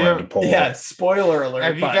talk. I just Have wanted you- to pull. Yeah, spoiler alert.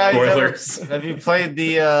 Have you by guys the way. Spoilers. have you played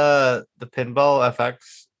the Pinball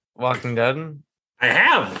FX Walking Dead? I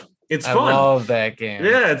have. It's I fun. love that game.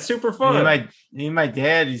 Yeah, it's super fun. My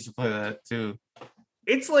dad used to play that too.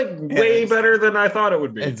 It's like way it's- better than I thought it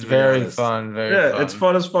would be. It's to be very honest. fun. Very Yeah, fun. it's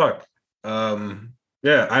fun as fuck.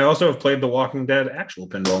 Yeah, I also have played the Walking Dead actual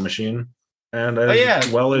pinball machine, and Oh as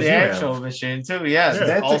yeah, well as the you actual have. machine too. Yes, Yeah.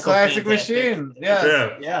 that's a Also classic fantastic. machine. Yes.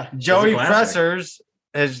 Yeah, Yeah. Joey classic. Pressers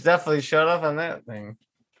has definitely showed up on that thing.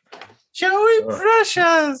 Joey Ugh.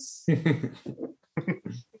 Pressers.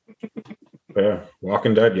 yeah.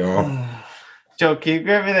 Walking Dead, y'all. Joe, can you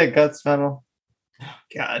grab me that guts medal?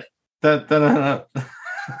 God. Da, da, da, da.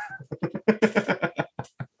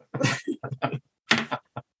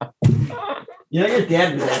 You know, your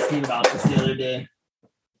dad was asking about this the other day.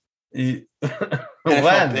 You- And I felt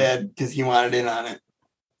when? bad because he wanted in on it.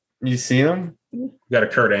 You seen him? Got a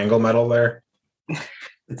Kurt Angle medal there.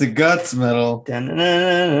 It's a guts medal.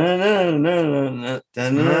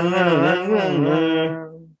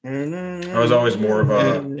 I was always more of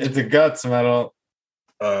a It's a guts medal.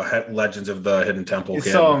 Legends of the Hidden Temple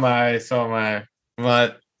kid. So am I. So am I.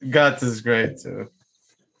 But guts is great too.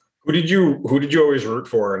 Who did you always root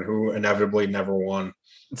for, and who inevitably never won?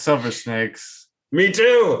 Silver Snakes. Me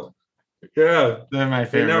too. Yeah, They're my they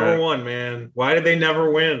favorite. never won, man. Why did they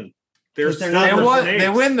never win? They're 'Cause they're still not They the won. snakes. They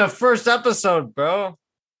win the first episode, bro.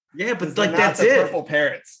 Yeah, but They're like not that's the it. Purple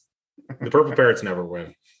Parrots. The Purple Parrots never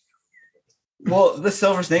win. Well, the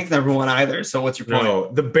Silver Snakes never won either. So what's your point?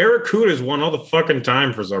 No, the Barracudas won all the fucking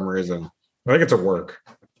time for some reason. I think it's a work.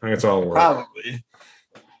 I think it's all a work. Probably.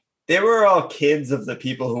 They were all kids of the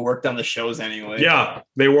people who worked on the shows anyway. Yeah,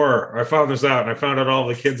 they were. I found this out, and I found out all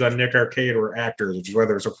the kids on Nick Arcade were actors, which is why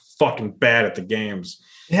they're so fucking bad at the games.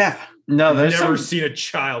 Yeah. No, I've there's never some. seen a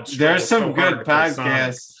child. There's struggle some so hard good to play Sonic.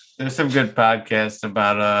 podcasts. There's some good podcasts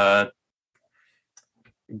about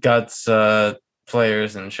guts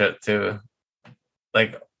players and shit too.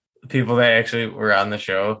 Like people that actually were on the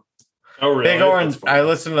show. Oh, really? Big Orange. That's fun. I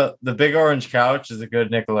listened to the Big Orange Couch is a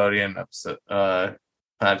good Nickelodeon episode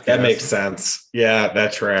podcast. That makes sense. Yeah,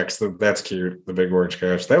 that tracks. That's cute. The Big Orange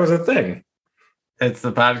Couch. That was a thing. It's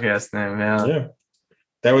the podcast name, yeah. Yeah,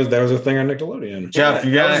 that was a thing on Nickelodeon. Jeff,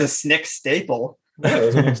 you that got was a Snick staple. Yeah, that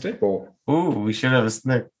was a big staple. Ooh, we should have a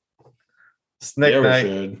Snick Yeah, we night.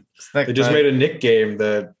 should. Snick They just night. made a Nick game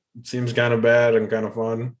that seems kind of bad and kind of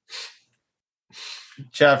fun.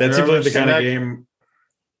 Jeff, That you seems like the kind of Snick? game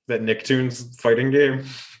that Nicktoons fighting game.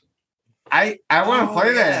 I want to Oh,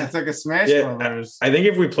 play that. yeah. It's like a Smash Yeah, Brothers. I think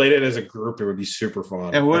if we played it as a group, it would be super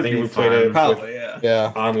fun. It would I think be if we played fun. it with- Probably, yeah.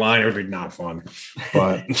 Yeah. online, it would be not fun.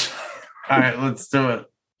 But All right, let's do it.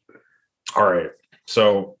 all right.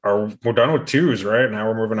 So we're done with twos, right? Now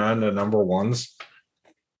we're moving on to number ones.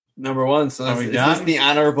 Number one. So Are is, we is done? this the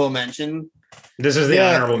honorable mention? This is the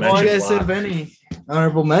honorable Well, mention. you guys block. have any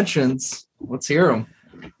honorable mentions? Let's hear them.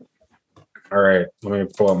 All right, let me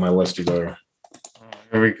pull up my list together.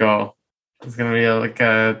 Here we go. It's gonna be like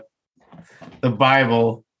the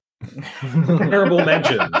Bible. Honorable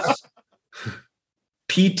mentions.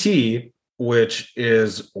 PT, which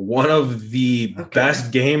is one of the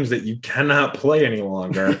best games that you cannot play any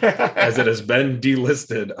longer, as it has been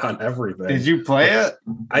delisted on everything. Did you play it?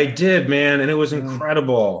 I did, man, and it was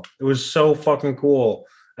incredible. It was so fucking cool.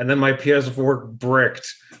 And then my PS4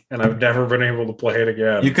 bricked, and I've never been able to play it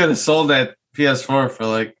again. You could have sold that PS4 for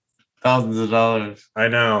like thousands of dollars. I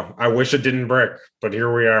know. I wish it didn't brick, but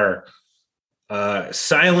here we are.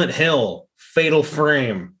 Silent Hill, Fatal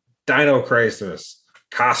Frame, Dino Crisis,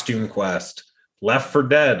 Costume Quest, Left 4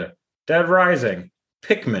 Dead, Dead Rising,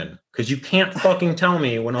 Pikmin, because you can't fucking tell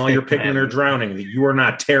me when all your Pikmin are drowning that you are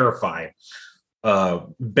not terrified.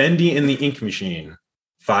 Bendy and the Ink Machine,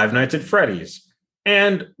 Five Nights at Freddy's,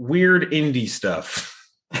 and weird indie stuff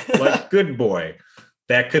like Good Boy,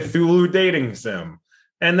 that Cthulhu dating sim,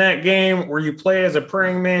 and that game where you play as a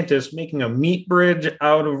praying mantis making a meat bridge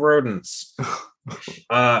out of rodents.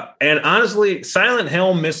 And honestly, Silent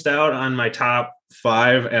Hill missed out on my top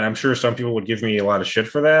 5, and I'm sure some people would give me a lot of shit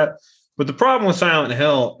for that. But the problem with Silent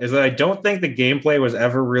Hill is that I don't think the gameplay was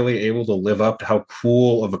ever really able to live up to how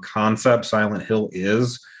cool of a concept Silent Hill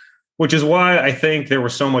is, which is why I think there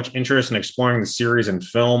was so much interest in exploring the series in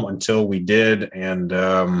film until we did. And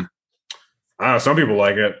I don't know, some people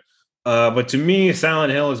like it. But to me,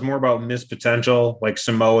 Silent Hill is more about missed potential, like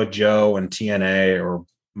Samoa Joe and TNA, or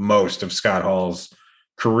most of Scott Hall's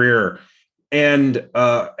career. And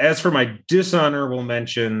as for my dishonorable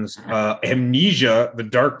mentions, Amnesia, The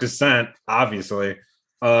Dark Descent, obviously,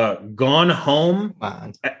 Gone Home,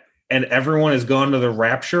 and Everyone Has Gone to the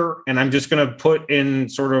Rapture. And I'm just going to put in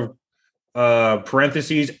sort of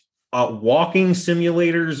parentheses, walking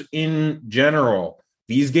simulators in general.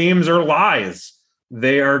 These games are lies.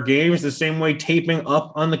 They are games the same way taping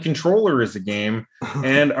up on the controller is a game,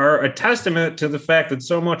 and are a testament to the fact that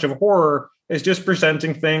so much of horror is just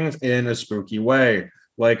presenting things in a spooky way,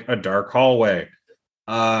 like a dark hallway.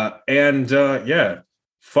 Yeah,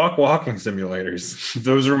 fuck walking simulators.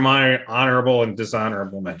 Those are my honorable and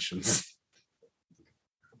dishonorable mentions.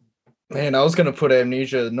 Man, I was gonna put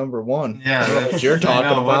Amnesia at number 1. Yeah, That's what you're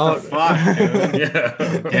talking about. What the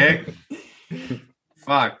fuck, dude? Yeah.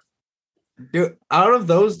 Fuck. Dude, out of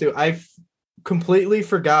those, dude, I completely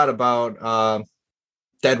forgot about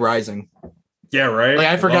Dead Rising. Yeah, right. Like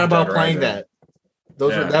I forgot about playing Rising. that.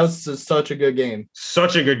 That was such a good game.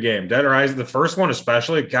 Such a good game. Dead Rising, the first one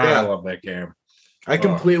especially. God, Yeah. I love that game. I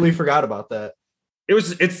completely forgot about that.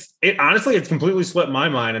 It honestly, it's completely slipped my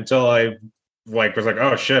mind until I was like,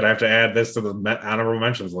 oh shit, I have to add this to the honorable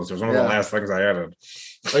mentions list. It was one of the last things I added.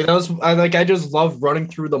 Like that was I just love running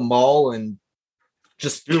through the mall and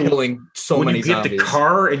just killing so when many you get zombies. the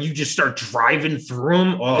car and you just start driving through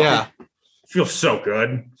them. Oh, Yeah. it feels so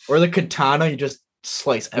good. Or the katana, you just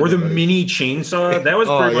slice Or the everybody. mini chainsaw. That was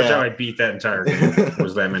Oh, pretty much yeah. how I beat that entire game.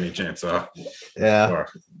 Was that mini chainsaw? Yeah,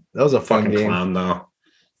 Oh, that was a fun fucking game. clown though.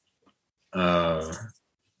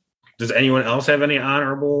 Does anyone else have any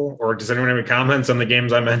honorable, or does anyone have any comments on the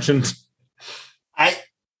games I mentioned? I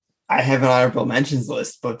have an honorable mentions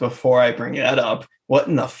list, but before I bring that up, what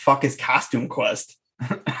in the fuck is Costume Quest?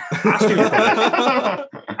 Costume Quest.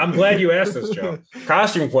 I'm glad you asked this, Joe.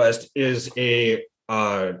 Costume Quest is a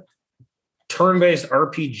turn-based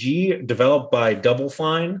RPG developed by Double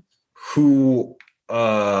Fine, who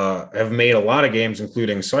have made a lot of games,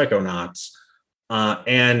 including Psychonauts.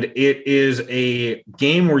 And it is a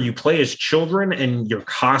game where you play as children and your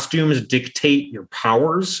costumes dictate your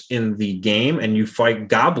powers in the game, and you fight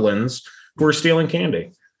goblins who are stealing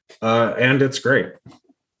candy. And it's great.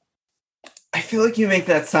 I feel like you make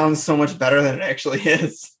that sound so much better than it actually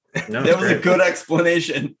is. No, That it's was a great. good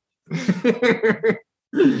explanation.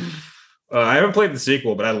 I haven't played the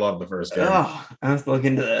sequel, but I love the first game. Oh, I have to look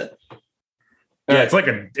into that. Yeah,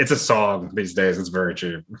 it's a song these days. It's very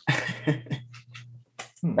cheap.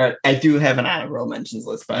 All right, I do have an honorable mentions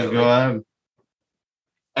list, by the way. Go ahead.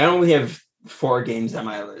 I only have 4 games on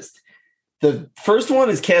my list. The first one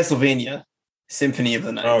is Castlevania Symphony of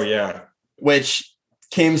the Night. Oh yeah. Which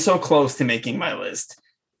came so close to making my list.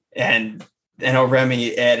 And I know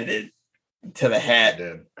Remy added it to the I hat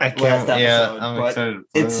did. last episode. I'm but excited.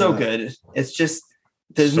 it's so good. It's just,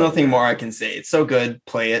 there's So nothing good. more I can say. It's so good.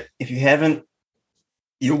 Play it. If you haven't,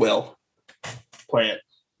 you will. Play it.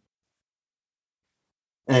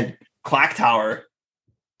 And Clock Tower.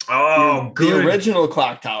 Oh, The good. original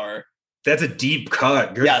Clock Tower. That's a deep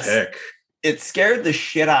cut. Good Yes. pick. It scared the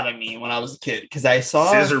shit out of me when I was a kid because I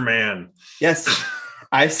saw Scissor Man. Yes,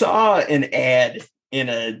 I saw an ad in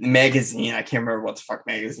a magazine. I can't remember what the fuck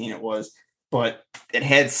magazine it was, but it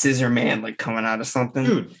had Scissor Man like coming out of something.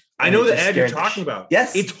 Dude, I And know it the just ad you're scared the talking about.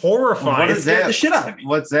 Yes. It's horrifying. What It is scared that? the shit out of me.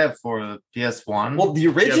 What's that for? The PS1? Well, the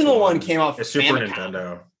original PS1. one came out for It's Super Famicom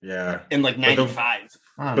Nintendo. Yeah. in like But the- '95.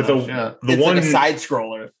 Oh, but no the shit. the It's one like a side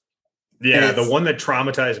scroller. yeah, and the it's- one that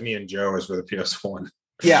traumatized me and Joe is for the PS1.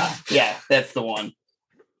 Yeah, that's the one.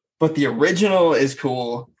 But the original is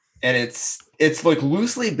cool, and it's like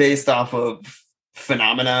loosely based off of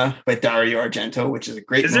Phenomena by Dario Argento, which is a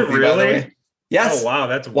great Is it movie, by the really? way. Yes. Oh wow,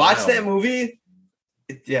 that's Watch wild. that movie.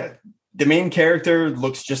 Yeah. the main character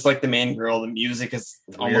looks just like the main girl. The music is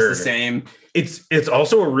almost the Weird. same. It's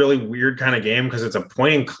also a really weird kind of game because it's a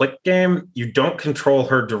point and click game. You don't control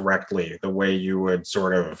her directly the way you would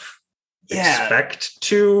sort of expect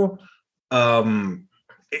to.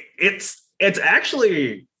 It's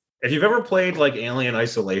actually, if you've ever played like Alien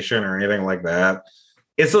Isolation or anything like that,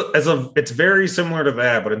 it's very similar to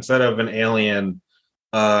that, but instead of an alien,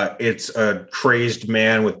 it's a crazed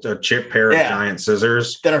man with a pair of giant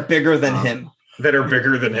scissors that are bigger than him.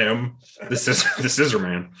 The Scissor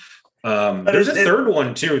Man. There's a third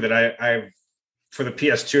one too that I've for the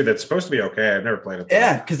PS2 that's supposed to be okay. I've never played it.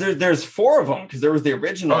 Yeah, because there's 4 of them. Because there was the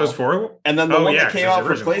original. Oh, there's 4 of them? And then the one that came out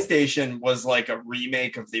for PlayStation was like a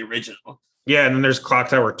remake of the original. Yeah, and then there's Clock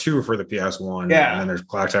Tower 2 for the PS1. Yeah. And then there's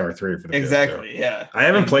Clock Tower 3 for the PS2. Yeah. I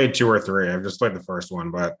haven't played 2 or 3. I've just played the first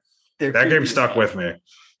one, but that game stuck with me.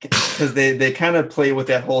 Because they kind of play with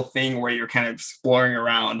that whole thing where you're kind of exploring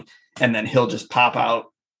around and then he'll just pop out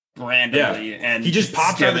randomly. And he just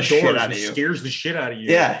pops out the door and scares the shit out of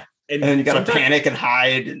you. Yeah. And then you got to panic and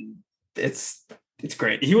hide. And it's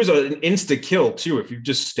great. He was an insta kill too. If you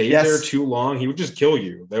just stayed there too long, he would just kill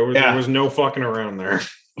you. There was no fucking around there.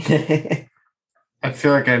 I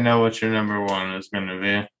feel like I know what your number 1 is going to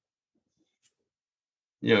be.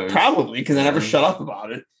 Yours. Probably because I never shut up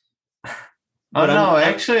about it. Oh no,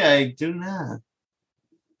 actually I do not.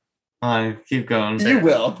 Keep going. You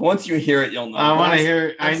will. Once you hear it, you'll know. I want to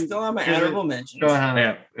hear. I'm still on my honorable mentions. Go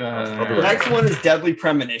ahead. The next one is Deadly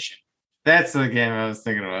Premonition. That's the game I was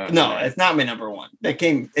thinking about. No, it's not my number 1. That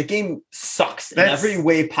game sucks in every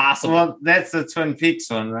way possible. Well, that's the Twin Peaks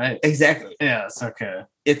one, right? Exactly. Yes. Okay.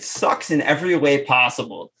 It sucks in every way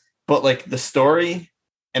possible, but like the story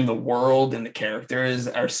and the world and the characters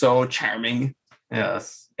are so charming.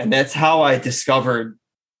 Yes. And that's how I discovered.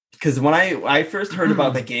 Because when I first heard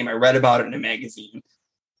about the game, I read about it in a magazine.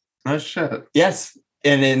 Oh, shit. Yes.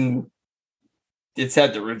 And then it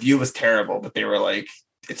said the review was terrible, but they were like,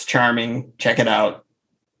 it's charming. Check it out.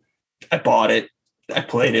 I bought it. I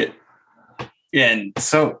played it. And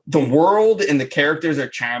so the world and the characters are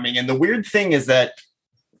charming. And the weird thing is that,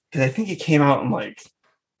 because I think it came out in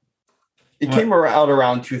came out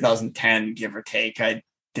around 2010, give or take. I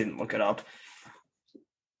didn't look it up.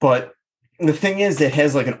 But the thing is, it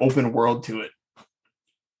has like an open world to it.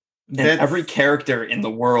 And every character in the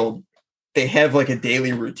world, they have like a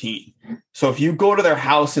daily routine. So if you go to their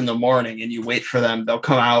house in the morning and you wait for them, they'll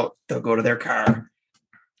come out, they'll go to their car,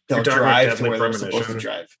 they'll drive to where they're supposed to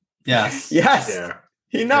drive. Yes. Yes. Yeah.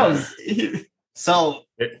 He knows. So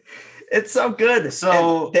it's so good.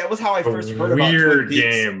 So and that was how I first heard about weird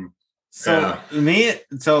game. So with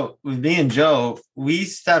me and Joe, we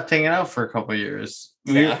stopped hanging out for a couple of years.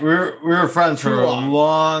 We were friends for a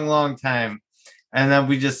long time, and then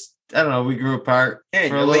we just we grew apart for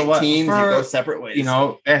a little while. Teens, you go separate ways.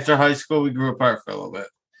 After high school, we grew apart for a little bit.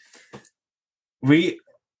 We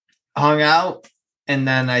hung out, and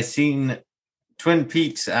then I seen Twin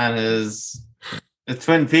Peaks on the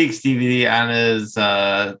Twin Peaks DVD on his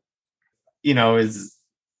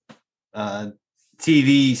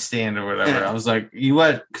TV stand or whatever. Yeah. I was like, you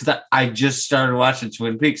what? Because I just started watching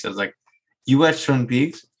Twin Peaks. I was like, you watch Twin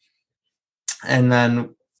Peaks? And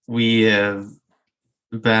then we have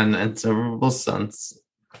been inseparable since.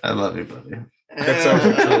 I love you, buddy.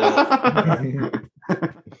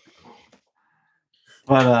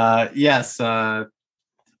 But yes,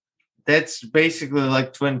 that's basically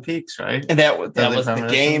like Twin Peaks, right? And that was the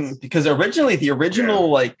game, because originally the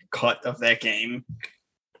original cut of that game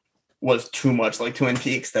was too much like Twin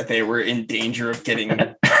Peaks, that they were in danger of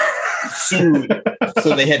getting sued,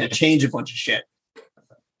 so they had to change a bunch of shit.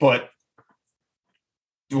 But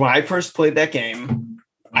when I first played that game,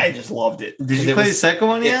 I just loved it. Did you play the second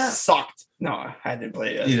one yet? It sucked. No, I didn't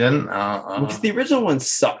play it. You didn't? Because the original one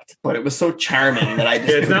sucked, but it was so charming that I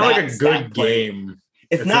just it's not like a good game.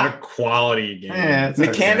 It's not a quality game. Yeah,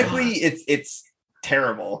 mechanically, it's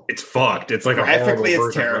terrible. It's fucked. It's like graphically,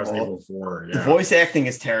 it's terrible. Yeah. The voice acting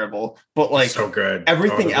is terrible, but like so good.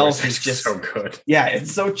 Everything else is just so good. Yeah,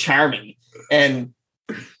 it's so charming. And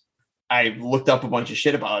I looked up a bunch of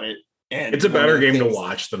shit about it, and it's a better game to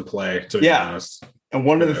watch than play. To be honest. And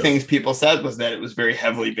one of the things people said was that it was very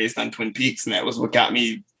heavily based on Twin Peaks, and that was what got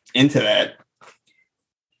me into that.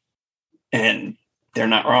 And they're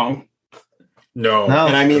not wrong. No.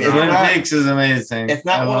 And I mean, Twin Peaks is amazing. It's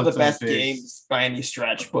not one of the best games by any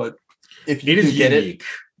stretch, but if you can get it,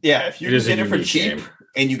 if you can get it for cheap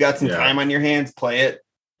and you got some time on your hands, play it.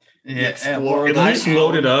 Yeah, explore. At least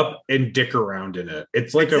load it up and dick around in it.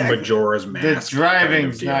 It's like a Majora's Mask. The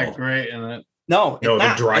driving's not great in it. No,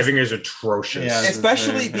 the driving is atrocious. Yeah,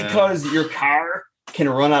 especially because your car can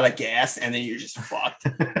run out of gas and then you're just fucked.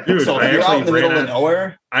 Dude, So I if you're out in the actually middle of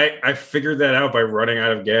nowhere, I figured that out by running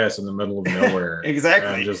out of gas in the middle of nowhere. Exactly.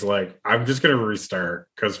 And I'm just like, I'm just gonna restart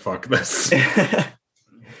because fuck this.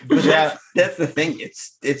 but that's the thing.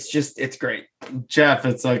 It's great. Jeff,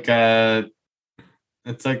 it's like the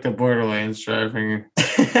Borderlands driving.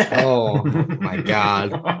 Oh my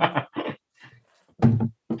god.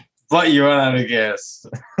 But you run out of gas.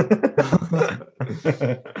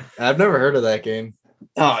 I've never heard of that game.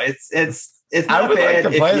 Oh, it's I not would like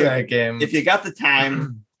bad to play that game. if you got the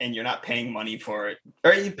time and you're not paying money for it,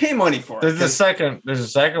 or you pay money for it. There's a 'cause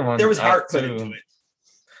second one. There was out heart put too. into it.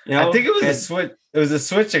 You know? I think it was a And Switch. It was a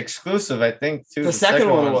Switch exclusive. I think too. the second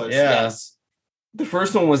one was yeah. yes. The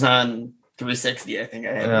first one was on 360. I think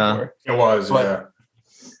I had Yeah. before. It was, But-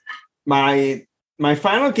 My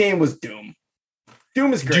final game was Doom.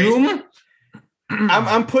 Doom is great. Doom?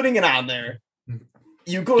 I'm putting it on there.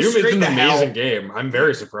 You go Doom is straight an to amazing hell. game. I'm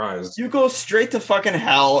very surprised. You go straight to fucking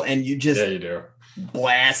hell and you just Yeah, you do.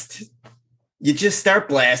 blast. You just start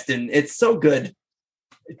blasting. It's so good.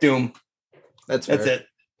 Doom. That's That's fair. it.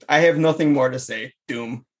 I have nothing more to say.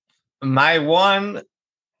 Doom. My one,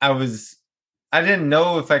 I didn't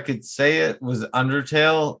know if I could say it was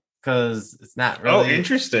Undertale because it's not Oh, really,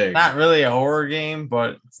 interesting. not really a horror game,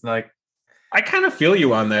 but it's like. I kind of feel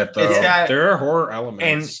you on that though. It's got- There are horror And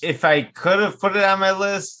elements. if I could have put it on my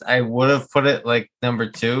list, I would have put it like number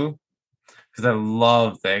 2 because I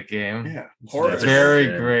love that game. Yeah. It's Horror. That's very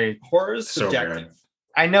good. great. Horror is So subjective. good.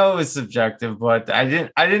 I know it was subjective, but I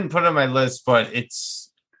didn't put it on my list, but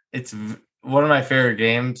it's one of my favorite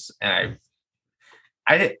games, and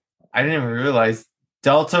I didn't even realize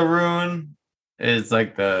Deltarune is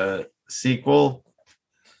like the sequel.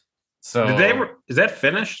 So Is that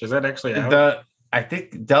finished? Is that actually out? I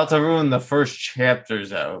think Deltarune, the first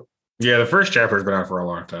chapter's out. Yeah, the first chapter's been out for a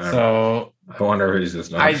long time. So I wonder who's this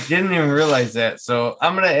now. I didn't even realize that. So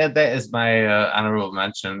I'm gonna add that as my honorable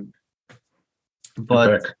mention.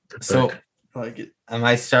 But Good so pick. I like it. am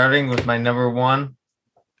I starting with my number 1?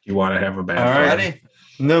 You want to have a bad All right. Ready?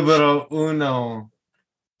 Numero uno.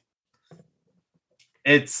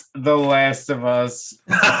 It's The Last of Us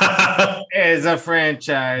as a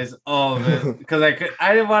franchise, all of it. Because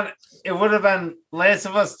I didn't want it would have been Last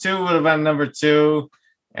of Us 2 would have been number 2,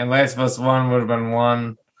 and Last of Us 1 would have been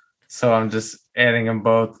 1. So I'm just adding them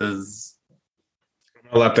both as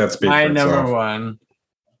I'll let that speak my for number itself. 1.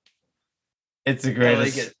 It's the like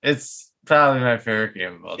greatest. it. It's probably my favorite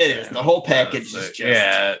game of all It time. is. The whole package is Honestly. just-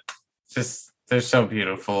 yeah. Just they're so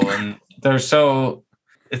beautiful and they're so.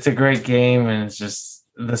 It's a great game and it's just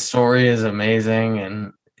the story is amazing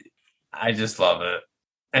and I just love it.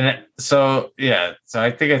 And so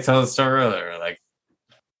I think I told the story earlier. Like,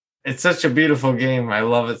 it's such a beautiful game. I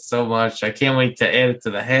love it so much. I can't wait to add it to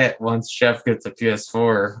the hat once Chef gets a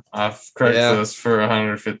PS4 off Craigslist for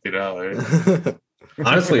 $150.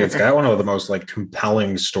 Honestly, it's got one of the most like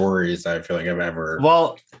compelling stories I feel like I've ever.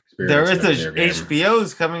 Well, there experienced is in a video game.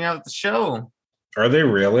 HBO's coming out with the show. Are they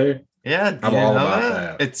really? Yeah, do I'm you all know about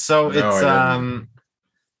that? that. It's so No, I it's didn't.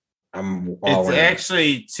 I'm all it's in.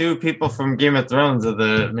 actually 2 people from Game of Thrones are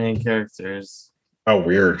the main characters. Oh,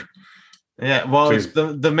 weird. Yeah, well, Please.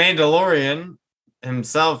 the Mandalorian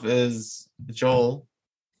himself is Joel.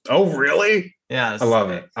 Oh, really? Yes, I love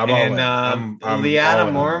it. I'm all in. and I'm Liana all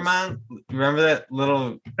in on this. Mormont. Remember that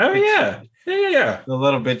little Oh yeah, yeah. the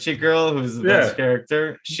little bitchy girl who's the Yeah. best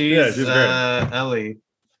character? She's, She's great. Ellie.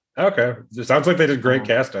 Okay, it sounds like they did great Oh.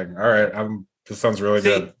 casting. All right, this sounds really See,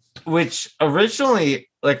 good. which originally,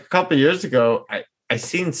 like a couple years ago, I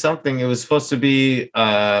seen something. It was supposed to be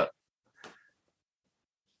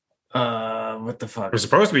what the fuck? It was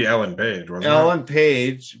supposed to be Ellen Page, wasn't Ellen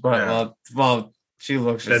Page, but Yeah. well, she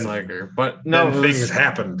looks just Then- like her. But it? no, Then things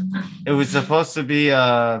happened. it was supposed to be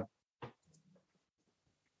the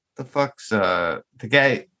fuck's the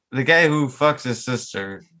guy who fucks his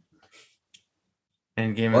sister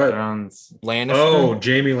in Game What? of Thrones. Lannister. Oh,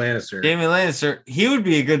 Jamie Lannister. Jamie Lannister, he would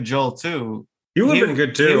be a good Joel too. He would he- have been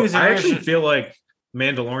good he too. was I actually original- feel like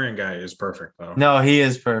Mandalorian guy is perfect though. No, he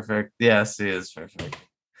is perfect. Yes, he is perfect.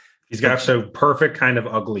 He's got the perfect kind of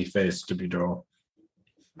ugly face to be Joel.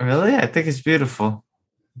 Really? I think it's beautiful.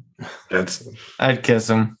 That's I'd kiss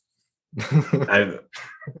him. that's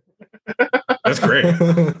great.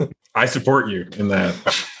 I support you in that.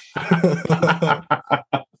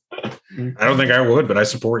 I don't think I would, but I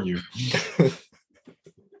support you.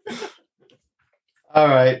 All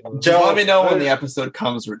right. Just let me know when the episode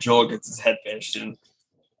comes where Joel gets his head bashed in.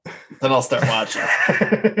 Then I'll start watching.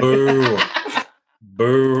 Boo.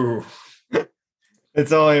 Boo.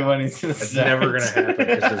 It's only when he's It's never gonna happen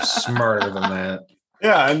because they're smarter than that.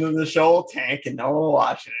 Yeah, and then the show will tank and no one will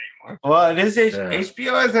watch it anymore. Well, it is Yeah.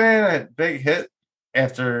 HBO hasn't had a big hit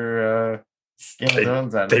after Game of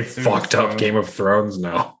Thrones. on They it, too, fucked up so- Game of Thrones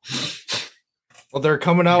now. Well, they're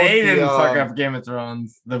coming out. They with the, didn't fuck up Game of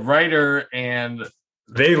Thrones. The writer and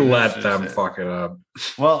They let producers them did. fuck it up.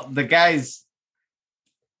 Well, the guy's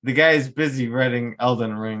busy writing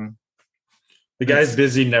Elden Ring. The guy's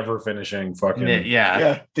busy never finishing fucking. Yeah.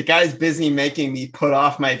 Yeah, the guy's busy making me put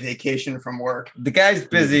off my vacation from work. The guy's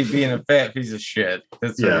busy being a fat piece of shit.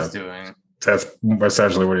 That's what Yeah. he's doing. That's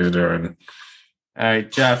essentially what he's doing. All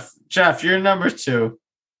right, Jeff. Jeff, you're number 2.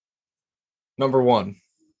 number 1.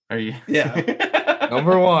 Are you? Yeah.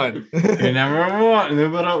 Number 1. You're number 1.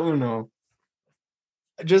 Numero uno.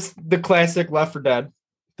 Just the classic Left 4 Dead,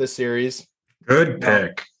 the series. Good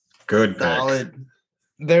pick. Good pick. Solid.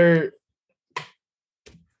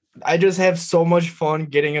 I just have so much fun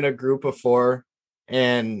getting in a group of 4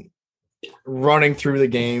 and running through the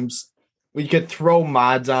games. We could throw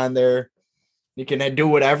mods on there. You can do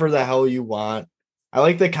whatever the hell you want. I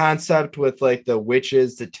like the concept with like the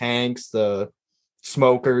witches, the tanks, the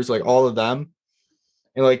smokers, like all of them.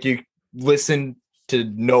 And like you listen to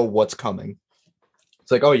know what's coming.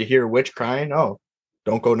 It's like, oh, you hear a witch crying? Oh,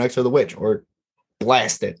 don't go next to the witch or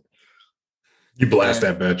blast it. You blast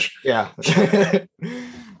that bitch. Yeah.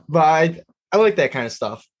 But I like that kind of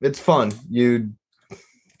stuff. It's fun. You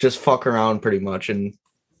just fuck around pretty much. And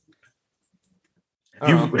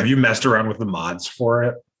I don't know. Have you messed around with the mods for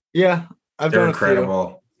it? Yeah, I've They're done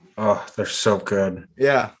incredible. Oh, they're so good. a few.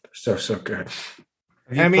 Yeah. So good.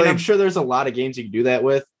 Have you I mean, played- I'm sure there's a lot of games you can do that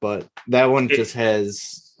with, but that one just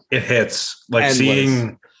has It hits. Like Endless.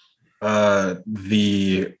 seeing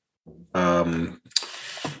the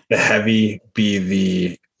heavy be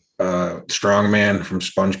the strong man from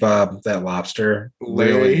SpongeBob, that lobster.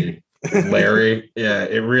 Larry. Larry. Yeah,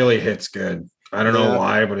 it really hits good. I don't know Yeah.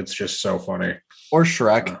 why, but it's just so funny. or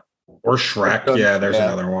Shrek. Or Shrek. Yeah, there's Yeah.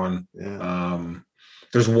 another one. Yeah.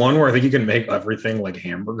 There's one where I think you can make everything like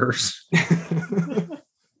hamburgers.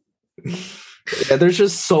 Yeah, there's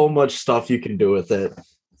just so much stuff you can do with it.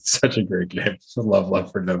 Such a great game. I love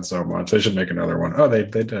Left 4 Dead so much. They should make another one. Oh, they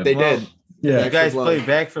did. They did. Yeah. You guys Blood. play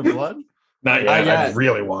Back for Blood? Not Not yet. I yet.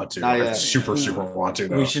 really want to. Not I yet. super want to.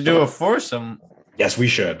 Though. We should do a foursome. Yes, we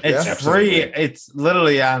should. It's Absolutely. free. It's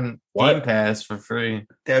literally on What? Game Pass for free.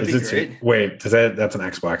 That'd be Is it- great. Wait, that's an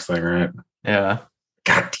Xbox thing, right? Yeah.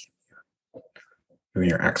 God damn.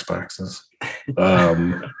 Your Xboxes.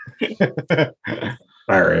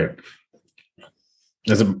 All right.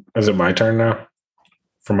 Is it my turn now?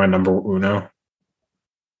 For my number uno?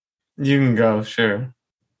 You can go, sure.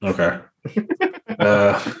 Okay.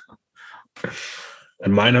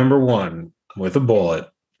 And my number 1 with a bullet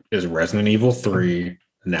is Resident Evil 3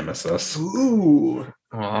 Nemesis. Ooh.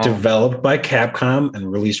 Wow. Developed by Capcom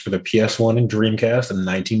and released for the PS1 and Dreamcast in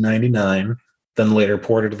 1999, then later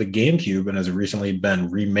ported to the GameCube and has recently been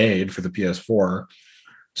remade for the PS4.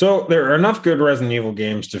 So there are enough good Resident Evil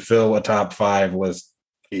games to fill a top 5 list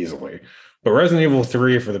easily. But Resident Evil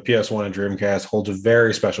 3 for the PS1 and Dreamcast holds a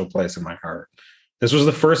very special place in my heart. This was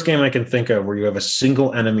the first game I can think of where you have a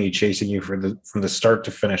single enemy chasing you from the start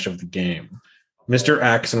to finish of the game. Mr.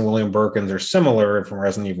 X and William Birkins are similar from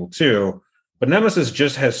Resident Evil 2, but Nemesis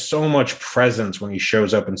just has so much presence when he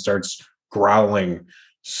shows up and starts growling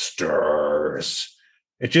stars.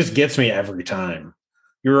 It just gets me every time.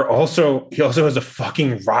 He also has a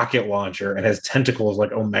fucking rocket launcher and has tentacles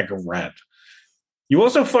like Omega Red. You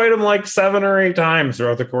also fight him like 7 or 8 times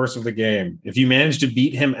throughout the course of the game. If you manage to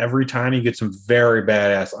beat him every time, you get some very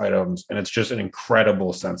badass items, and it's just an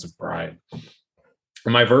incredible sense of pride.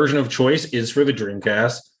 And my version of choice is for the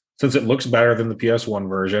Dreamcast, since it looks better than the PS1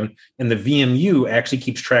 version, and the VMU actually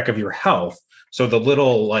keeps track of your health. So the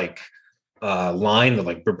little line, the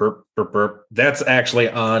like burp, burp, burp, burp, that's actually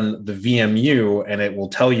on the VMU, and it will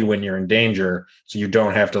tell you when you're in danger, so you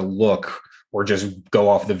don't have to look or just go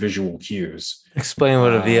off the visual cues. Explain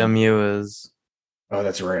what a VMU is. Oh,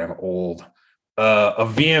 that's right. I'm old. A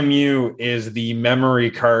VMU is the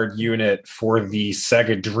memory card unit for the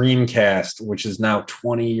Sega Dreamcast, which is now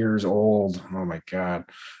 20 years old. Oh my God.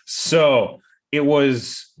 So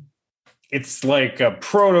it's like a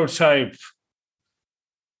prototype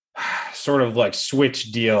sort of like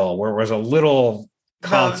Switch deal where it was a little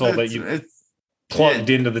console that you plugged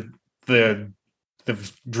into the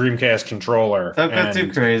Dreamcast controller. Don't go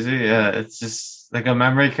too crazy. Yeah, it's just like a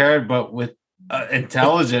memory card, but with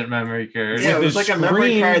intelligent memory card. Yeah, it With was the like a memory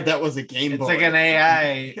screen- card that was a Game It's Boy. like an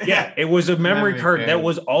AI. Yeah, it was a memory Memory card card. that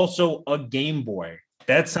was also a Game Boy.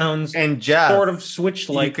 That sounds And Jeff, sort of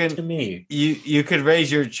Switch-like you can- to me. you could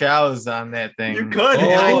raise your chows on that thing. You could. Oh,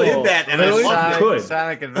 and I did that, and I really? loved it. Could.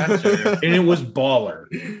 Sonic Adventure. And it was baller.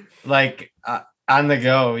 Like on the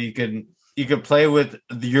go, you could play with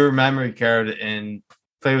your memory card and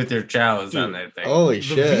play with your chows on that thing. Holy The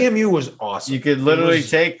shit. VMU was awesome. You could literally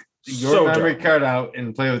was take your so memory dope. card out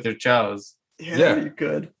and play with your chows. Yeah. You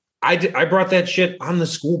could. I brought that shit on the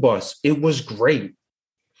school bus. It was great.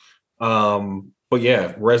 But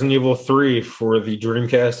yeah, Resident Evil 3 for the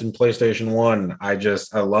Dreamcast and PlayStation 1.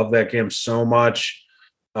 I love that game so much.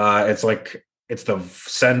 It's the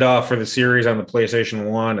send off for the series on the PlayStation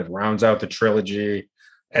 1. It rounds out the trilogy.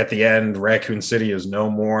 At the end, Raccoon City is no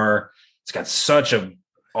more. It's got such a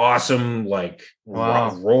awesome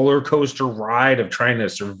Wow. roller coaster ride of trying to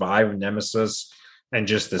survive Nemesis and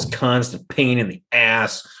just this constant pain in the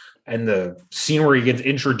ass. And the scene where he gets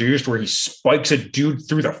introduced, where he spikes a dude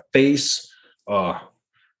through the face.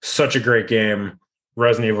 Such a great game.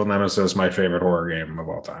 Resident Evil Nemesis, my favorite horror game of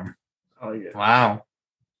all time. Oh yeah. Wow.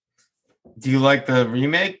 Do you like the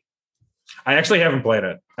remake? I actually haven't played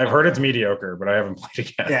it. I've heard it's mediocre, but I haven't played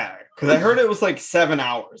it yet. Yeah, because I heard it was like 7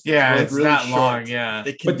 hours. Yeah, Like, it's really not short. long. Yeah.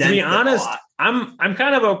 They But to condensed be it a honest, lot. I'm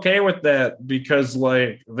kind of okay with that because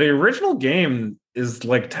like the original game is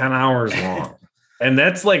like 10 hours long. And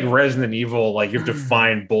that's like Resident Evil, like you have to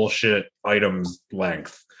find bullshit items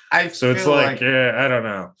length. So it's feel like, yeah, I don't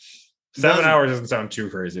know. 7 Those- hours doesn't sound too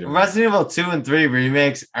crazy to me. Resident Evil 2 and 3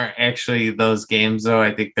 remakes are actually those games, though.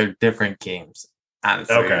 I think they're different games,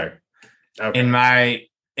 honestly. Okay. In my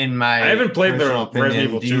I haven't played the personal Resident opinion,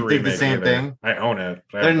 Evil 2 do you think remake the same either. thing? I own it.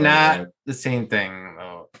 but I They're haven't not played it. the same thing,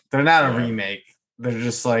 though. They're not a Yeah. remake. They're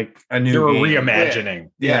just like a new They're a game. reimagining.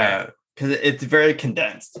 Yeah. Because it's very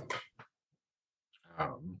condensed.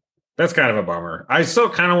 That's kind of a bummer. I still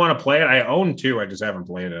kind of want to play it. I own 2. I just haven't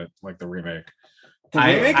played it, like the remake. The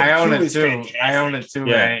I remake of own 2 it is too. fantastic. I own it too.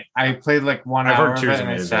 Yeah. I played like 1 I've heard hour of 2 it is and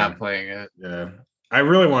I amazing. stopped playing it. Yeah. I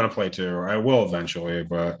really want to play 2. I will eventually,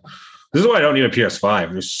 but this is why I don't need a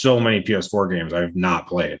PS5. There's so many PS4 games I've not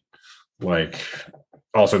played. Like,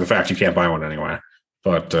 also the fact you can't buy one anyway.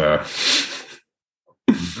 But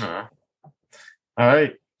All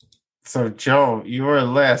right. So Joe, you are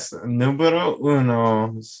last. Numero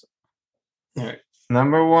uno. All right.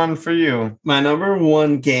 Number 1 for you. My number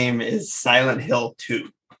 1 game is Silent Hill 2.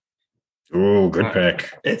 ooh, good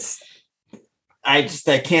pick. I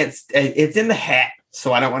can't, it's in the hat,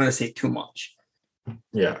 so I don't want to say too much.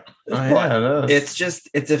 Yeah. But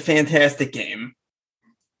it's a fantastic game.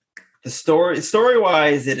 The story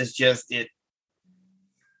wise, it is just it.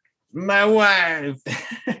 My wife.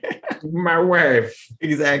 My wife.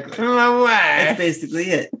 Exactly. My That's wife. basically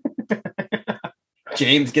it.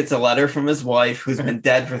 James gets a letter from his wife who's been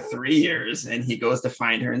dead for 3 years, and he goes to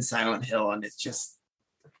find her in Silent Hill, and it's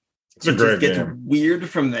It's a great gets game. weird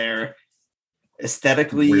from there.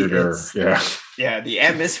 Aesthetically, Weirder. it's, Yeah. the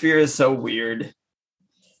atmosphere is so weird.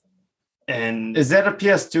 And Is that a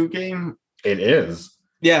PS2 game? It is.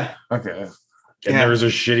 yeah, Okay. And Yeah. there's a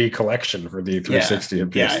shitty collection for the 360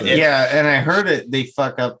 and Yeah, PS3. Yeah, and I heard they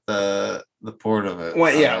fuck up the port of it.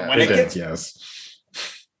 Well, yeah, when They it did, gets- yes.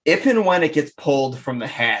 if and when it gets pulled from the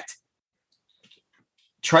hat,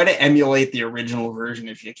 try to emulate the original version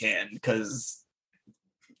if you can, because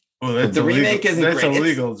Well, that's the remake illegal. isn't That's great.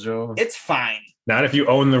 illegal, Joe. it's fine. Not if you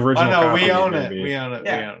own the Oh original. no, we copy, own it. maybe. We own it.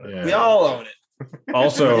 Yeah. We own it. Yeah. We all own it. We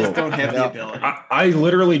Also, just don't have the ability. I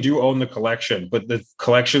literally do own the collection, but the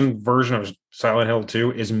collection version of Silent Hill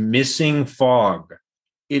 2 is missing fog.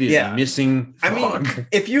 It is Yeah. missing I fog. mean,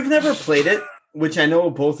 if you've never played it, which I know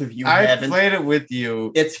both of you I haven't, played it with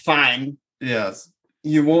you. it's fine. Yes.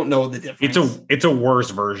 You won't know the difference. it's a worse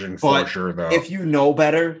version for But sure, though. if you know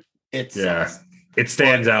better, it's Yeah. It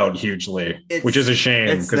stands out hugely, It's- which is a shame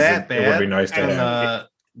It's because that it bad. would be nice to And have.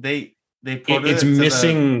 they put It's it to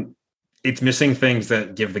missing. It's missing things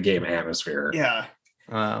that give the game atmosphere, yeah.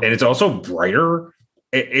 Wow. and it's also brighter.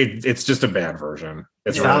 It's just a bad version.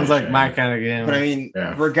 It's It sounds really like a my shame. kind of game. But I mean,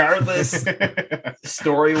 Yeah. regardless,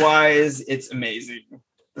 story wise, it's amazing.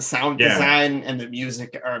 The sound Yeah. design and the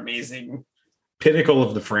music are amazing. Pinnacle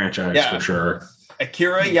of the franchise Yeah. for sure.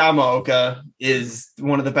 Akira Yamaoka is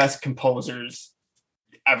one of the best composers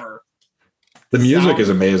ever. The music sound- is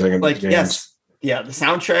amazing. In Like, the games. yes, yeah, the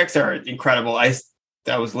soundtracks are incredible. I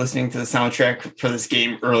was listening to the soundtrack for this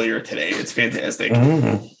game earlier today. It's fantastic.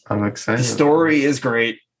 I'm excited. The story is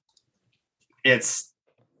great.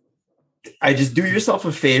 I just do yourself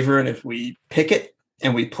a favor, and if we pick it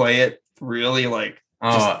and we play it, really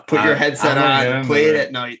just put your headset I'm gonna get on, into play it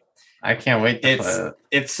at night. I can't wait to It's play it.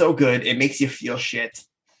 it's so good. It makes you feel shit.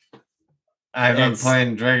 I've been It's-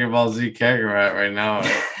 playing Dragon Ball Z Kakarot right now.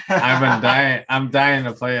 I've been dying. I'm dying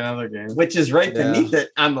to play another game. which is right Yeah. beneath it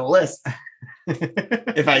on the list.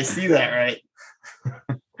 If I see that right.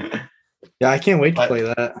 Yeah, I can't wait to But- play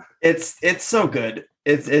that. It's so good.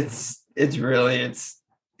 It's really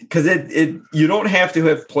because it you don't have to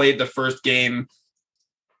have played the first game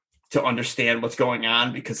to understand what's going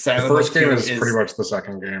on, because The Silent first Hill game 2 is pretty much the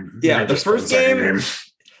second game. Yeah, You the just play first second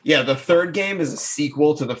game- the third game is a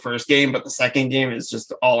sequel to the first game, but the second game is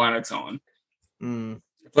just all on its own. Mm.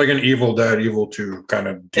 It's like an Evil Dead, Evil 2 kind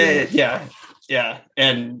of deal. Yeah,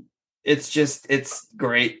 and it's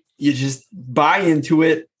great. You just buy into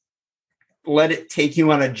it, let it take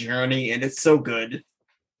you on a journey, and it's so good.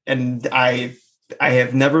 And I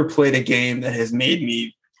have never played a game that has made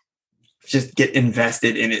me just get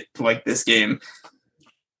invested in it like this game.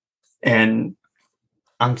 And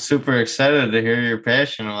I'm super excited to hear your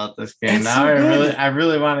passion about this game. It's Now so good. I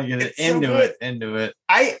really want to get It's so into good. it.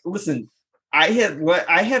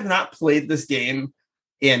 I have not played this game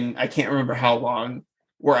in I can't remember how long,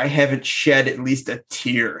 where I haven't shed at least a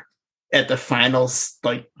tear at the final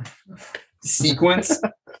sequence.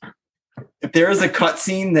 If there is a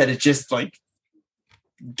cutscene that it just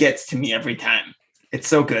gets to me every time. It's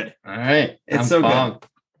so good. All right. It's I'm so good. pumped.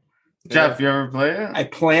 Jeff, you ever play it? I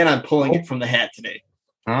plan on pulling it from the hat today.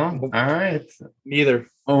 Oh, all right. Neither.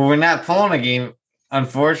 Well, we're not pulling a game,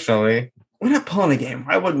 unfortunately. We're not pulling a game.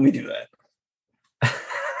 Why wouldn't we do that?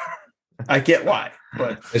 I get why,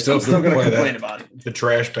 but I still I'm still going to play that. complain about it. The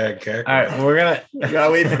trash bag kick. All right, we're gonna. You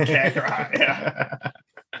gotta wait for Kakarot. Yeah.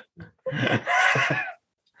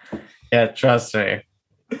 Yeah, trust me.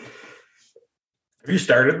 Have you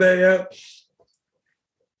started that yet?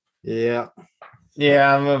 Yeah.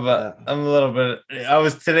 Yeah, I'm a little bit. I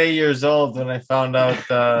was today years old when I found out.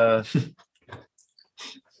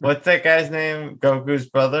 What's that guy's name? Goku's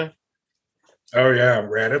brother. Oh yeah,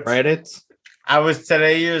 Reddit. Reddit. I was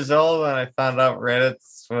today years old when I found out Reddit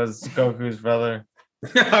was Goku's brother.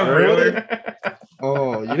 Really?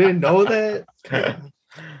 Oh, you didn't know that?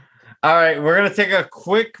 All right, we're gonna take a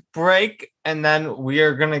quick break, and then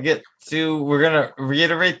we're gonna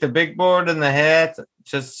reiterate the big board and the hat,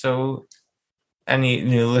 just so any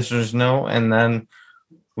new listeners know, and then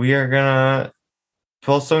we are gonna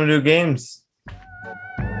pull some new games.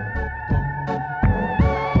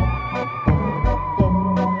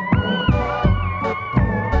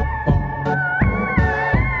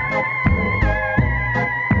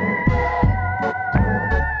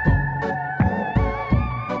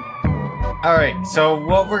 All right, so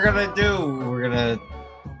what we're gonna do, we're gonna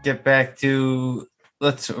get back to,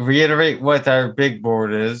 let's reiterate what our big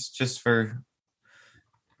board is, just for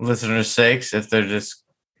listeners' sakes, if they're just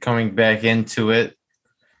coming back into it.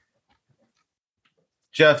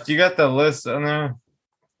 Jeff, do you got the list on there?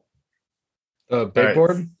 The big Alright.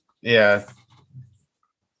 board? Yeah.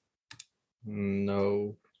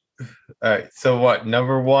 No. All right. So what?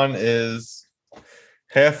 Number 1 is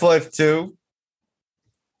Half-Life 2.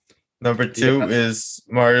 Number 2 Yeah. is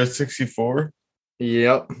Mario 64.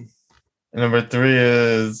 Yep. And number 3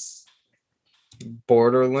 is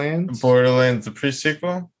Borderlands. Borderlands, the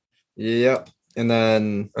pre-sequel. Yep. And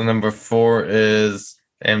then And number 4 is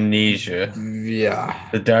Amnesia, yeah.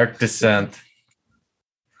 The Dark Descent.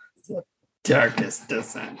 Darkest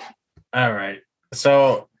Descent. All right.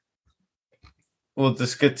 So we'll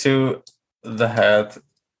just get to the hat.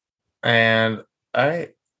 And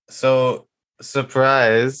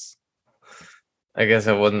surprise. I guess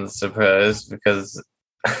I wasn't surprised because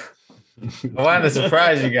I wanted to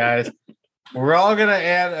surprise you guys. We're all going to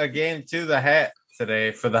add a game to the hat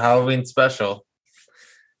today for the Halloween special.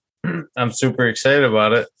 I'm super excited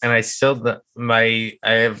about it. And I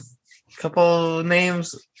have a couple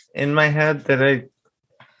names in my head that I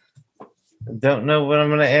don't know what I'm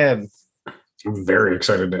going to add. I'm very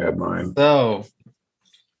excited to add mine. So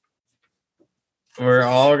we're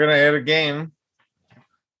all going to add a game.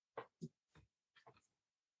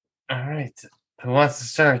 All right. Who wants to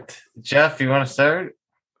start? Jeff, you want to start?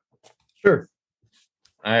 Sure.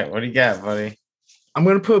 All right. What do you got, buddy? I'm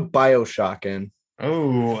gonna put BioShock in.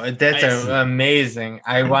 Oh, that's Nice. amazing.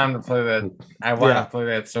 I want to play that. I want Yeah. to play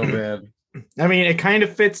that so bad. I mean, it kind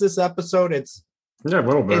of fits this episode. It's Yeah, a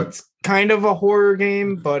little bit. it's kind of a horror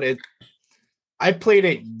game, but I played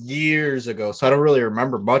it years ago, so I don't really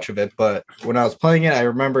remember much of it. But when I was playing it, I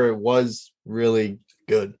remember it was really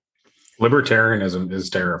good. Libertarianism is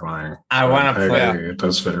terrifying. I want to play. agree. It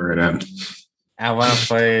does fit right in. I want to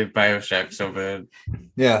play BioShock so bad.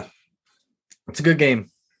 Yeah, it's a good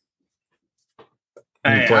game.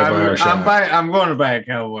 You Hey, play BioShock. I'm going to buy a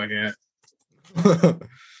cowboy hat.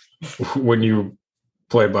 When you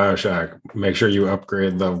Play Bioshock. Make sure you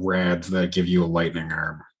upgrade the rads that give you a lightning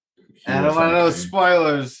arm. I don't want those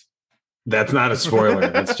spoilers. That's not a spoiler.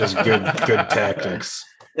 That's just good tactics.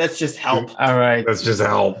 That's just help. All right. That's just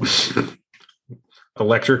help.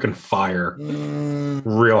 Electric and fire.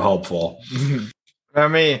 Real helpful.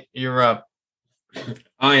 Remy, you're up.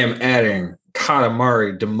 I am adding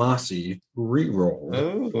Katamari Damacy reroll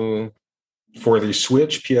Ooh. for the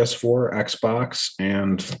Switch, PS4, Xbox,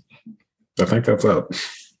 and I think that's it.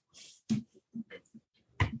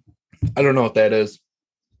 I don't know what that is.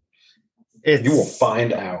 You will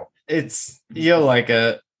find out. You'll like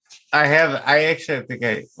it. I think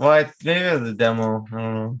maybe it's a demo. I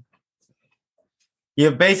don't know.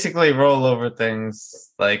 You basically roll over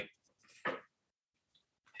things like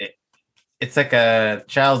it's like a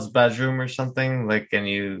child's bedroom or something. Like, and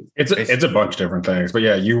you It's a bunch of different things, but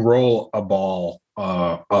yeah, you roll a ball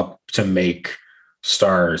up to make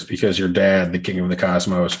stars because your dad, the king of the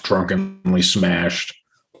cosmos, drunkenly smashed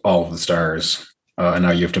all of the stars, and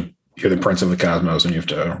now you're the prince of the cosmos, and you have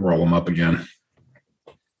to roll them up again.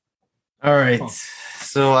 All right.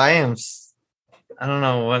 So I don't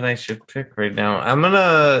know what I should pick right now. I'm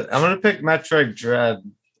gonna pick Metroid Dread.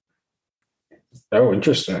 Oh,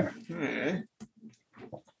 interesting. It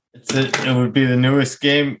would be the newest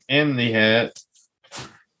game in the hat.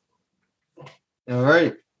 All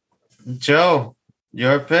right, Joe,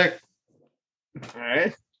 your pick. All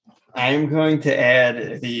right. I'm going to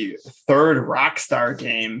add the third Rockstar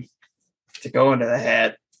game to go into the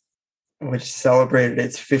hat, which celebrated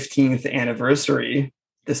its 15th anniversary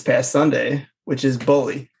this past Sunday, which is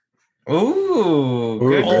Bully. Ooh,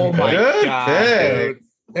 good, Oh my good God, pick. dude.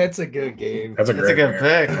 That's a good game. That's a That's a good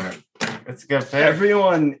pick. pick. That's a good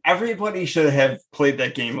pick. Everybody should have played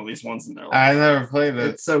that game at least once in their life. I never played it.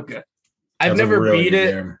 It's so good. I've That's a never really beat good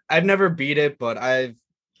it. game. I've never beat it, but I've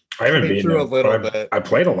I haven't played beaten through it, a little but bit. I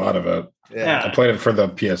played a lot of it. Yeah. I played it for the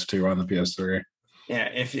PS2 on the PS3. Yeah,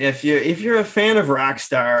 if you're a fan of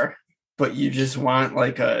Rockstar, but you just want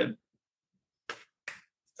like a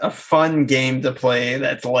fun game to play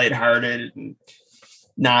that's lighthearted and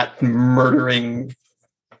not murdering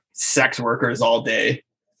sex workers all day,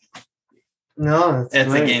 No,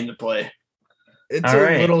 it's a game to play. It's All a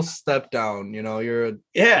right. little step down, you know. You're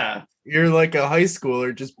Yeah, like a high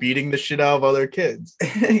schooler just beating the shit out of other kids.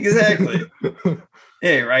 exactly.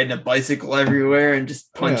 Yeah, you're riding a bicycle everywhere and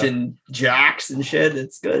just punching jocks and shit.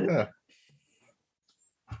 It's good. Yeah.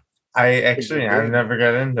 I've never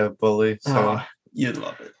got into Bully, so Oh, you'd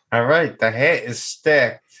love it. all right, the hat is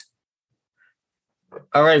stacked.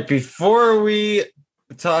 All right, before we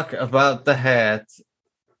talk about the hat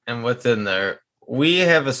and what's in there, we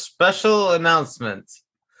have a special announcement.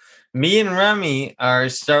 Me and Remy are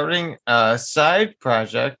starting a side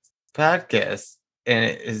project podcast, and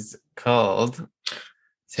it is called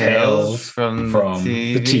Tales from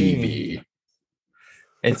the TV.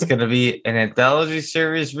 It's going to be an anthology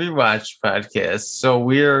series rewatch podcast. So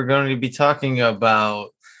we are going to be talking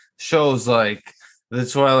about shows like The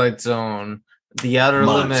Twilight Zone, The Outer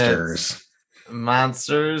Limits,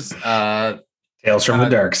 Monsters, Tales from the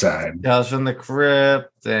Dark Side, Tales from the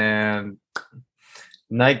Crypt, and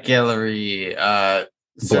Night Gallery,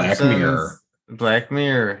 Black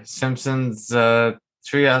Mirror, Simpsons,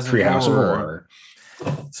 Treehouse of Horror.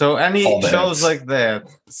 So any All the shows hits. like that.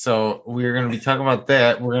 So we're going to be talking about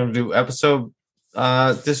that. We're going to do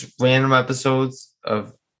just random episodes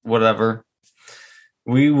of whatever.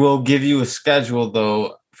 We will give you a schedule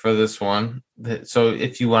though for this one. So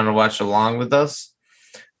if you want to watch along with us,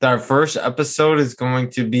 our first episode is going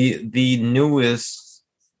to be the newest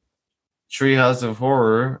Treehouse of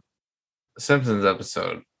Horror Simpsons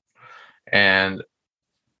episode. And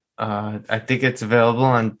I think it's available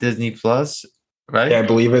on Disney Plus. Right? Yeah, I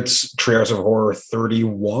believe it's Treehouse of Horror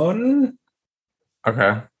 31.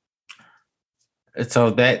 Okay.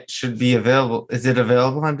 So that should be available. Is it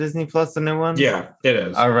available on Disney Plus, the new one? Yeah, it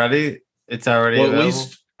is. Already? It's already Well, at available?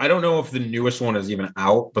 least I don't know if the newest one is even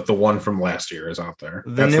out, but the one from last year is out there.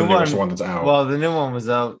 The That's new the newest one- one that's out. Well, the new one was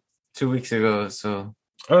out 2 weeks ago. So,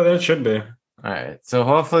 Oh, that should be. all right. So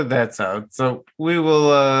hopefully that's out. So we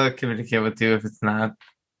will communicate with you if it's not.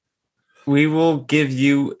 We will give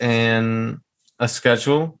you a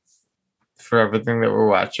schedule for everything that we're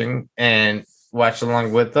watching and watch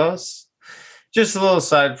along with us. Just a little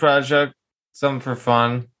side project, something for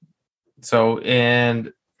fun. So,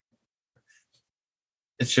 and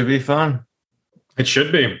it should be fun. It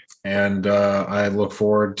should be. And I look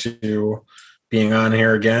forward to being on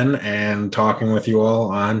here again and talking with you all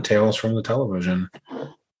on Tales from the Television.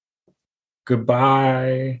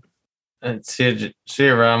 Goodbye. And see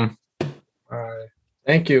you around. Bye.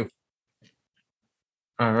 Thank you.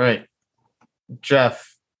 All right.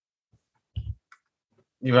 Jeff,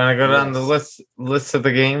 you want to go down the list of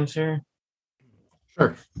the games here?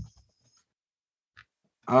 Sure.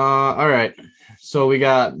 All right. So we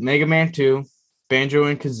got Mega Man 2, Banjo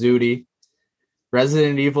and Kazooie,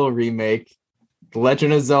 Resident Evil Remake, The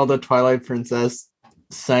Legend of Zelda Twilight Princess,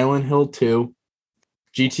 Silent Hill 2,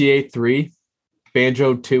 GTA 3,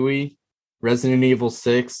 Banjo Tooie, Resident Evil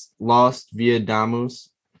 6, Lost via Damus,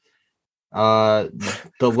 The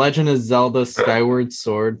Legend of Zelda Skyward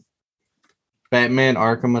Sword, Batman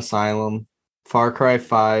Arkham Asylum, Far Cry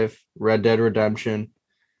 5, Red Dead Redemption,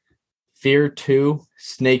 Fear 2,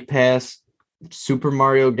 Snake Pass, Super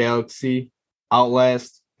Mario Galaxy,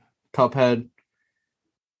 Outlast, Cuphead,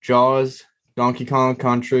 Jaws, Donkey Kong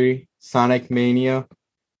Country, Sonic Mania,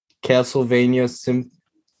 Castlevania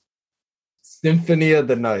Symphony of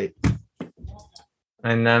the Night.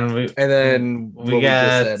 And then we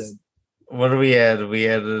got what do we add? We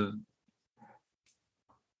added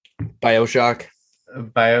BioShock.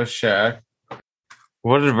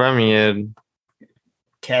 What did Remy add?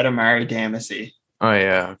 Katamari Damacy. Oh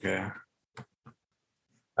yeah, okay.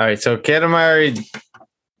 All right, so Katamari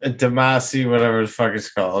Damacy, whatever the fuck it's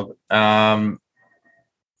called. I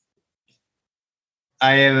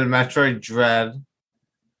added Metroid Dread,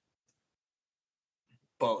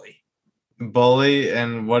 Bully,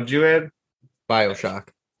 and what'd you add? BioShock.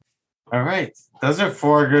 All right, those are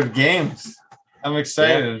 4 good games. I'm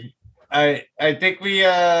excited. Yeah. I think we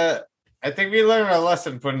learned our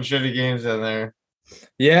lesson putting shitty games in there.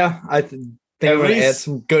 Yeah, I think I'm gonna add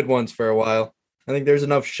some good ones for a while. I think there's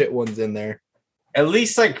enough shit ones in there. At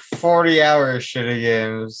least like 40-hour shitty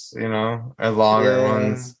games, or longer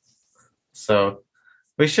ones. So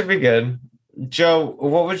we should be good. Joe,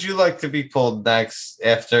 what would you like to be pulled next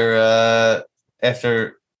after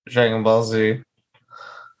Dragon Ball Z?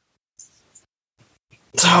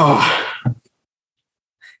 Oh.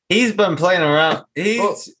 He's been playing around.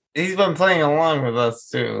 He's been playing along with us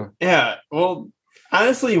too. Yeah, well,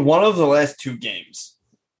 honestly, one of the last 2 games,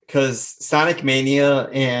 because Sonic Mania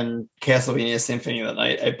and Castlevania Symphony of the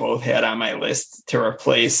Night, I both had on my list to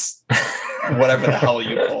replace whatever the hell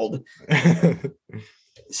you pulled.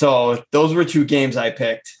 So those were 2 games I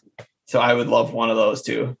picked. So I would love one of those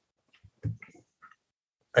 2.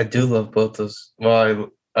 I do love both those. Well,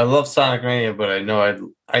 I love Sonic Mania, but I know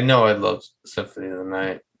I'd love Symphony of the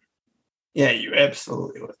Night. Yeah, you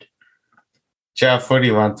absolutely would. Jeff, what do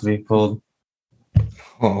you want to be pulled?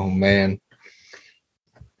 Oh man.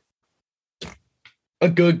 A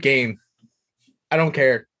good game. I don't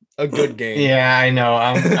care. A good game. Yeah, I know.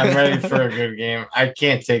 I'm ready for a good game. I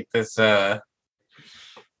can't take this Dragon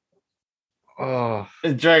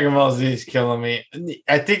Ball Z is killing me.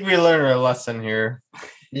 I think we learned our lesson here.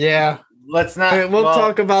 Yeah. Let's not. We'll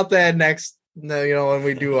talk about that next. When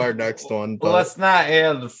we do our next one. But let's not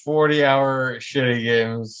add the 40-hour shitty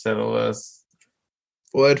games to the list.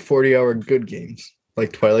 We'll add 40-hour good games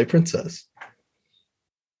like Twilight Princess.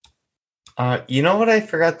 You know what? I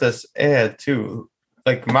forgot this add too.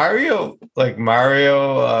 Like Mario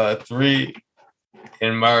 3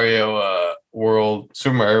 and Mario World,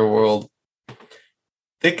 Super Mario World.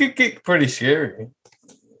 They could get pretty scary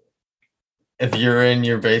if you're in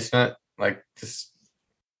your basement, like just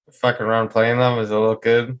fucking around playing them. Is it look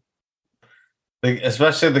good? Like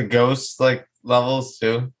especially the ghost levels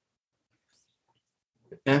too.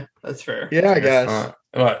 Yeah, that's fair. Yeah, I guess.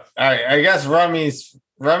 What? I guess Remy's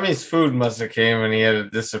food must have came and he had to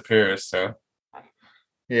disappear. So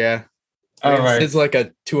yeah. All right. It's like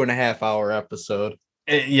a 2.5-hour episode.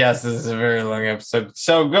 Yes, this is a very long episode.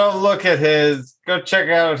 So go check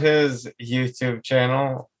out his YouTube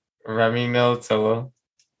channel, Remy Militillo.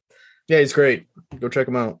 Yeah, he's great. Go check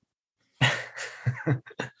him out.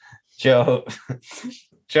 Joe,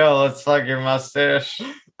 let's plug your mustache.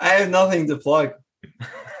 I have nothing to plug.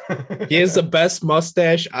 He has the best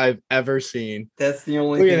mustache I've ever seen. That's the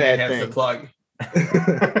only thing I have to plug.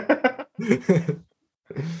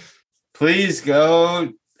 Please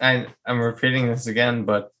go. I'm repeating this again,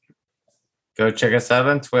 but go check us out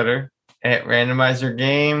on Twitter at Randomizer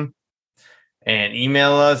Game and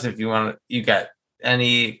email us if you got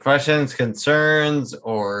any questions, concerns,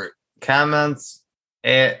 or comments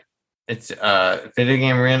it's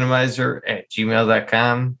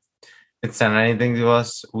videogamerandomizer@gmail.com. It's send anything to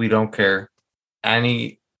us. We don't care.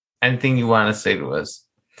 Anything you want to say to us.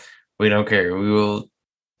 We don't care. We will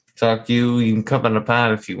talk to you. You can come on the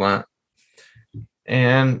pod if you want.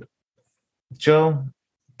 And Joe,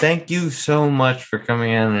 thank you so much for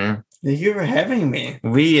coming on there. Thank you for having me.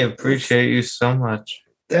 We appreciate you so much.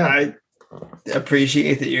 Yeah, I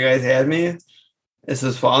appreciate that you guys had me. This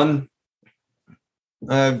was fun.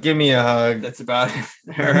 Give me a hug. That's about it.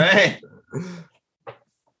 All right.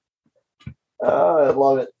 Oh, I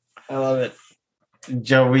love it. I love it.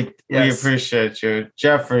 Joe, we Yes. appreciate you.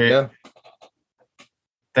 Jeffrey, Yeah.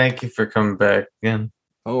 thank you for coming back again.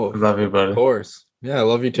 Oh, I love you, of buddy. course. Yeah, I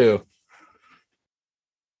love you too.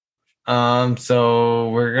 So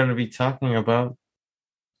we're gonna be talking about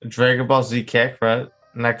Dragon Ball Z Kakarot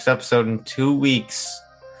next episode in 2 weeks.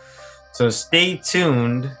 So stay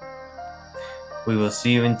tuned. We will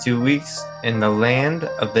see you in 2 weeks in the land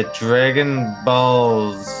of the Dragon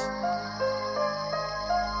Balls.